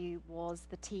wanted to tell you was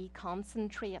the tea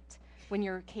concentrate. When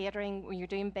you're catering, when you're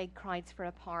doing big crowds for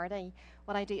a party,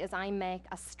 what I do is I make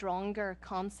a stronger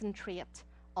concentrate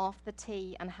of the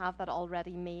tea and have that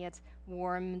already made,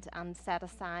 warmed and set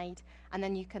aside. And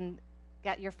then you can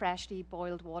get your freshly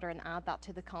boiled water and add that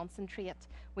to the concentrate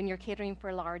when you're catering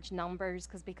for large numbers,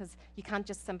 because you can't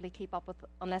just simply keep up with,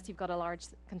 unless you've got a large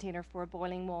container for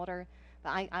boiling water.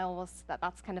 But I always,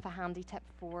 that's kind of a handy tip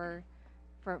for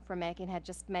making it.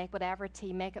 Just make whatever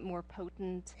tea, make it more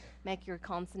potent, make your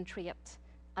concentrate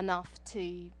enough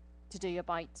to do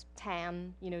about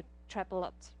 10, triple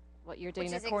it what you're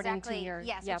doing according to your...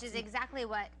 Yes, which is exactly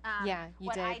what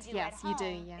I do at home. You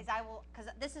do, yeah. Is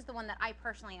because this is the one that I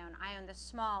personally own. I own the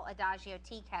small Adagio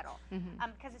tea kettle.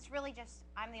 Because it's really just,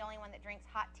 I'm the only one that drinks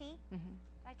hot tea. Did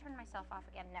I turn myself off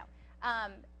again? No.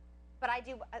 But I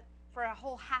do... for a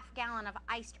whole half gallon of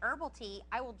iced herbal tea,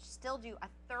 I will still do a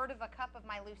third of a cup of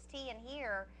my loose tea in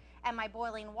here and my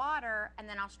boiling water, and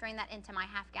then I'll strain that into my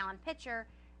half-gallon pitcher,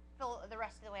 fill it the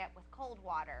rest of the way up with cold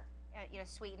water,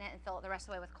 sweeten it and fill it the rest of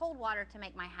the way with cold water to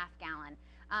make my half-gallon.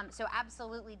 So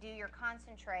absolutely do your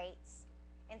concentrates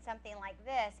in something like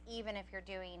this, even if you're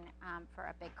doing for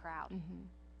a big crowd.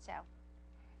 So.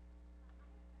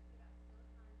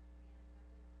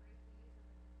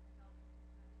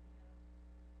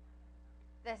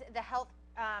 the health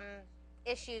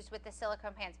issues with the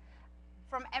silicone pans.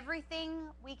 From everything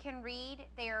we can read,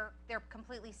 they're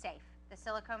completely safe. The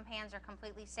silicone pans are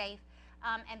completely safe,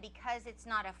 and because it's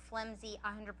not a flimsy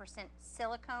 100%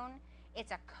 silicone,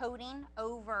 it's a coating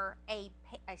over a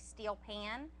steel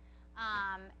pan,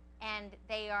 and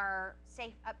they are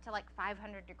safe up to like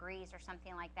 500 degrees or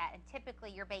something like that. And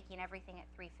typically, you're baking everything at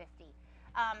 350.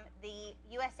 The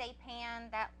USA pan,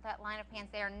 that line of pans,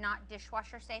 they are not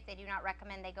dishwasher safe. They do not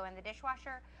recommend they go in the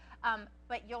dishwasher.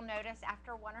 But you'll notice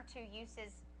after 1 or 2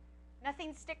 uses,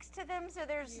 nothing sticks to them, so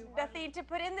there's nothing to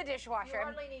put in the dishwasher. You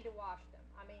hardly need to wash them.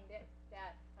 I mean,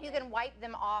 you can wipe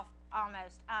them off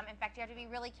almost. In fact, you have to be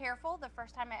really careful. The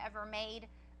first time I ever made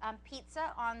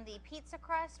pizza on the pizza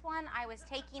crust one, I was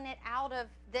taking it out of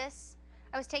this.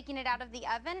 I was taking it out of the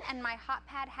oven, and my hot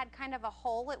pad had kind of a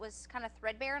hole. It was kind of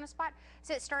threadbare in a spot,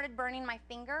 so it started burning my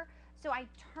finger. So I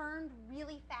turned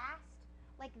really fast,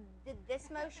 like did this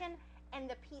motion, and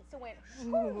the pizza went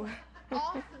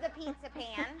off the pizza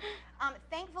pan.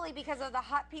 Thankfully, because of the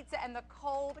hot pizza and the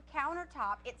cold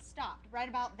countertop, it stopped right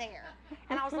about there.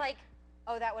 And I was like,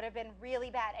 oh, that would have been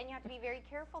really bad. And you have to be very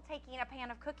careful taking a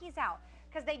pan of cookies out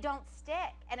because they don't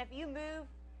stick. And if you move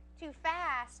too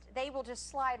fast, they will just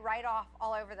slide right off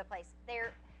all over the place.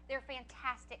 They're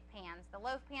fantastic pans. The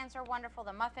loaf pans are wonderful.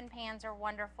 The muffin pans are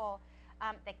wonderful.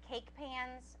 The cake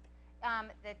pans,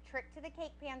 the trick to the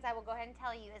cake pans, I will go ahead and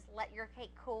tell you, is let your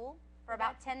cake cool for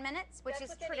about 10 minutes, which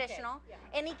is traditional.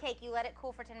 Any cake, you let it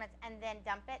cool for 10 minutes and then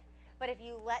dump it. But if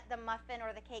you let the muffin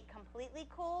or the cake completely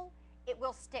cool, it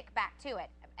will stick back to it.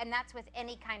 And that's with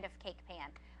any kind of cake pan.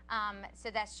 So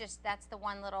that's the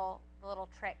one little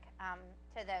trick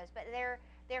to those. But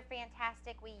they're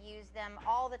fantastic. We use them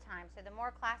all the time. So the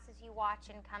more classes you watch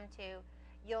and come to,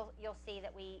 you'll see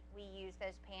that we use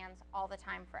those pans all the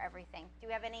time for everything. Do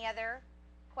we have any other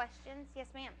questions? Yes,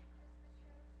 ma'am.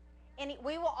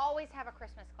 We will always have a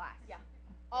Christmas class. Yeah.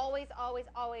 Always, always,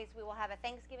 always. We will have a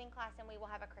Thanksgiving class and we will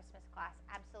have a Christmas class.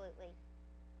 Absolutely.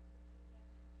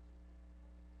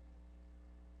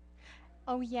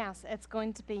 Oh yes, it's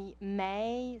going to be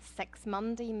May 6th,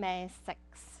 Monday, May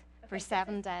 6th, for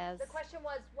 7 days. The question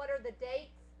was, what are the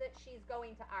dates that she's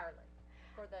going to Ireland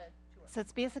for the tour? So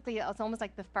it's basically, it's almost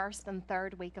like the 1st and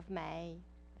 3rd week of May.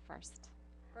 The 1st.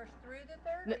 First through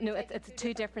the 3rd? No, it's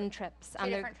two different trips. Two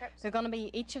different trips. They're going to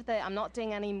be I'm not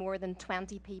doing any more than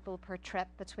 20 people per trip,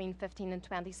 between 15 and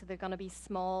 20, so they're going to be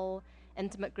small,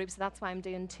 intimate groups. So that's why I'm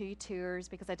doing 2 tours,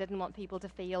 because I didn't want people to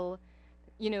feel,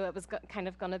 it was kind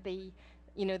of going to be,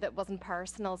 that wasn't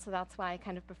personal, so that's why I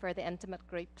kind of prefer the intimate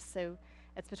groups. So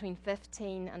it's between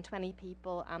 15 and 20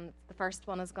 people, and the first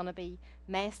one is going to be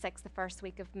May 6th, the first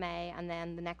week of May, and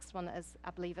then the next one is,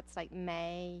 I believe it's like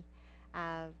May,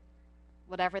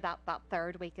 whatever that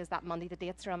 3rd week is, that Monday. The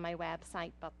dates are on my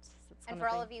website, but it's and for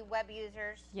all of you web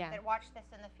users that watch this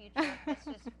in the future, this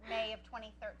was May of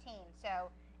 2013. So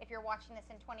if you're watching this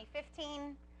in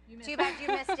 2015, too bad you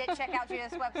missed it. Check out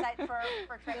Judith's website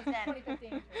for trips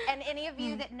then. And any of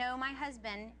you that know my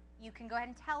husband, you can go ahead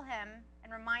and tell him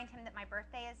and remind him that my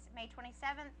birthday is May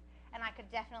 27th, and I could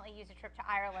definitely use a trip to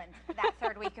Ireland that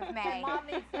 3rd week of May.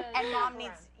 And Mom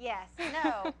needs yes,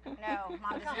 no,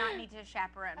 Mom does not need to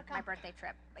chaperone my birthday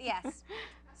trip. But yes.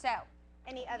 So,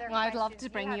 any other questions? I'd love to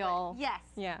bring you all. Yes.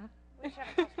 Yeah. We should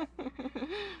have a question.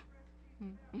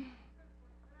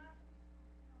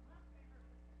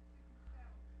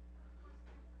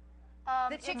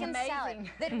 The chicken salad.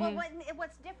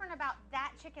 What's different about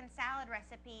that chicken salad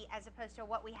recipe as opposed to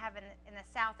what we have in the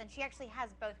South, and she actually has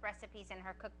both recipes in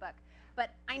her cookbook, but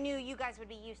I knew you guys would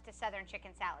be used to Southern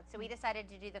chicken salad, so we decided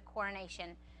to do the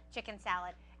Coronation chicken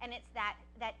salad. And it's that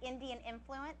Indian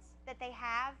influence that they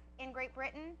have in Great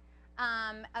Britain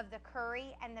of the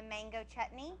curry and the mango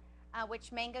chutney,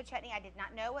 which mango chutney, I did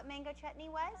not know what mango chutney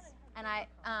was. And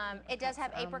it does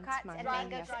have apricots and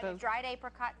mango, dried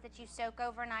apricots that you soak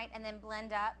overnight and then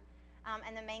blend up.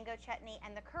 And the mango chutney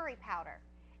and the curry powder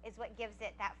is what gives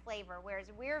it that flavor.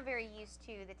 Whereas we're very used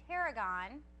to the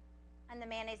tarragon and the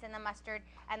mayonnaise and the mustard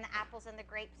and the apples and the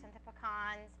grapes and the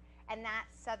pecans and that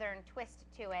Southern twist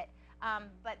to it.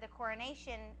 But the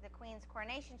Queen's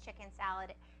Coronation chicken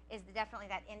salad is definitely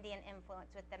that Indian influence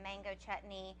with the mango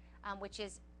chutney, which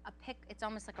is it's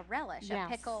almost like a relish, yes.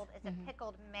 It's a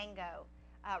pickled mango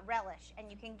relish,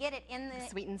 and you can get it in the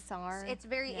sweet and sour. It's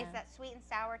that sweet and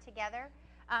sour together,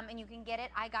 and you can get it.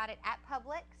 I got it at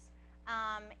Publix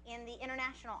in the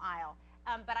international aisle,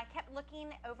 but I kept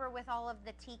looking over with all of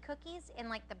the tea cookies in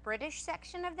like the British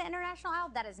section of the international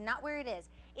aisle. That is not where it is.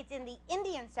 It's in the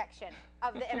Indian section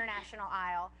of the international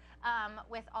aisle.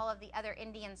 with all of the other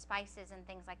Indian spices and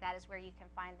things like that is where you can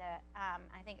find the,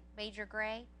 I think, Major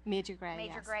Grey. Major Grey,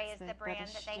 Major yes, Grey it's is the brand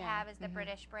British, that they have, is the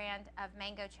British brand of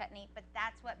mango chutney, but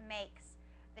that's what makes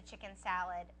the chicken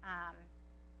salad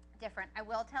different. I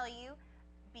will tell you,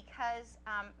 because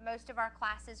most of our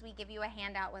classes, we give you a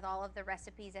handout with all of the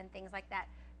recipes and things like that.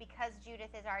 Because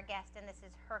Judith is our guest and this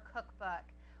is her cookbook,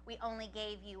 we only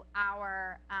gave you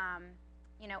our,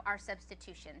 our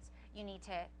substitutions. You need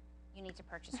to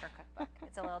purchase her cookbook.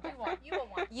 It's a little different. You will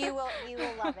want. You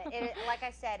will love it. Like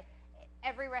I said,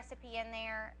 every recipe in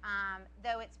there,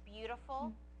 though it's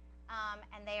beautiful,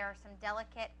 and they are some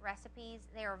delicate recipes,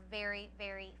 they are very,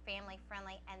 very family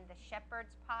friendly. And the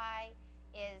shepherd's pie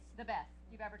is The best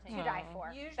you've ever tasted. to die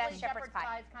for. Usually Best shepherd's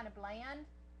pie is kind of bland.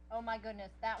 Oh my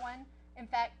goodness, that one. In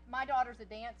fact, my daughter's a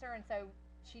dancer, and so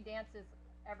she dances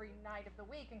every night of the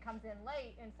week and comes in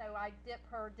late, and so I dip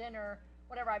her dinner,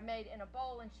 whatever I've made, in a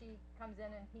bowl, and she comes in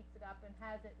and heats it up and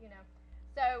has it,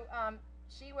 So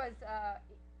she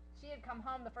had come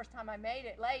home the first time I made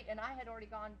it late, and I had already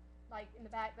gone like in the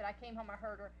back, but I came home, I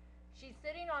heard her. She's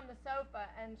sitting on the sofa,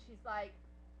 and she's like,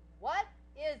 "What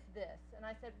is this?" And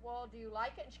I said, "Well, do you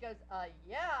like it?" And she goes,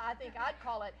 "Yeah, I think I'd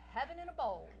call it heaven in a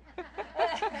bowl." So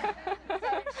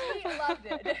she loved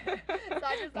it. So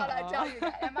I just thought I'd tell you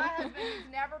that. And my husband,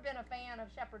 who's never been a fan of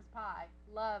shepherd's pie,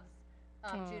 loves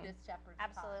Judith's shepherd's pie.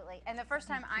 Absolutely. And the first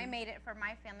time I made it for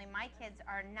my family, my kids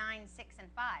are 9, 6,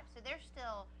 and 5, so they're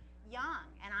still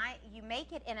young. And you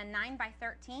make it in a 9 by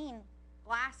 13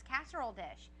 glass casserole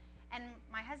dish. And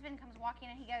my husband comes walking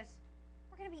in and he goes,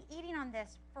 "We're going to be eating on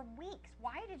this for weeks.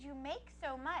 Why did you make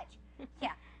so much?"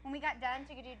 Yeah, when we got done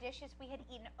to go do dishes, we had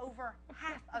eaten over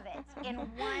half of it in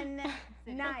one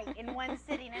night, in one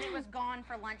sitting, and it was gone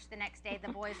for lunch the next day.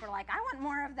 The boys were like, "I want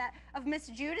more of that, of Miss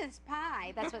Judith's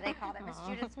pie." That's what they called it, Miss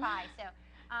Judith's pie. So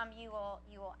you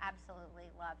will absolutely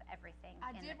love everything.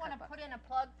 I in did the want to cookbook. put in a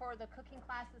plug for the cooking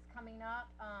classes coming up.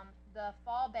 The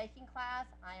fall baking class,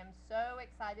 I am so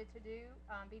excited to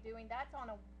be doing. That's on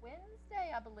a Wednesday,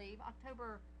 I believe,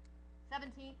 October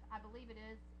 17th, I believe it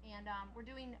is. And we're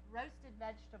doing roasted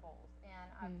vegetables, and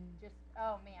I'm just,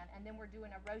 oh man. And then we're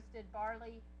doing a roasted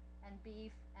barley and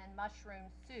beef and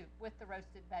mushroom soup with the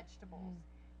roasted vegetables.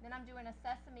 Then I'm doing a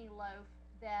sesame loaf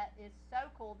that is so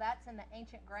cool. That's in the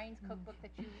Ancient Grains cookbook,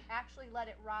 that you actually let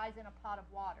it rise in a pot of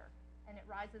water, and it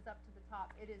rises up to the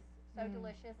top. It is so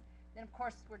delicious. Then of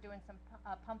course we're doing some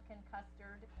pumpkin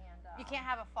custard, and You can't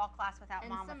have a fall class without and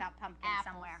mom some without pumpkin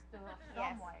apple somewhere. stuff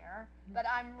Yes. somewhere. But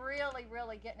I'm really,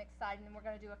 really getting excited, and we're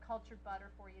going to do a cultured butter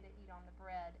for you to eat on the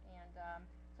bread. And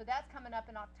so that's coming up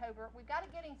in October. We've got a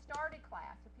getting started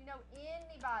class. If you know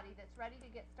anybody that's ready to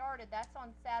get started, that's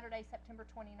on Saturday, September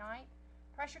 29th.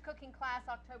 Pressure cooking class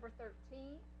October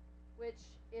 13th, which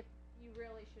if you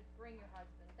really should bring your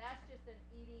husband. That's just an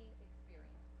eating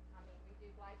experience. I mean, we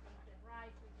do white beans and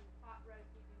rice, we do pot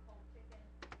roast, we do whole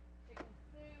chicken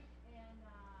soup, and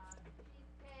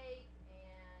cheesecake,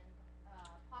 and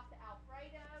pasta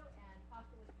Alfredo, and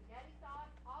pasta with spaghetti sauce,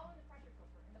 all in the pressure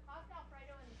cooker. And the pasta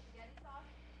Alfredo and the spaghetti sauce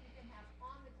you can have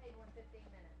on the table in 15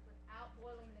 minutes without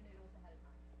boiling the noodles ahead of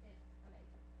time. It's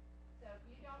amazing. So if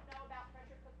you don't know about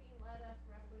pressure cooking, let us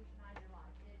revolutionize your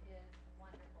life. It is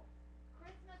wonderful.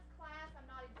 Christmas class, I'm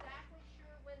not exactly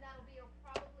sure when that'll be. It'll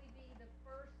probably be the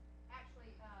first, actually,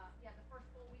 the first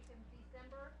full week in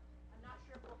December. I'm not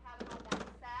sure if we'll have it on that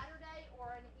Saturday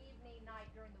or an evening night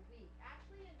during the week.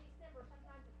 Actually, in December,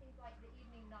 sometimes it seems like the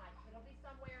evening night. It'll be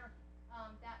somewhere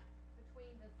that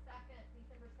between the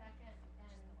December 2nd,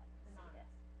 and the 9th,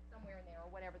 somewhere in there, or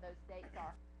whatever those dates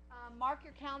are. Mark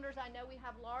your calendars. I know we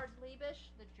have Lars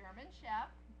Liebisch, the German chef.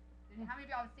 How many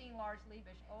of y'all have seen Lars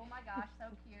Liebisch? Oh my gosh,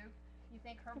 so cute. You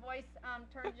think her voice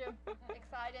turns you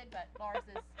excited, but Lars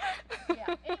is,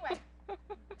 yeah. Anyway,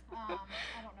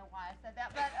 I don't know why I said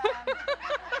that, but I'm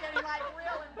getting like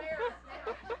real embarrassed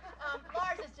now.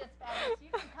 Lars is just fabulous.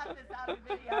 You can cut this out of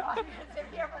the video. If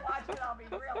you ever watch it, I'll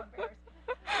be real embarrassed.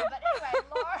 But anyway,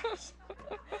 Lars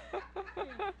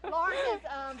is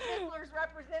Fiddler's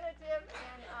representative,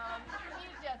 and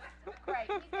he's just great.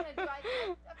 He's going to do, I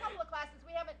think, a couple of classes.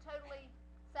 We haven't totally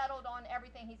settled on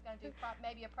everything he's going to do.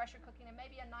 Maybe a pressure cooking and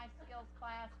maybe a knife skills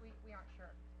class. We aren't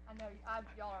sure. I know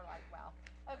y'all are like, wow.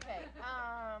 Okay.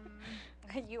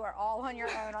 You are all on your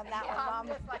own on that Yeah, one, I'm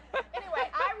Mom. just like, anyway,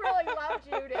 I really love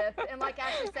Judith, and like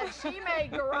Ashley said, she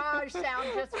made garage sound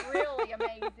just really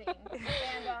amazing.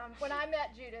 And when I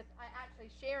met Judith,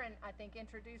 Sharon, I think,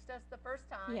 introduced us the first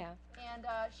time. Yeah. And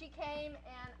she came,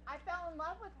 and I fell in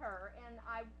love with her, and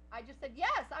I just said,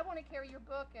 yes, I want to carry your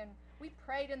book. And we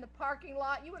prayed in the parking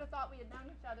lot. You would have thought we had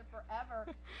known each other forever.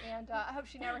 And I hope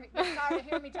she never gets tired of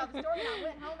hearing me tell the story. And I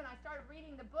went home and I started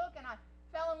reading the book, and I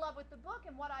fell in love with the book.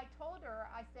 And what I told her,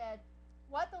 I said,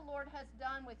 what the Lord has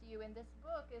done with you in this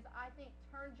book is, I think,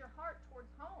 turned your heart towards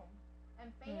home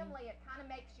and family. It kind of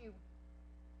makes you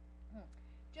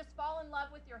just fall in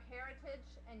love with your heritage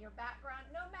and your background,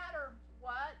 no matter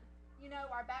what. You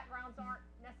know, our backgrounds aren't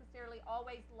necessarily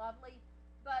always lovely,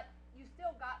 but you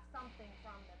still got something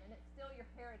from them, and it's still your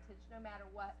heritage no matter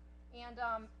what. And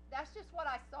that's just what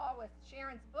I saw with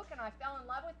Sharon's book, and I fell in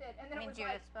love with it. And then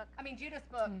Judith's book. Judith's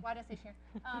book. Why did I say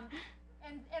Sharon?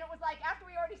 And it was like, after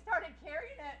we already started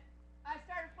carrying it, I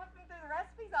started flipping through the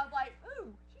recipes. I was like,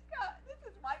 ooh, this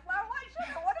is white flour, white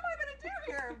sugar. What am I going to do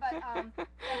here? But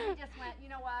so we just went, you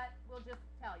know what? We'll just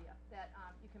tell you that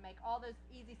you can make all those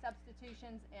easy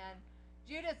substitutions. And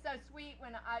Judith's so sweet.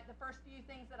 When the first few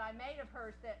things that I made of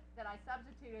hers that I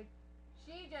substituted,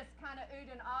 she just kind of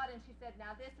oohed and awed, and she said,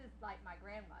 now this is like my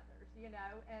grandmother's, you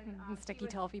know. And sticky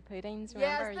toffee puddings,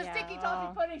 remember? Yes, the sticky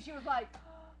toffee pudding. She was like,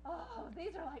 oh,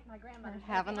 these are like my grandmother's. If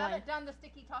you haven't done the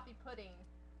sticky toffee puddings,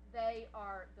 they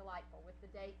are delightful with the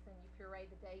dates, and you puree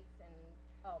the dates, and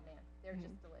oh man, they're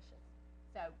just delicious.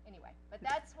 So anyway, but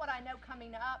that's what I know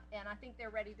coming up, and I think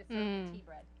they're ready to serve the tea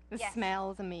bread. The Yes.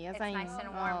 smell's amazing. It's nice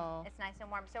and warm. Oh. It's nice and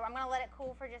warm. So I'm going to let it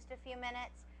cool for just a few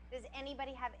minutes. Does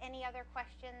anybody have any other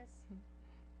questions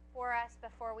for us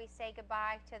before we say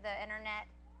goodbye to the internet?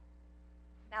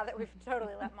 Now that we've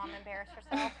totally let Mom embarrass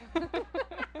herself.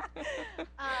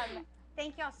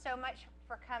 Thank y'all so much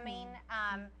for coming.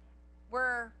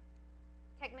 We're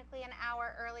technically an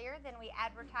hour earlier than we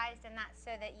advertised, and that's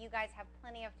so that you guys have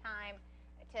plenty of time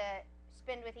to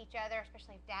spend with each other,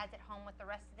 especially if Dad's at home with the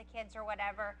rest of the kids or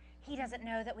whatever. He doesn't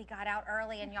know that we got out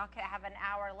early, and y'all could have an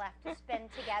hour left to spend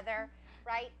together,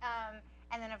 right?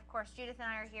 And then, of course, Judith and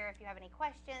I are here if you have any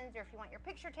questions, or if you want your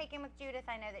picture taken with Judith.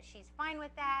 I know that she's fine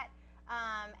with that.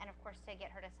 And, of course, to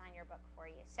get her to sign your book for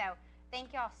you. So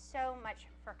thank y'all so much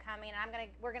for coming.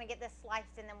 We're gonna get this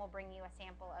sliced, and then we'll bring you a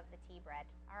sample of the tea bread.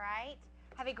 All right?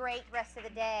 Have a great rest of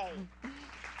the day.